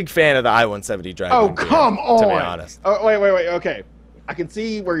not a big fan of the I-170 Dragoon Oh, gear, come on. to be honest. Oh, wait. Okay. I can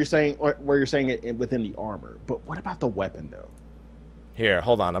see where you're saying it within the armor, but what about the weapon though? Here,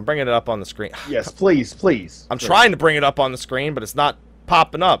 hold on. I'm bringing it up on the screen. Yes, please. I'm trying to bring it up on the screen, but it's not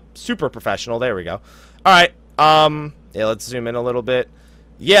popping up. Super professional. There we go. All right. Yeah, let's zoom in a little bit.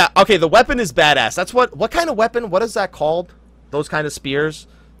 Yeah, okay, the weapon is badass. That's what kind of weapon? What is that called? Those kind of spears?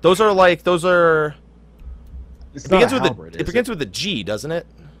 It begins with a G, doesn't it?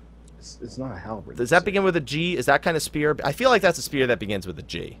 It's not a halberd. Does that begin with a G? Is that kind of spear? I feel like that's a spear that begins with a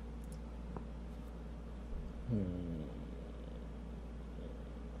G.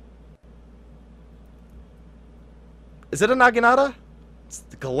 Is it a Naginata? It's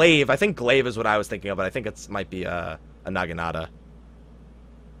the glaive. I think glaive is what I was thinking of, but I think it might be a Naginata.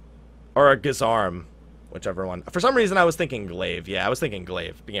 Or a Gizarm, whichever one. For some reason, I was thinking glaive. Yeah, I was thinking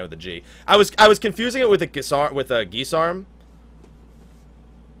glaive, beginning with a G. I was confusing it with a Gisarm,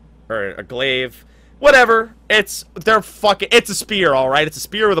 or a glaive. Whatever. It's a spear, all right. It's a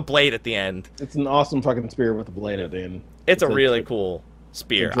spear with a blade at the end. It's an awesome fucking spear with a blade at the end. It's a really cool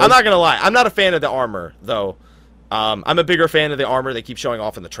spear. I'm not gonna lie. I'm not a fan of the armor though. I'm a bigger fan of the armor they keep showing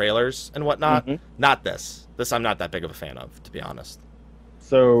off in the trailers and whatnot. Not this. This I'm not that big of a fan of, to be honest.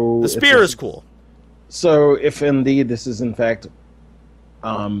 So the spear is cool. So if indeed this is in fact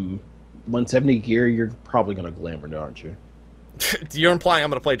 170 gear, you're probably going to glamour, aren't you? You're implying I'm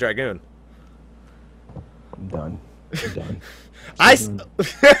going to play Dragoon. I'm done.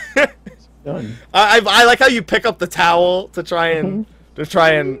 Done. I like how you pick up the towel to try and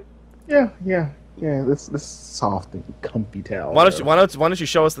yeah. This soft and comfy towel. Why don't you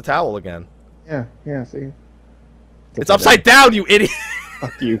show us the towel again? Yeah. See, it's upside down, you idiot.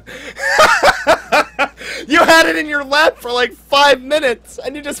 Fuck you. You had it in your lap for like 5 minutes,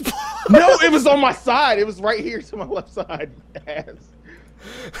 and you just... No, it was on my side. It was right here to my left side. Ass.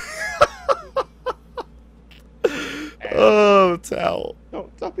 Oh, towel.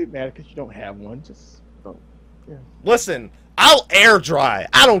 Don't be mad because you don't have one. Just don't. Yeah. Listen, I'll air dry.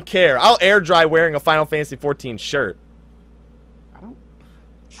 I don't care. I'll air dry wearing a Final Fantasy 14 shirt. I don't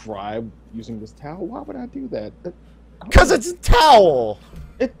try using this towel. Why would I do that? Because it's a towel.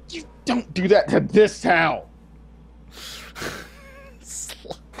 You don't do that to this towel.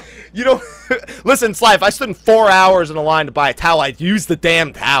 You don't... Listen, Sly, if I stood in 4 hours in a line to buy a towel, I'd use the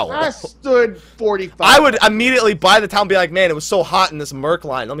damn towel. I stood 45. I would immediately buy the towel and be like, man, it was so hot in this Merc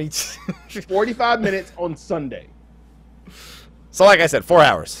line. Let me... 45 minutes on Sunday. So like I said, 4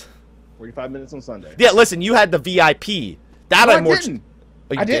 hours. 45 minutes on Sunday. Yeah, listen, you had the VIP. That No, I'm more... I didn't.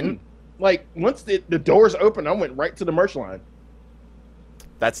 Oh, you I didn't. Like, once the doors opened, I went right to the merch line.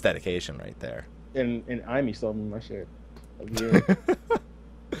 That's dedication right there. And Amy sold me my shit.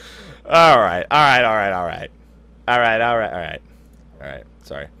 All right.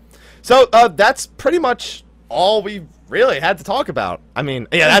 Sorry. So that's pretty much all we really had to talk about. I mean,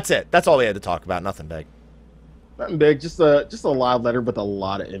 yeah, that's it. That's all we had to talk about. Nothing big. Nothing big, just a live letter with a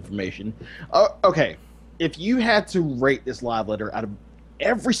lot of information. Okay, if you had to rate this live letter out of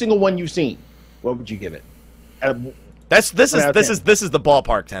every single one you've seen, what would you give it? This is the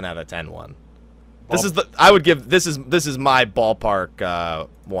ballpark 10 out of 10 one. This is my ballpark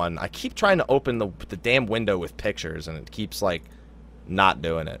one. I keep trying to open the damn window with pictures and it keeps like not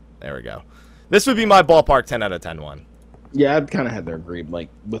doing it. There we go. This would be my ballpark 10 out of 10 one. Yeah, I'd kind of have to agree. Like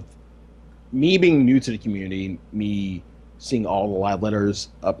with me being new to the community, me seeing all the live letters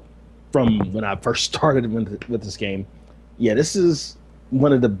up from when I first started with this game, yeah, this is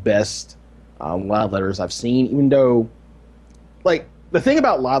one of the best live letters I've seen. Even though, like, the thing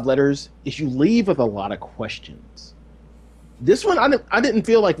about live letters is you leave with a lot of questions. This one, I didn't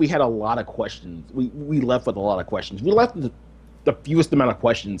feel like we had a lot of questions. We left with a lot of questions. We left with the fewest amount of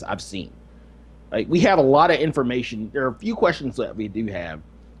questions I've seen. Like, we have a lot of information. There are a few questions that we do have,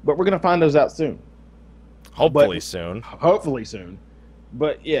 but we're going to find those out soon. Hopefully soon. Hopefully soon.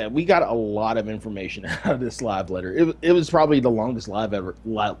 But, yeah, we got a lot of information out of this live letter. It was probably the longest live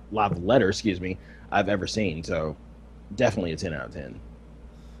letter, I've ever seen. So, definitely a 10 out of 10.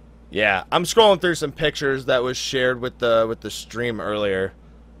 Yeah, I'm scrolling through some pictures that was shared with the stream earlier.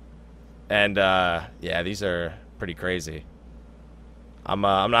 And, yeah, these are pretty crazy. I'm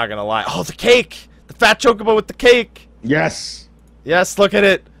not gonna lie. Oh, the cake! The fat chocobo with the cake! Yes! Yes, look at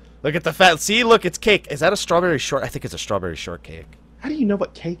it! Look at the fat... See, look, it's cake. Is that a strawberry short... I think it's a strawberry shortcake. How do you know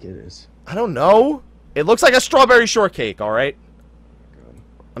what cake it is? I don't know. It looks like a strawberry shortcake, alright?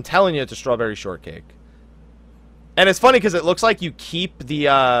 I'm telling you it's a strawberry shortcake. And it's funny because it looks like you keep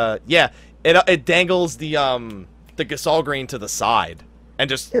the, yeah, it dangles the Gasol green to the side. And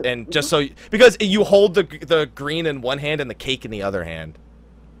just so... Because you hold the green in one hand and the cake in the other hand.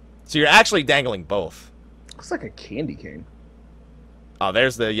 So you're actually dangling both. Looks like a candy cane. Oh,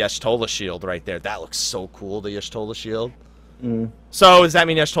 there's the Y'shtola shield right there. That looks so cool, the Y'shtola shield. Mm. So does that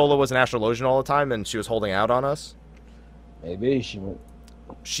mean Y'shtola was an Astrologian all the time and she was holding out on us? Maybe she went...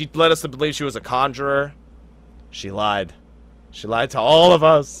 She led us to believe she was a conjurer. She lied. She lied to all of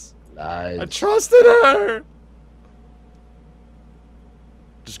us. Lies. I trusted her.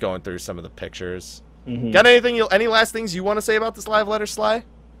 Just going through some of the pictures. Mm-hmm. Got anything? Any last things you want to say about this live letter, Sly?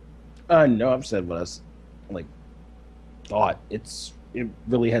 No, I've said what I thought. It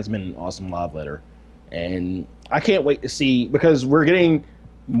really has been an awesome live letter, and I can't wait to see, because we're getting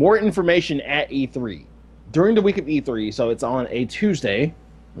more information at E3 during the week of E3. So it's on a Tuesday.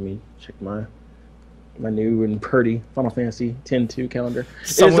 Let me check my new and pretty Final Fantasy X-2 calendar.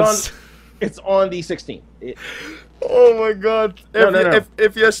 It's on the 16th. Oh my god. No.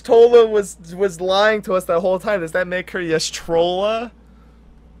 If Y'shtola was lying to us that whole time, does that make her Y'shtrola?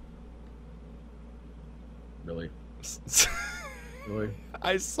 Really? Really?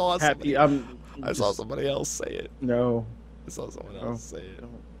 I saw Happy. I saw somebody else say it. No. I saw someone else say it.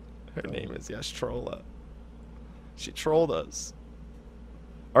 Her name is Y'shtrola. She trolled us.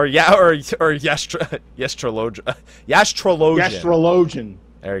 Or Y'shtrologian. Y'shtrologian.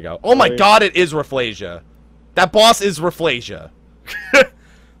 There you go. Oh my god, it is Rafflesia. That boss is Rafflesia.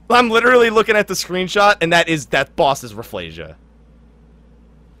 I'm literally looking at the screenshot, and that boss is Rafflesia.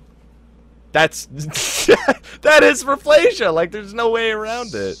 That is Rafflesia. Like, there's no way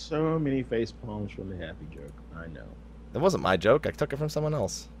around it. So many face palms from the happy joke. I know. That wasn't my joke. I took it from someone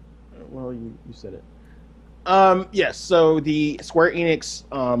else. Well, you said it. Yes. So the Square Enix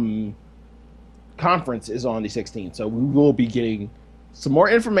conference is on the 16th. So we will be getting some more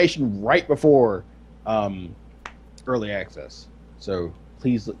information right before early access. So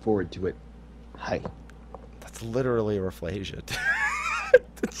please look forward to it. Hi. That's literally Rafflesia.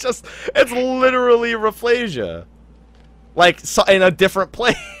 It's literally Rafflesia. Like, in a different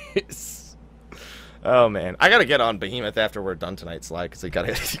place. Oh, man. I gotta get on Behemoth after we're done tonight, Sly, because you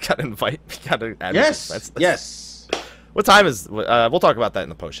gotta add Yes, yes. What time is... we'll talk about that in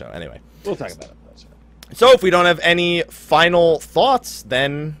the post-show, anyway. We'll talk about it. So, if we don't have any final thoughts,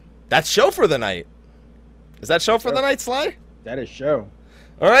 then that's show for the night. Is that show for the night, Sly? That is show.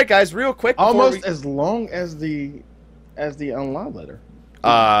 All right, guys, real quick. Almost as long as the unlock letter.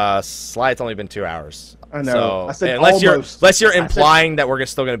 Sly, it's only been 2 hours. I know. So, I said unless you're implying that we're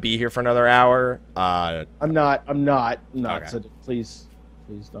still going to be here for another hour. I'm not. Okay. So please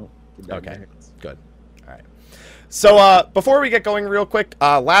don't. Okay. Good. All right. So before we get going, real quick,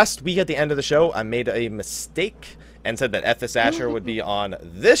 last week at the end of the show, I made a mistake and said that Ethis Asher would be on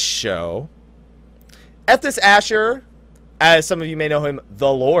this show. Ethis Asher, as some of you may know him,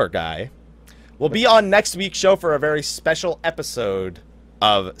 the lore guy, will be on next week's show for a very special episode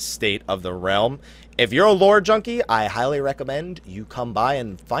of State of the Realm. If you're a lore junkie, I highly recommend you come by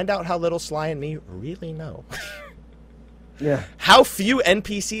and find out how little Sly and me really know. Yeah. How few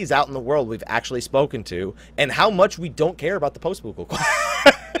NPCs out in the world we've actually spoken to, and how much we don't care about the post-Moogle quest.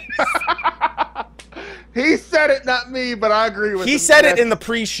 He said it, not me, but I agree with him. He said it in the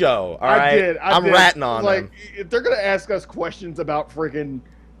pre-show. All right, I did. I'm ratting on him. If they're gonna ask us questions about freaking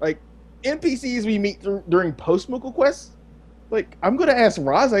like NPCs we meet during post-Moogle quests, like I'm gonna ask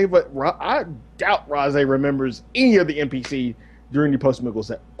Raze, but I doubt Raze remembers any of the NPC during the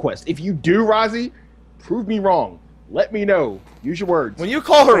post-Moogle quest. If you do, Raze, prove me wrong. Let me know. Use your words. When you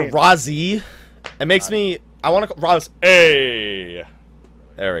call her Razi, it makes me. I want to call Raz. Hey,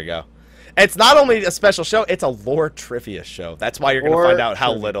 there we go. It's not only a special show; it's a lore trivia show. That's why you're going to find out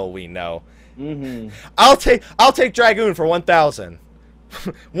how little we know. Mm-hmm. I'll take Dragoon for 1,000.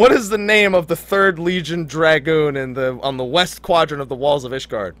 What is the name of the 3rd Legion Dragoon on the west quadrant of the Walls of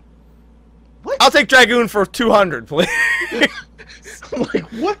Ishgard? What? I'll take Dragoon for 200, please. I'm like,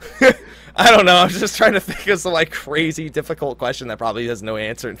 what? I don't know. I was just trying to think of some like crazy difficult question that probably has no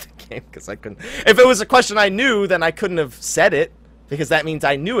answer in the game because I couldn't. If it was a question I knew, then I couldn't have said it because that means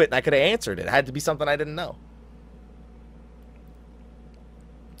I knew it and I could have answered it. It had to be something I didn't know.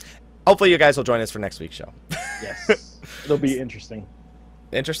 Hopefully, you guys will join us for next week's show. Yes, it'll be interesting.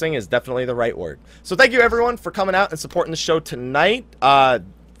 Interesting is definitely the right word. So thank you everyone for coming out and supporting the show tonight.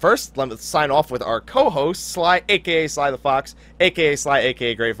 First, let me sign off with our co-host Sly, aka Sly the Fox, aka Sly,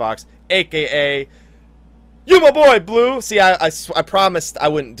 aka Gray Fox, aka you my boy Blue. See, I promised I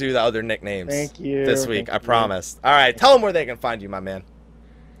wouldn't do the other nicknames. Thank you. This week, I promised. All right, tell them where they can find you, my man.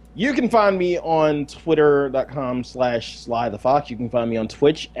 You can find me on twitter.com/SlyTheFox. You can find me on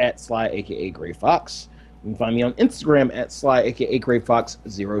Twitch at Sly, aka Gray Fox. You can find me on Instagram at Sly, aka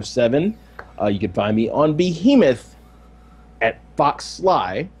GrayFox07. You can find me on Behemoth at Fox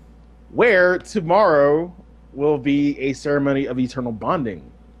Sly, where tomorrow will be a ceremony of eternal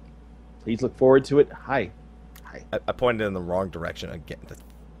bonding. Please look forward to it. Hi. I pointed in the wrong direction again. The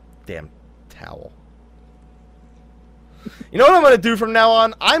damn towel. You know what I'm going to do from now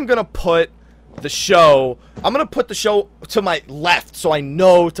on? I'm going to put the show to my left so I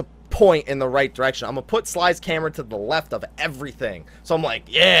know to point in the right direction. I'm going to put Sly's camera to the left of everything. So I'm like,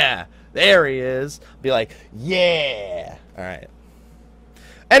 yeah, there he is. Be like, yeah. All right.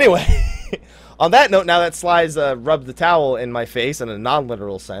 Anyway, on that note, now that Sly's rubbed the towel in my face in a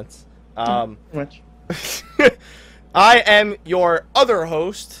non-literal sense, Much. I am your other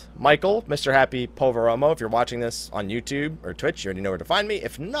host, Michael, Mr. Happy Poveromo. If you're watching this on YouTube or Twitch, you already know where to find me.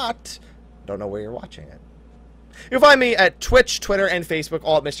 If not, don't know where you're watching it. You'll find me at Twitch, Twitter, and Facebook,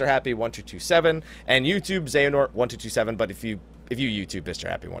 all at Mr. Happy 1227, and YouTube, Xehanort 1227. But if you YouTube Mr.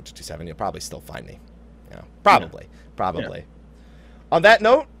 Happy 1227, you'll probably still find me. You know, probably. Yeah. On that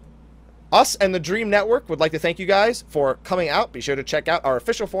note, us and the Dream Network would like to thank you guys for coming out. Be sure to check out our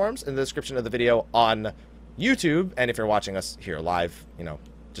official forums in the description of the video on YouTube. And if you're watching us here live, you know,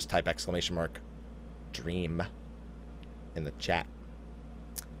 just type !Dream in the chat.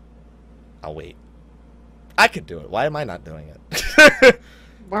 I'll wait. I could do it. Why am I not doing it?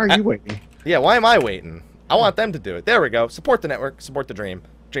 Why are you waiting? Yeah, why am I waiting? I want them to do it. There we go. Support the network. Support the Dream.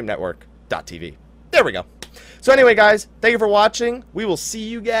 DreamNetwork.tv. There we go. So anyway, guys, thank you for watching. We will see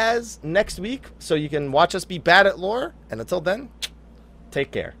you guys next week so you can watch us be bad at lore. And until then,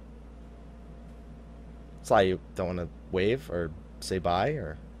 take care. Sly, you don't want to wave or say bye?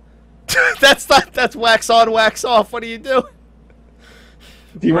 Or that's wax on, wax off. What do you do?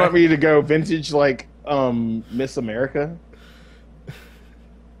 Do you want me to go vintage like Miss America?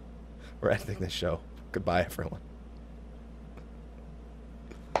 We're ending this show. Goodbye, everyone.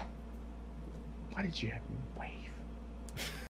 Why did you have me wait?